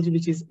technology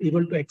which is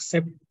able to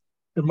accept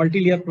the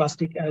multi-layer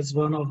plastic as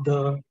one of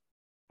the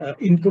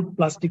input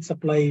plastic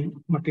supply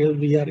material.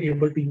 We are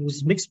able to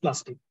use mixed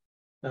plastic.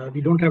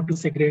 We don't have to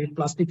segregate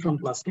plastic from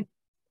plastic.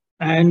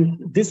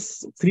 And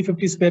this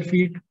 350 square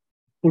feet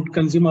would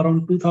consume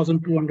around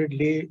 2,200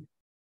 lei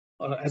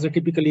as a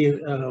typically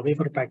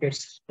wafer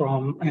packets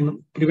from,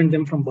 and prevent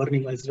them from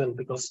burning as well,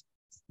 because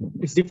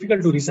it's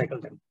difficult to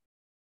recycle them.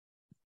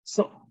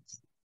 So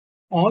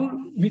all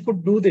we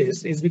could do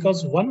this is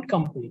because one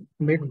company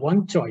made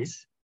one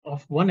choice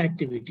of one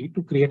activity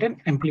to create an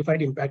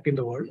amplified impact in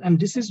the world. And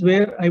this is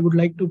where I would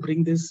like to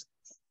bring this,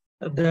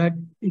 that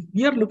if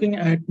we are looking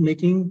at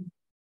making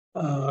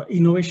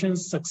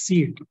innovations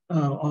succeed,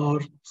 or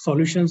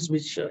solutions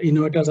which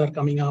innovators are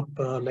coming up,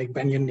 like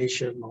Banyan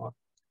Nation or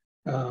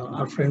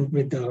our friend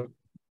with the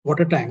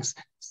water tanks,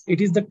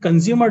 it is the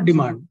consumer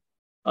demand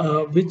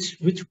which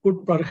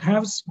could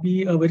perhaps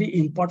be a very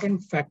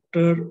important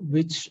factor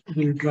which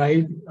will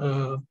drive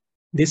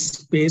this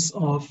space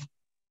of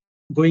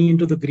going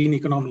into the green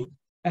economy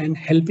and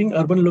helping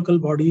urban local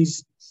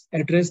bodies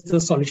address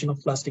the solution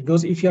of plastic.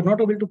 Because if you are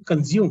not able to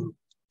consume,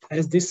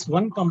 as this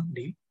one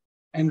company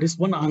and this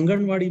one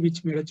Anganwadi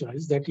which made a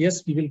choice that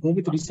yes, we will go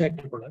with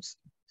recycled products,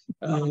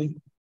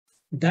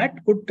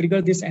 that could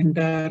trigger this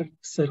entire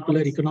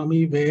circular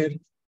economy, where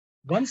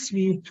once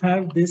we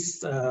have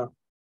this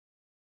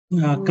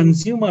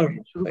consumer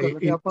so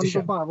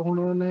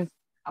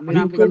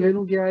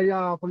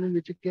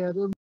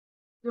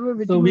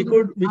we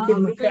could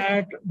look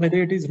at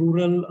whether it is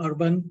rural,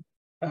 urban.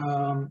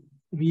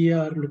 We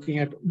are looking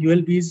at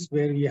ULBs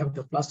where we have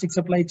the plastic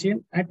supply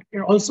chain, and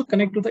also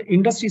connect to the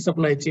industry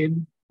supply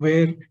chain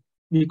where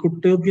we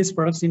could take these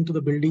products into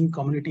the building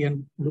community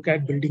and look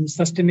at building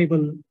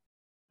sustainable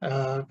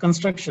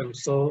construction.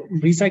 So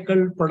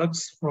recycled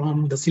products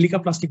from the silica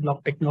plastic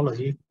block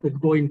technology could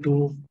go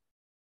into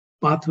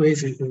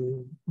pathways,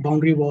 into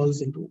boundary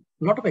walls, into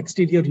a lot of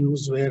exterior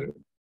use where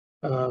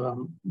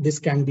this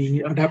can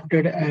be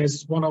adapted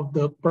as one of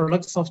the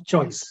products of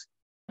choice.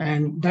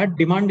 And that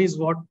demand is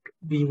what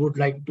we would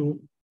like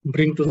to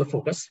bring to the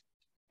focus.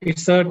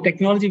 It's a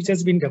technology which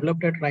has been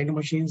developed at Rhino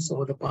Machines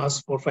over the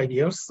past 4 or 5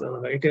 years.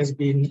 It has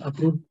been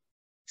approved,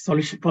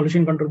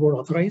 Pollution Control Board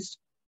authorized.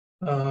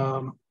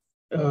 The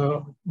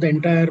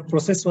entire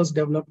process was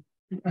developed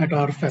at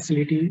our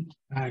facility,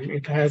 and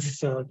it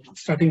has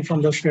starting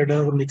from the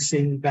shredder,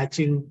 mixing,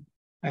 batching,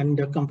 and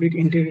the complete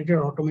integrated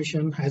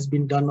automation has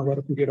been done over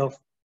a period of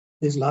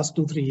these last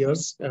 2-3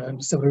 years.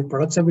 Several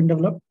products have been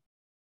developed,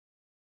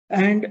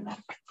 and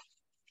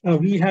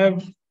we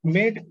have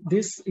made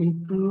this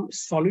into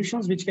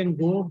solutions which can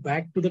go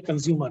back to the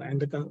consumer.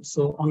 And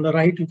so on the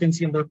right, you can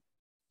see over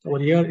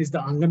here is the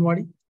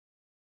Anganwadi.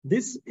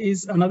 This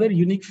is another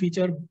unique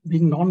feature,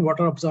 being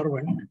non-water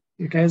absorbent.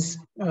 It has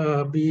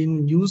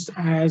been used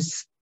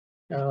as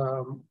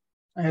a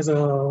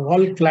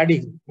wall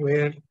cladding,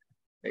 where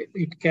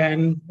it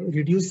can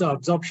reduce the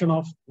absorption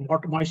of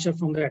water moisture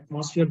from the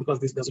atmosphere because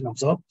this doesn't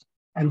absorb.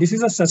 And this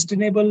is a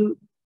sustainable,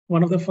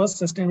 one of the first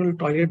sustainable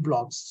toilet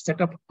blocks set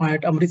up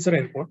at Amritsar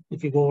Airport.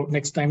 If you go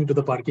next time to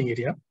the parking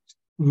area,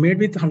 made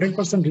with 100%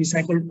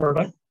 recycled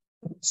product,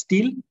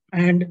 steel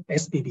and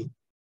SPB.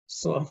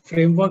 So a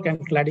framework and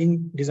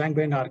cladding designed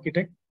by an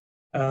architect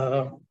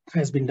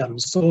has been done.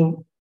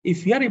 So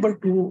if we are able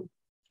to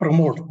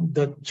promote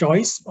the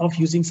choice of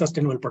using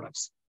sustainable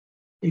products,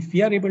 if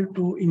we are able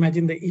to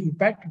imagine the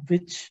impact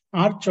which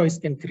our choice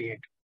can create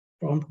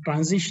from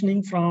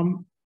transitioning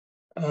from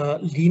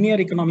linear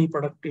economy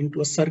product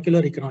into a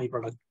circular economy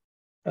product,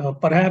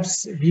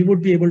 perhaps we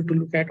would be able to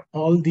look at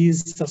all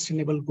these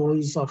sustainable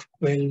goals of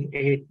 12,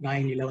 8,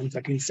 9, 11,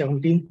 13,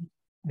 17,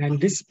 and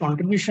this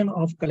contribution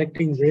of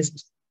collecting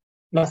waste,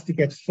 plastic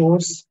at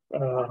source,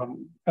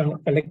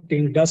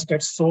 collecting dust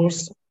at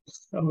source,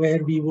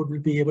 where we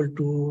would be able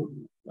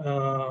to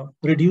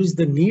reduce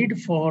the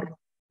need for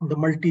the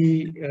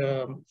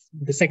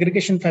the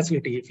segregation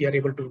facility if we are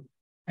able to.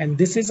 And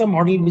this is a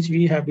model which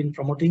we have been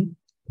promoting.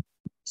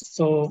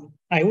 So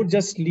I would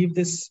just leave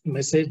this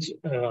message,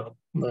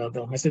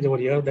 the message over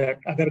here, that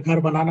agar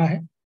ghar banana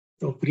hai,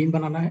 to green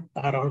banana hai.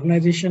 Our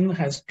organization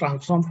has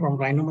transformed from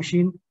Rhino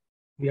Machine.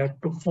 We are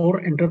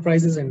 4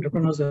 enterprises,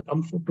 entrepreneurs have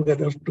come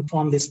together to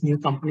form this new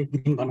company,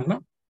 Green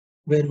Banana,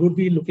 where we'll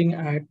be looking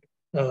at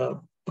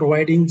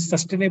providing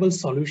sustainable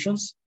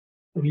solutions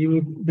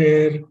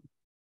where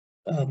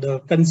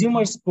the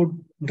consumers could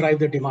drive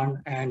the demand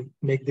and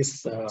make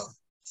this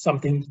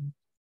something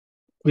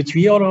which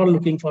we are all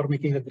looking for,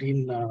 making a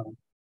green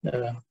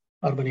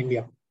urban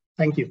India.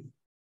 Thank you.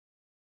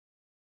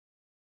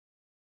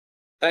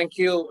 Thank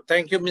you.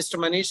 Thank you, Mr.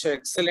 Manish.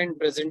 Excellent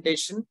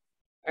presentation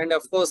and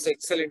of course,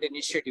 excellent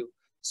initiative.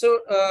 So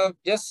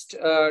just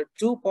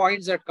 2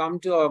 points that come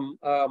to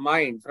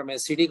mind from a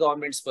city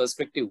government's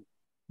perspective.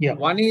 Yeah.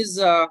 One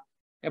is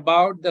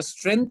about the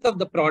strength of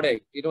the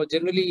product. You know,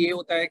 generally ये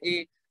होता है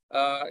कि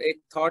एक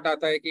thought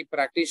आता है कि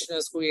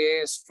practitioners को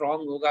ये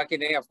strong होगा कि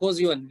नहीं. Of course,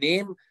 your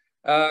name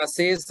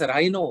says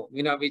Rhino,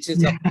 you know, which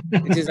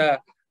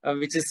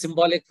is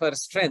symbolic for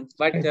strength.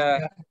 But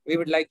we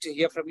would like to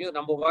hear from you.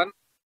 Number one.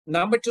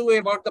 Number two,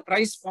 about the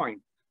price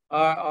point.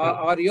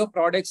 Are your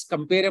products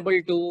comparable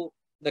to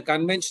the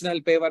conventional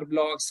paver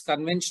blocks,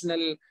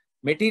 conventional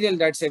material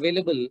that's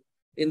available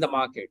in the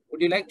market?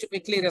 Would you like to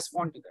quickly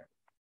respond to that?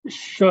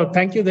 Sure,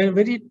 thank you. There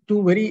are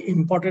two very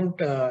important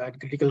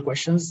critical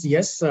questions.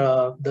 Yes,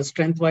 the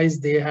strength-wise,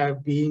 they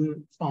have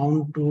been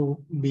found to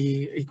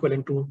be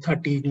equivalent to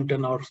 30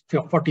 Newton or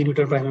 40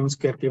 Newton per mm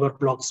square paver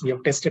blocks. We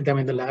have tested them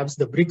in the labs.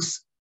 The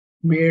bricks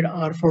made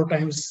are 4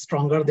 times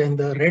stronger than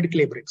the red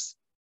clay bricks.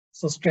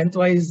 So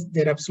strength-wise,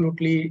 they're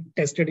absolutely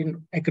tested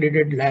in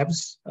accredited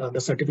labs. The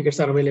certificates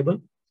are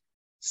available.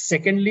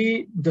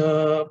 Secondly,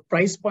 the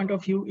price point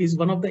of view is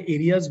one of the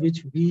areas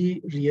which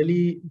we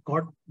really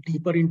got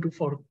deeper into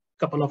for a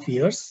couple of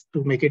years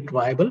to make it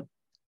viable.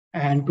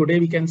 And today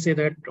we can say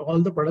that all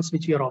the products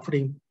which we are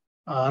offering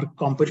are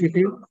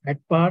competitive at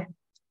par.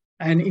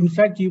 And in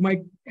fact, you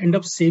might end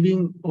up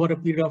saving over a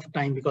period of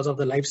time because of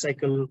the life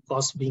cycle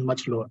cost being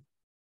much lower.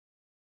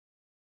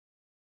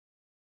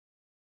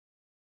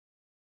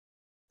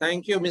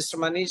 Thank you, Mr.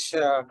 Manish.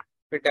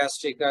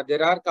 Fantastic.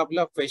 There are a couple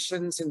of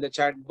questions in the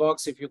chat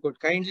box. If you could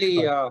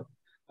kindly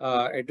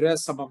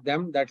address some of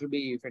them, that will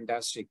be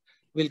fantastic.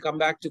 We'll come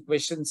back to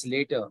questions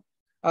later.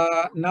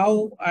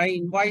 Now, I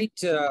invite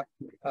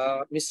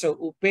Mr.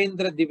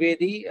 Upendra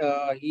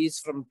Dwivedi. He is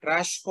from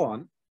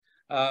TrashCon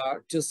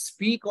to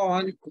speak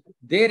on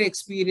their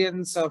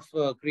experience of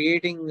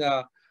creating,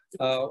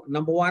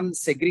 number one,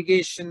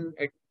 segregation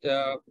at,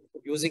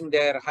 using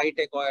their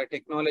high-tech or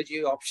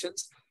technology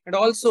options, and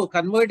also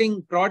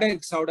converting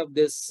products out of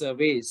this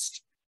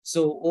waste.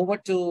 So over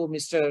to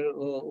Mr.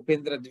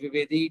 Upendra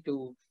Dwivedi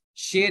to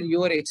share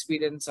your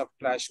experience of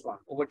TrashCon.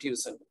 Over to you,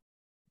 sir.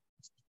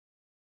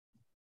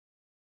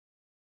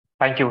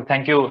 Thank you.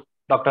 Thank you,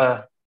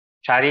 Dr.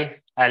 Chari.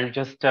 I'll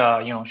just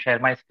share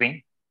my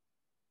screen.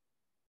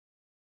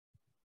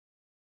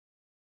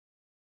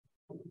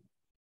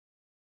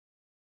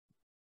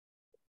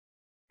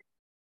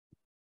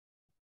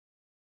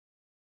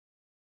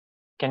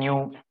 Can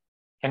you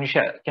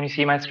share? Can you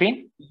see my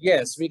screen?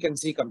 Yes, we can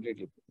see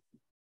completely.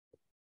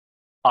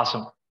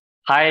 Awesome.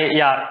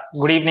 Hi,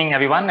 good evening,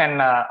 everyone.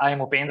 And I'm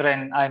Upendra,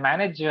 and I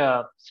manage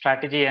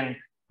strategy and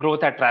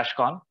growth at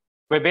TrashCon.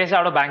 We're based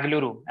out of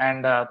Bangalore,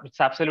 and it's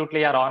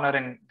absolutely our honor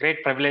and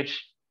great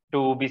privilege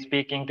to be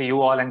speaking to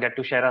you all and get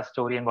to share our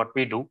story and what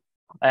we do.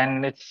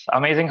 And it's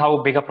amazing how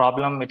big a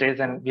problem it is,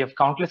 and we have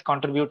countless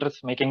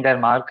contributors making their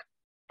mark,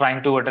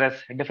 trying to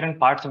address different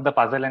parts of the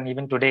puzzle. And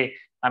even today,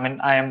 I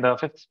mean, I am the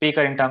 5th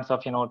speaker in terms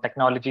of,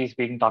 technologies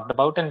being talked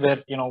about, and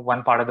we're,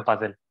 one part of the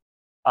puzzle.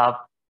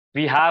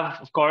 We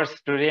have, of course,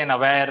 today an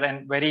aware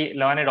and very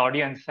learned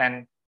audience.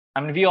 And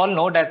I mean, we all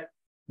know that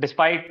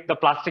despite the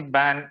plastic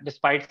ban,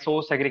 despite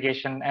source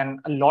segregation and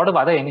a lot of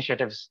other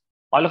initiatives,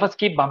 all of us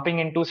keep bumping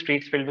into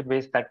streets filled with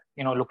waste that,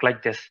 look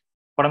like this.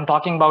 What I'm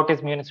talking about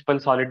is municipal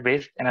solid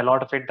waste, and a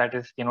lot of it that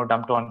is,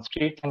 dumped on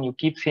streets. And you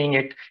keep seeing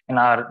it in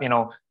our,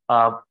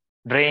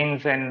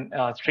 drains and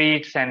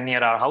streets and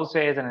near our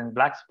houses and in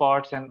black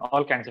spots and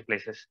all kinds of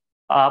places.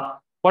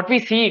 What we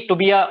see to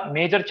be a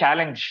major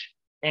challenge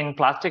in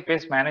plastic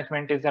waste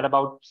management is that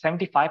about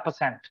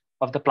 75%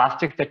 of the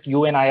plastics that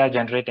you and I are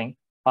generating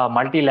are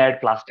multi-layered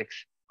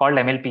plastics called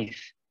MLPs.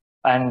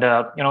 And,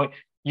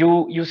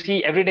 You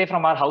see every day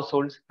from our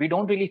households, we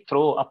don't really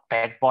throw a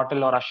PET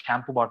bottle or a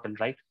shampoo bottle,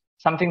 right?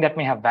 Something that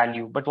may have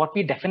value. But what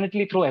we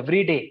definitely throw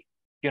every day,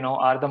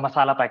 are the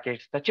masala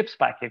packets, the chips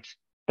packets,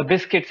 the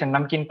biscuits and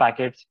namkeen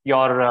packets,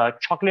 your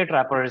chocolate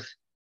wrappers.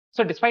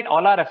 So despite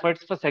all our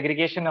efforts for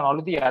segregation and all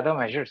of the other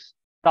measures,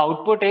 the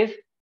output is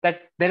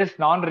that there is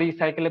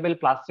non-recyclable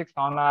plastics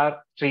on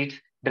our streets,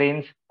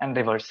 drains, and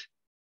rivers.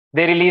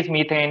 They release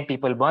methane,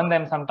 people burn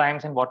them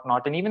sometimes and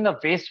whatnot. And even the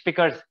waste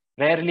pickers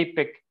rarely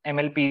pick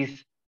MLPs,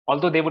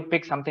 although they would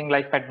pick something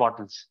like PET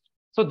bottles.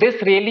 So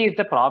this really is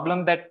the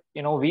problem that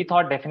we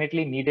thought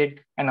definitely needed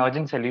an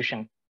urgent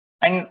solution.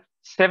 And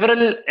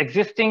several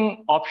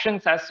existing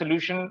options as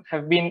solution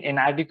have been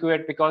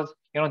inadequate because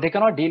they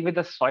cannot deal with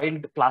the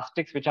soiled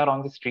plastics which are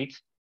on the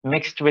streets,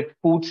 mixed with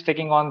food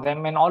sticking on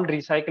them, and all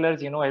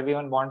recyclers,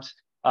 everyone wants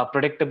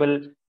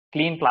predictable,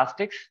 clean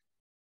plastics.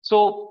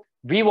 So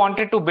we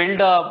wanted to build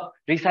a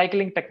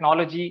recycling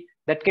technology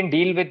that can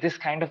deal with this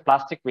kind of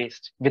plastic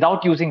waste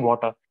without using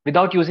water,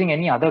 without using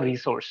any other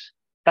resource.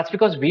 That's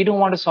because we don't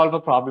want to solve a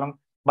problem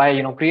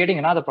by creating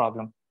another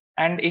problem.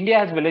 And India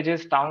has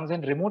villages, towns,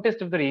 and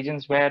remotest of the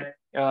regions where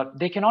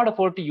they cannot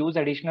afford to use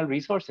additional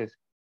resources.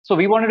 So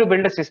we wanted to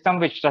build a system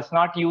which does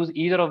not use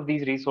either of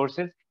these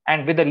resources,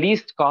 and with the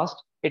least cost,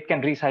 it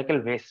can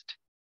recycle waste.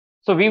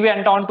 So we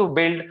went on to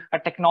build a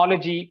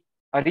technology,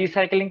 a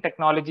recycling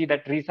technology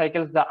that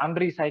recycles the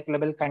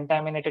unrecyclable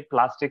contaminated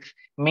plastics,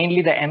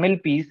 mainly the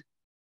MLPs,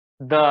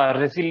 the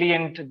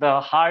resilient,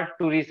 the hard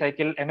to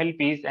recycle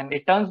MLPs, and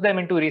it turns them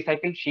into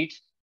recycled sheets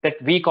that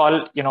we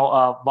call,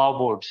 bow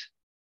boards.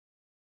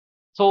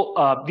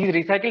 So these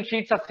recycled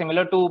sheets are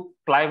similar to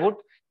plywood,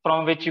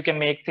 from which you can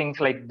make things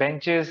like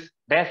benches,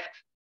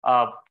 desks,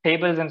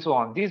 tables, and so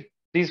on.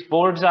 These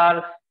boards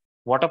are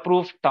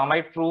waterproof,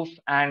 termite proof,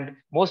 and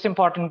most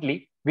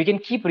importantly, we can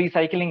keep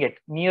recycling it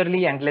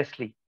nearly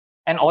endlessly.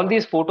 And all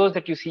these photos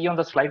that you see on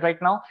the slide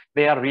right now,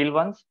 they are real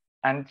ones.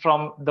 And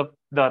from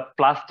the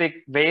plastic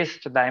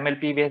waste, the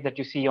MLP waste that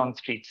you see on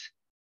streets.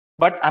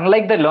 But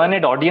unlike the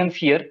learned audience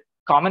here,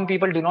 common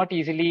people do not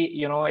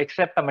easily,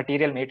 accept a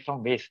material made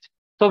from waste.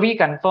 So we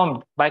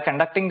confirmed by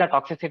conducting the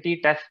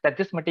toxicity test that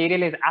this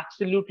material is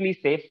absolutely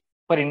safe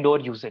for indoor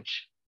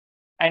usage.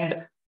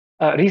 And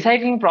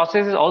recycling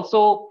process is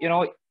also,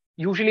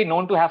 usually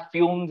known to have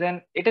fumes,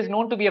 and it is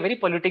known to be a very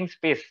polluting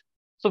space.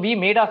 So we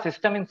made our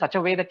system in such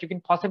a way that you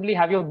can possibly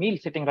have your meal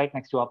sitting right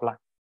next to our plant.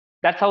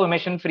 That's how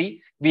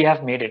emission-free we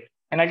have made it.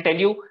 And I'll tell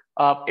you,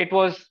 it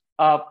was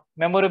a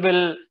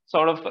memorable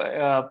sort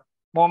of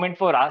moment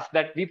for us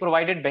that we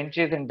provided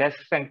benches and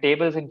desks and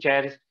tables and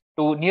chairs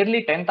to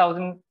nearly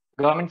 10,000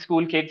 government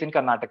school kids in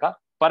Karnataka,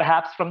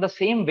 perhaps from the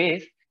same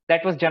waste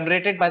that was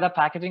generated by the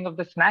packaging of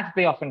the snacks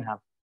they often have.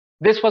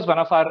 This was one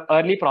of our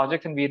early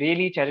projects, and we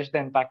really cherish the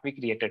impact we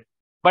created.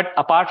 But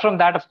apart from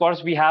that, of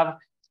course, we have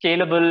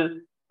scalable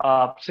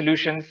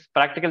solutions,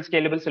 practical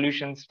scalable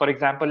solutions. For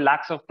example,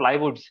 lakhs of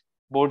plywoods.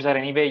 Boards are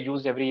anyway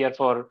used every year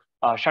for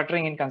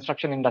shuttering in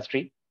construction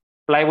industry.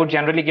 Plywood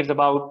generally gives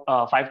about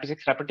 5 to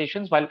 6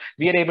 repetitions, while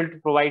we are able to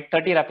provide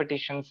 30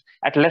 repetitions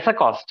at lesser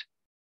cost.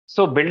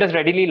 So builders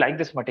readily like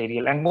this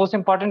material. And most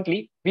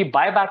importantly, we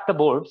buy back the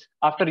boards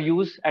after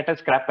use at a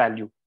scrap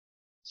value.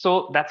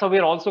 So that's how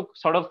we're also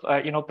sort of,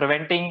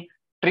 preventing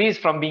trees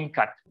from being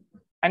cut.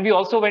 And we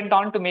also went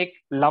on to make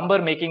lumber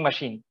making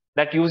machine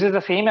that uses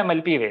the same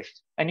MLP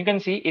waste. And you can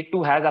see it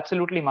too has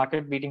absolutely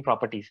market beating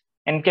properties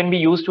and can be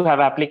used to have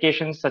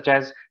applications such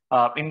as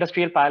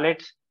industrial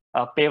pallets,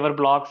 paver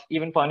blocks,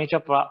 even furniture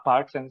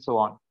parts, and so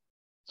on.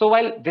 So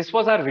while this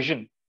was our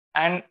vision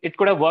and it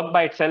could have worked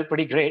by itself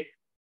pretty great,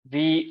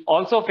 we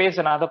also faced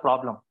another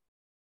problem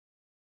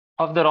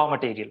of the raw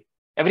material.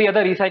 Every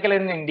other recycler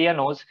in India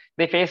knows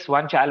they face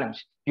one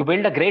challenge. You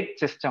build a great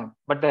system,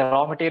 but the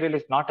raw material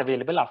is not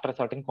available after a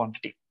certain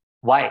quantity.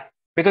 Why?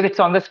 Because it's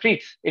on the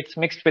streets. It's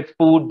mixed with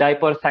food,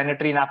 diapers,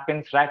 sanitary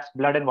napkins, rats,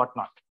 blood, and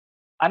whatnot.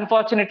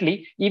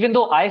 Unfortunately, even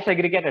though I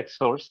segregate at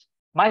source,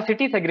 my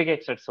city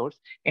segregates at source,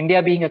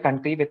 India being a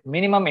country with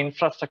minimum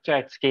infrastructure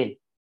at scale,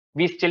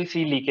 we still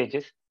see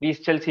leakages, we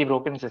still see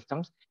broken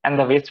systems, and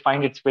the waste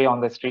finds its way on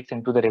the streets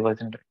into the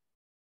rivers and drains.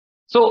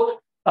 So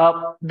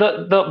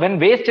when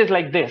waste is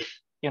like this,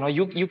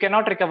 you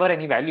cannot recover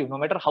any value, no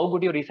matter how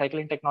good your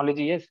recycling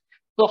technology is.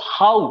 So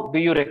how do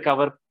you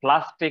recover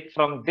plastic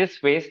from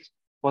this waste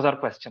was our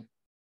question.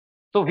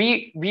 So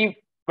we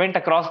went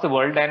across the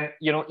world, and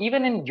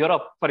even in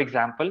Europe, for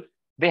example,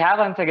 they have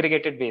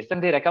unsegregated waste,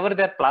 and they recover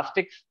their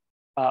plastics.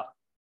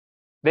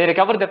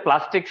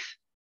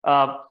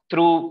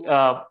 Through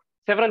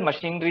several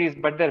machineries,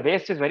 but their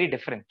waste is very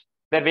different.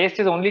 Their waste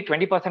is only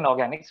 20%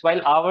 organics,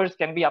 while ours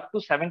can be up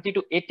to 70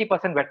 to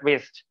 80% wet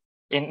waste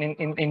in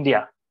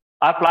India.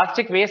 Our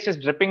plastic waste is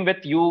dripping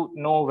with,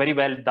 very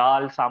well,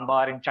 dal,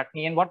 sambar, and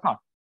chutney and whatnot.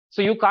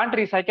 So you can't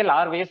recycle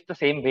our waste the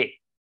same way.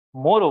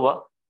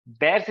 Moreover,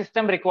 their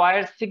system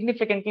requires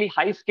significantly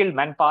high-skilled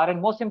manpower,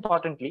 and most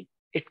importantly,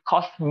 it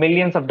costs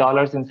millions of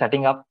dollars in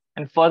setting up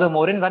and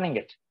furthermore in running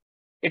it.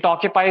 It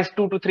occupies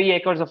 2 to 3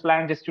 acres of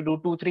land just to do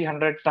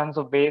 200-300 tons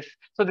of waste.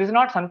 So this is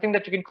not something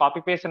that you can copy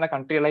paste in a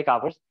country like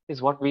ours,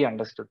 is what we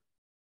understood.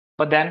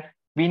 But then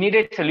we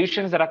needed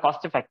solutions that are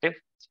cost effective,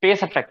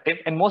 space effective,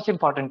 and most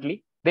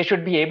importantly, they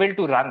should be able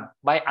to run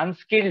by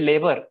unskilled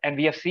labor. And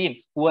we have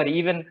seen who are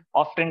even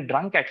often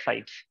drunk at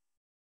sites.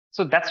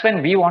 So that's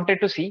when we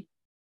wanted to see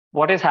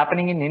what is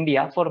happening in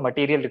India for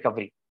material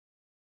recovery.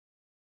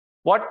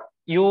 What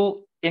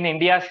you in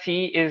India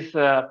see is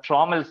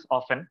trommels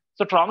often.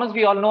 So trommels,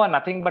 we all know, are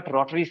nothing but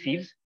rotary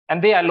sieves,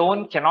 and they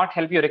alone cannot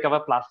help you recover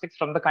plastics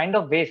from the kind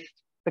of waste,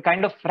 the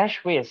kind of fresh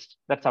waste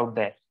that's out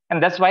there.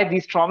 And that's why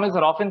these trommels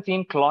are often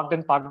seen clogged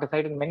and parked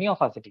aside in many of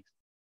our cities.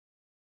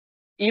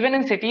 Even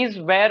in cities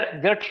where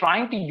they're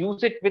trying to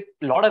use it with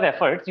a lot of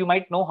efforts, you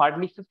might know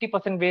hardly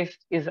 50%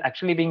 waste is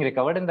actually being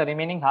recovered, and the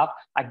remaining half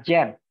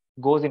again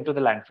goes into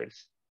the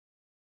landfills.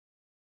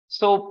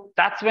 So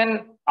that's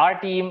when our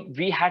team,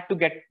 we had to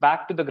get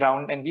back to the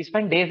ground, and we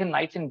spent days and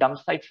nights in dump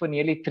sites for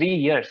nearly 3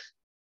 years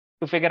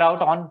to figure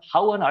out on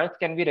how on earth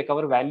can we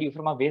recover value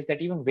from a waste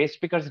that even waste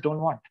pickers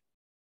don't want.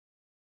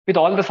 With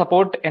all the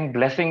support and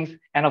blessings,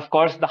 and of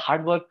course, the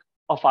hard work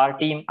of our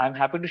team, I'm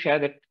happy to share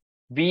that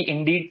we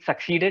indeed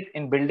succeeded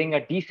in building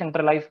a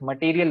decentralized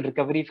material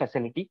recovery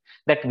facility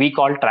that we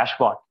call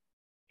TrashBot.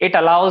 It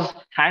allows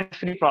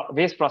hands-free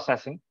waste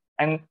processing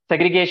and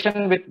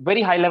segregation with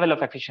very high level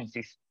of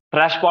efficiencies.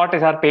 TrashBot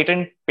is our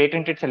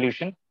patented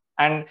solution,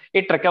 and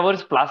it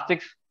recovers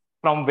plastics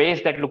from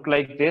waste that look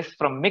like this,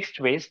 from mixed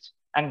waste.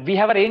 And we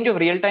have a range of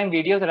real-time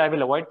videos that I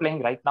will avoid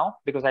playing right now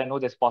because I know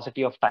there's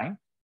paucity of time.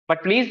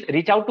 But please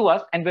reach out to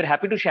us and we're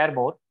happy to share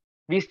more.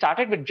 We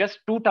started with just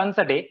 2 tons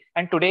a day,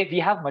 and today we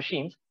have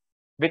machines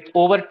with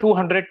over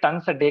 200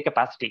 tons a day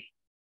capacity.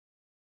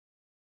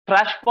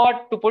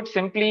 TrashBot, to put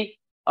simply,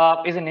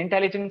 is an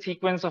intelligent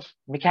sequence of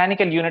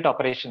mechanical unit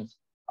operations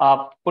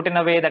put in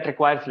a way that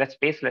requires less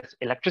space, less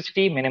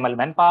electricity, minimal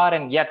manpower,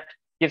 and yet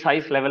gives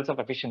highest levels of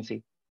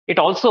efficiency. It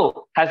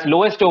also has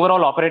lowest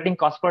overall operating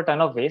cost per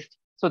ton of waste.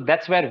 So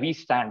that's where we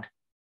stand.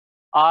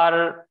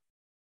 Our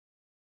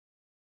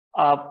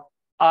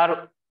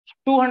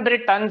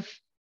 200 tons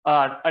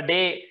a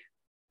day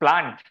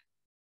plant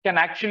can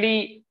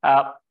actually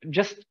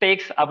just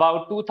takes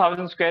about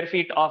 2,000 square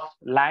feet of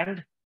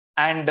land,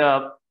 and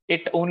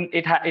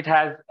it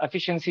has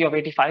efficiency of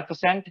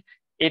 85%.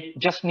 It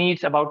just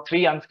needs about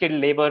 3 unskilled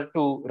labor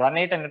to run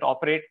it, and it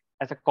operates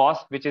as a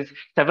cost which is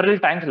several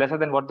times lesser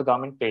than what the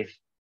government pays.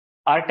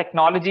 Our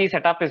technology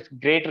setup is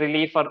great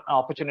relief for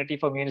opportunity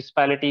for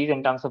municipalities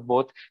in terms of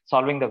both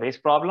solving the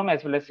waste problem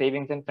as well as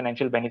savings and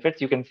financial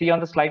benefits. You can see on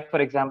the slide, for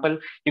example,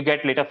 you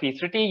get litter free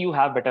city, you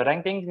have better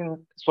rankings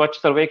in Swachh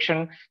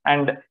Sarvekshan,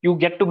 and you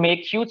get to make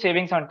huge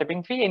savings on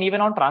tipping fee and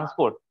even on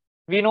transport.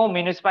 We know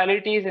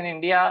municipalities in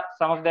India,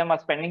 some of them are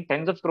spending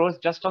tens of crores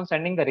just on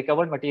sending the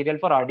recovered material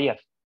for RDF.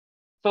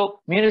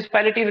 So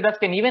municipalities with us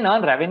can even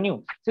earn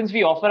revenue since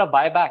we offer a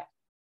buyback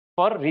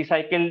for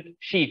recycled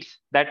sheets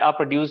that are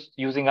produced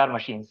using our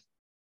machines.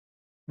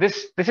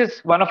 This is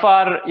one of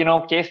our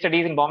case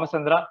studies in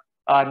Bomasandra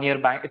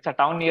it's a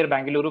town near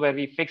Bangalore where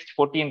we fixed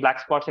 14 black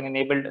spots and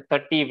enabled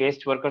 30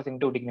 waste workers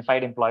into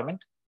dignified employment.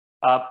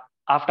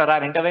 After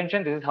our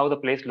intervention, this is how the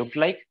place looked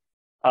like.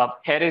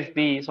 Here is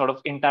the sort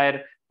of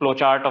entire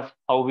flowchart of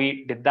how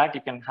we did that.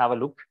 You can have a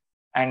look.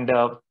 And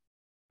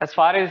as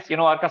far as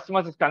our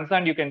customers is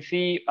concerned, you can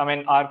see,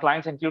 our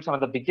clients include some of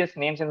the biggest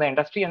names in the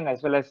industry and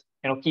as well as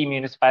key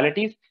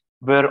municipalities.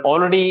 We're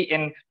already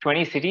in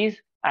 20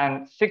 cities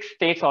and 6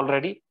 states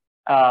already.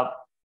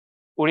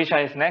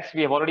 Odisha is next.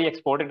 We have already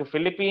exported to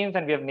Philippines,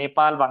 and we have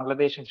Nepal,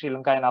 Bangladesh, and Sri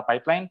Lanka in our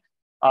pipeline.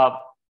 Our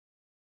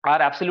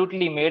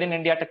absolutely made in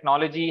India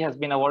technology has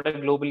been awarded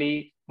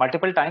globally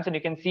multiple times, and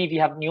you can see we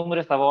have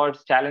numerous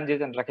awards,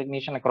 challenges, and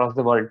recognition across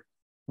the world.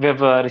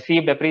 We've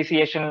received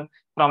appreciation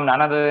from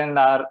none other than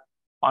our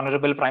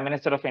Honorable Prime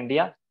Minister of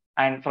India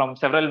and from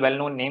several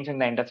well-known names in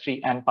the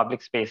industry and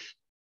public space.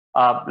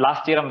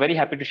 Last year, I'm very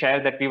happy to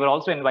share that we were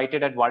also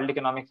invited at World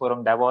Economic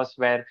Forum Davos,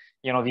 where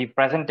we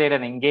presented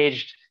and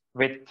engaged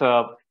with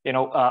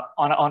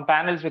on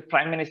panels with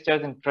prime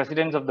ministers and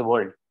presidents of the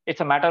world.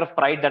 It's a matter of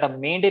pride that a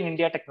made in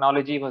India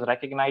technology was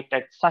recognized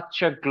at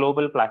such a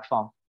global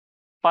platform.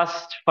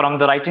 First, from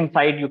the right-hand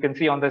side, you can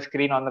see on the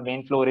screen on the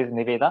main floor is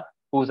Niveda,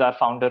 who's our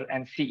founder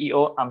and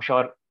CEO. I'm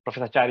sure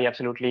Professor Chari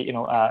absolutely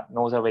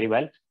knows her very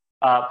well.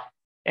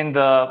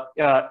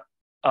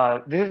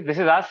 This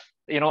is us,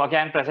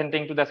 again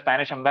presenting to the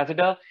Spanish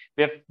ambassador.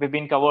 We've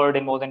been covered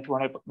in more than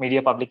 200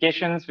 media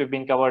publications. We've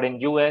been covered in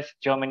US,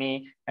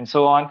 Germany, and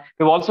so on.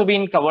 We've also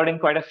been covered in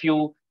quite a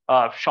few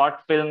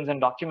short films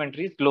and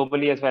documentaries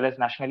globally as well as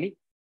nationally.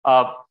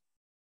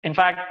 In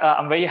fact,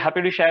 I'm very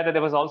happy to share that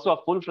there was also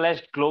a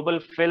full-fledged global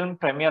film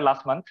premiere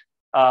last month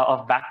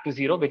of Back to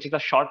Zero, which is a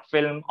short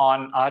film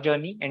on our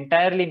journey,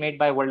 entirely made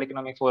by World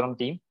Economic Forum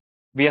team.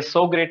 We are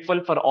so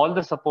grateful for all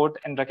the support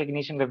and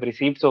recognition we've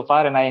received so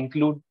far, and I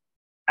include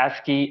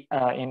ASCI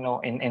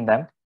in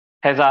them,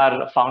 as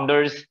our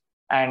founders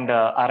and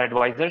our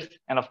advisors,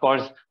 and of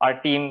course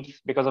our teams,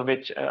 because of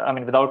which,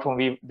 without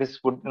whom this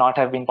would not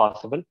have been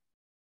possible.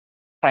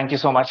 thank you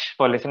so much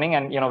for listening.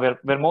 And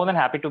we're more than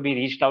happy to be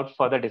reached out for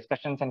further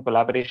discussions and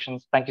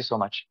collaborations. Thank you so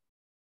much.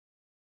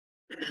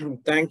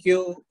 Thank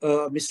you,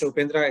 Mr.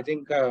 Upendra. I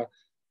think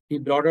he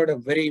brought out a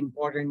very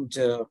important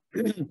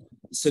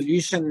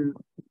solution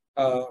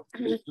to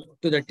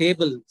the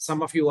table.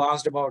 Some of you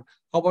asked about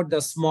how about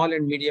the small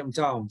and medium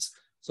towns.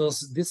 So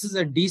this is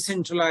a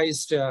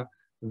decentralized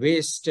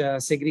waste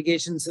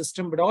segregation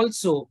system, but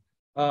also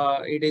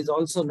it is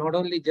also not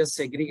only just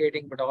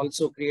segregating, but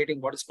also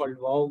creating what is called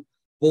WOW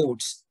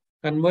boards,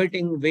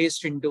 converting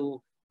waste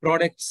into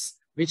products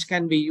which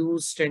can be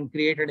used and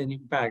created an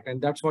impact.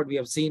 And that's what we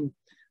have seen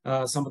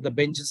some of the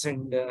benches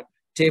and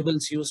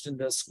tables used in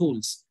the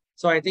schools.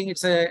 So I think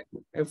it's a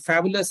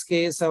fabulous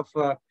case of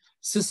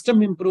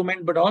system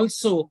improvement, but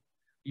also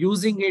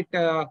using it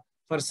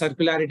for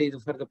circularity,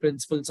 for the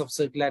principles of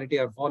circularity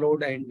are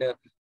followed, and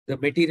the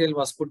material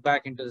was put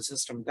back into the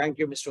system. Thank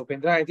you, Mr.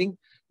 Upendra. I think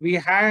we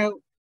have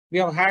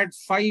had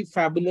 5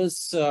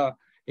 fabulous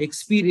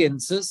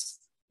experiences.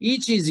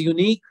 Each is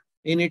unique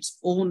in its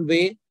own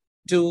way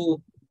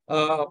to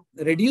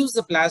reduce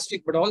the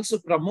plastic, but also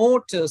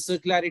promote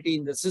circularity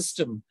in the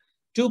system.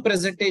 2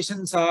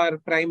 presentations are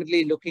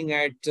primarily looking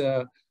at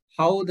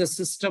how the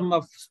system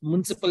of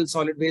municipal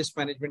solid waste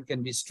management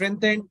can be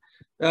strengthened,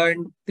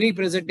 and 3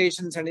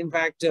 presentations. And in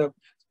fact,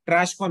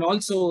 TrashCon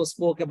also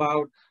spoke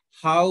about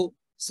how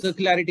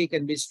circularity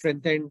can be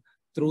strengthened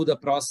through the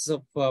process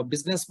of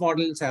business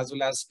models as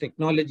well as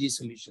technology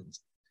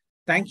solutions.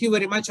 Thank you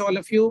very much, all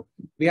of you.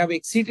 We have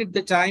exceeded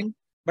the time,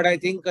 but I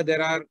think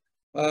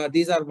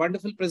these are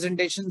wonderful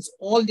presentations.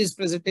 All these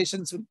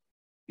presentations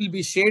will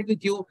be shared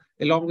with you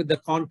along with the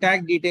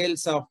contact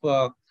details of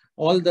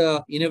all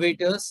the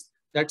innovators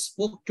that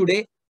spoke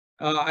today.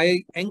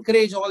 I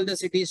encourage all the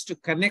cities to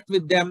connect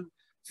with them.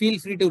 Feel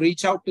free to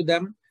reach out to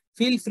them.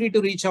 Feel free to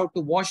reach out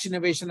to WASH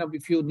Innovation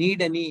if you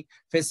need any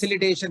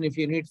facilitation, if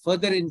you need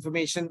further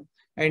information,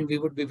 and we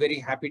would be very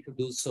happy to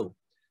do so.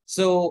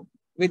 So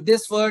with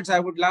these words, I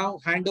would now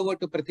hand over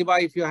to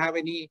Pratibha if you have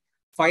any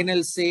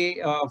final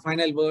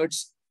final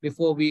words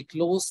before we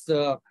close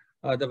the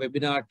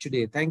webinar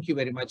today. Thank you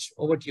very much.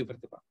 Over to you,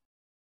 Pratibha.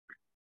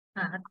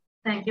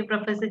 Thank you,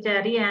 Professor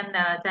Chari, and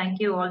thank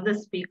you all the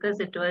speakers.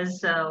 It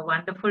was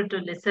wonderful to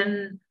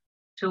listen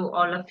to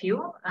all of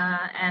you,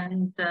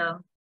 and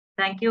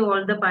thank you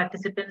all the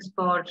participants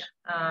for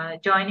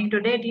joining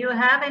today. Do you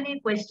have any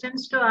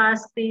questions to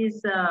ask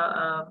these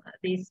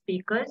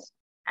speakers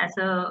as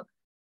a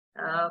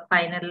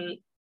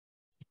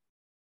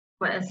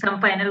some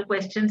final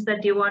questions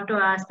that you want to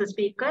ask the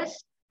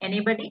speakers?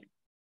 Anybody?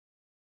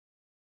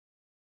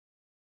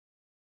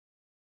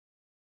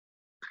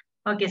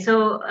 Okay,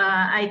 so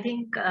I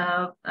think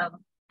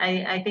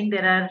I think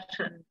there are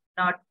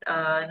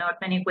not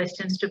many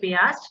questions to be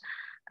asked.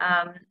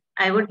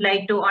 I would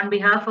like to, on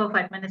behalf of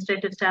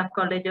Administrative Staff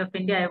College of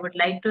India, I would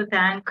like to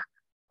thank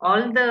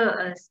all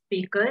the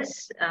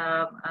speakers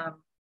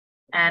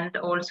and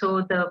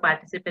also the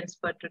participants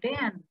for today.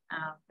 And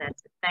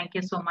that's it. Thank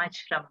you so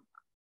much from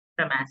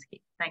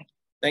ASCI. Thank you.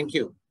 Thank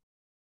you.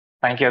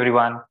 Thank you,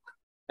 everyone.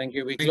 Thank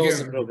you. We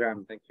close the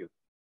program. Thank you.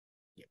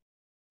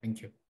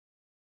 Thank you.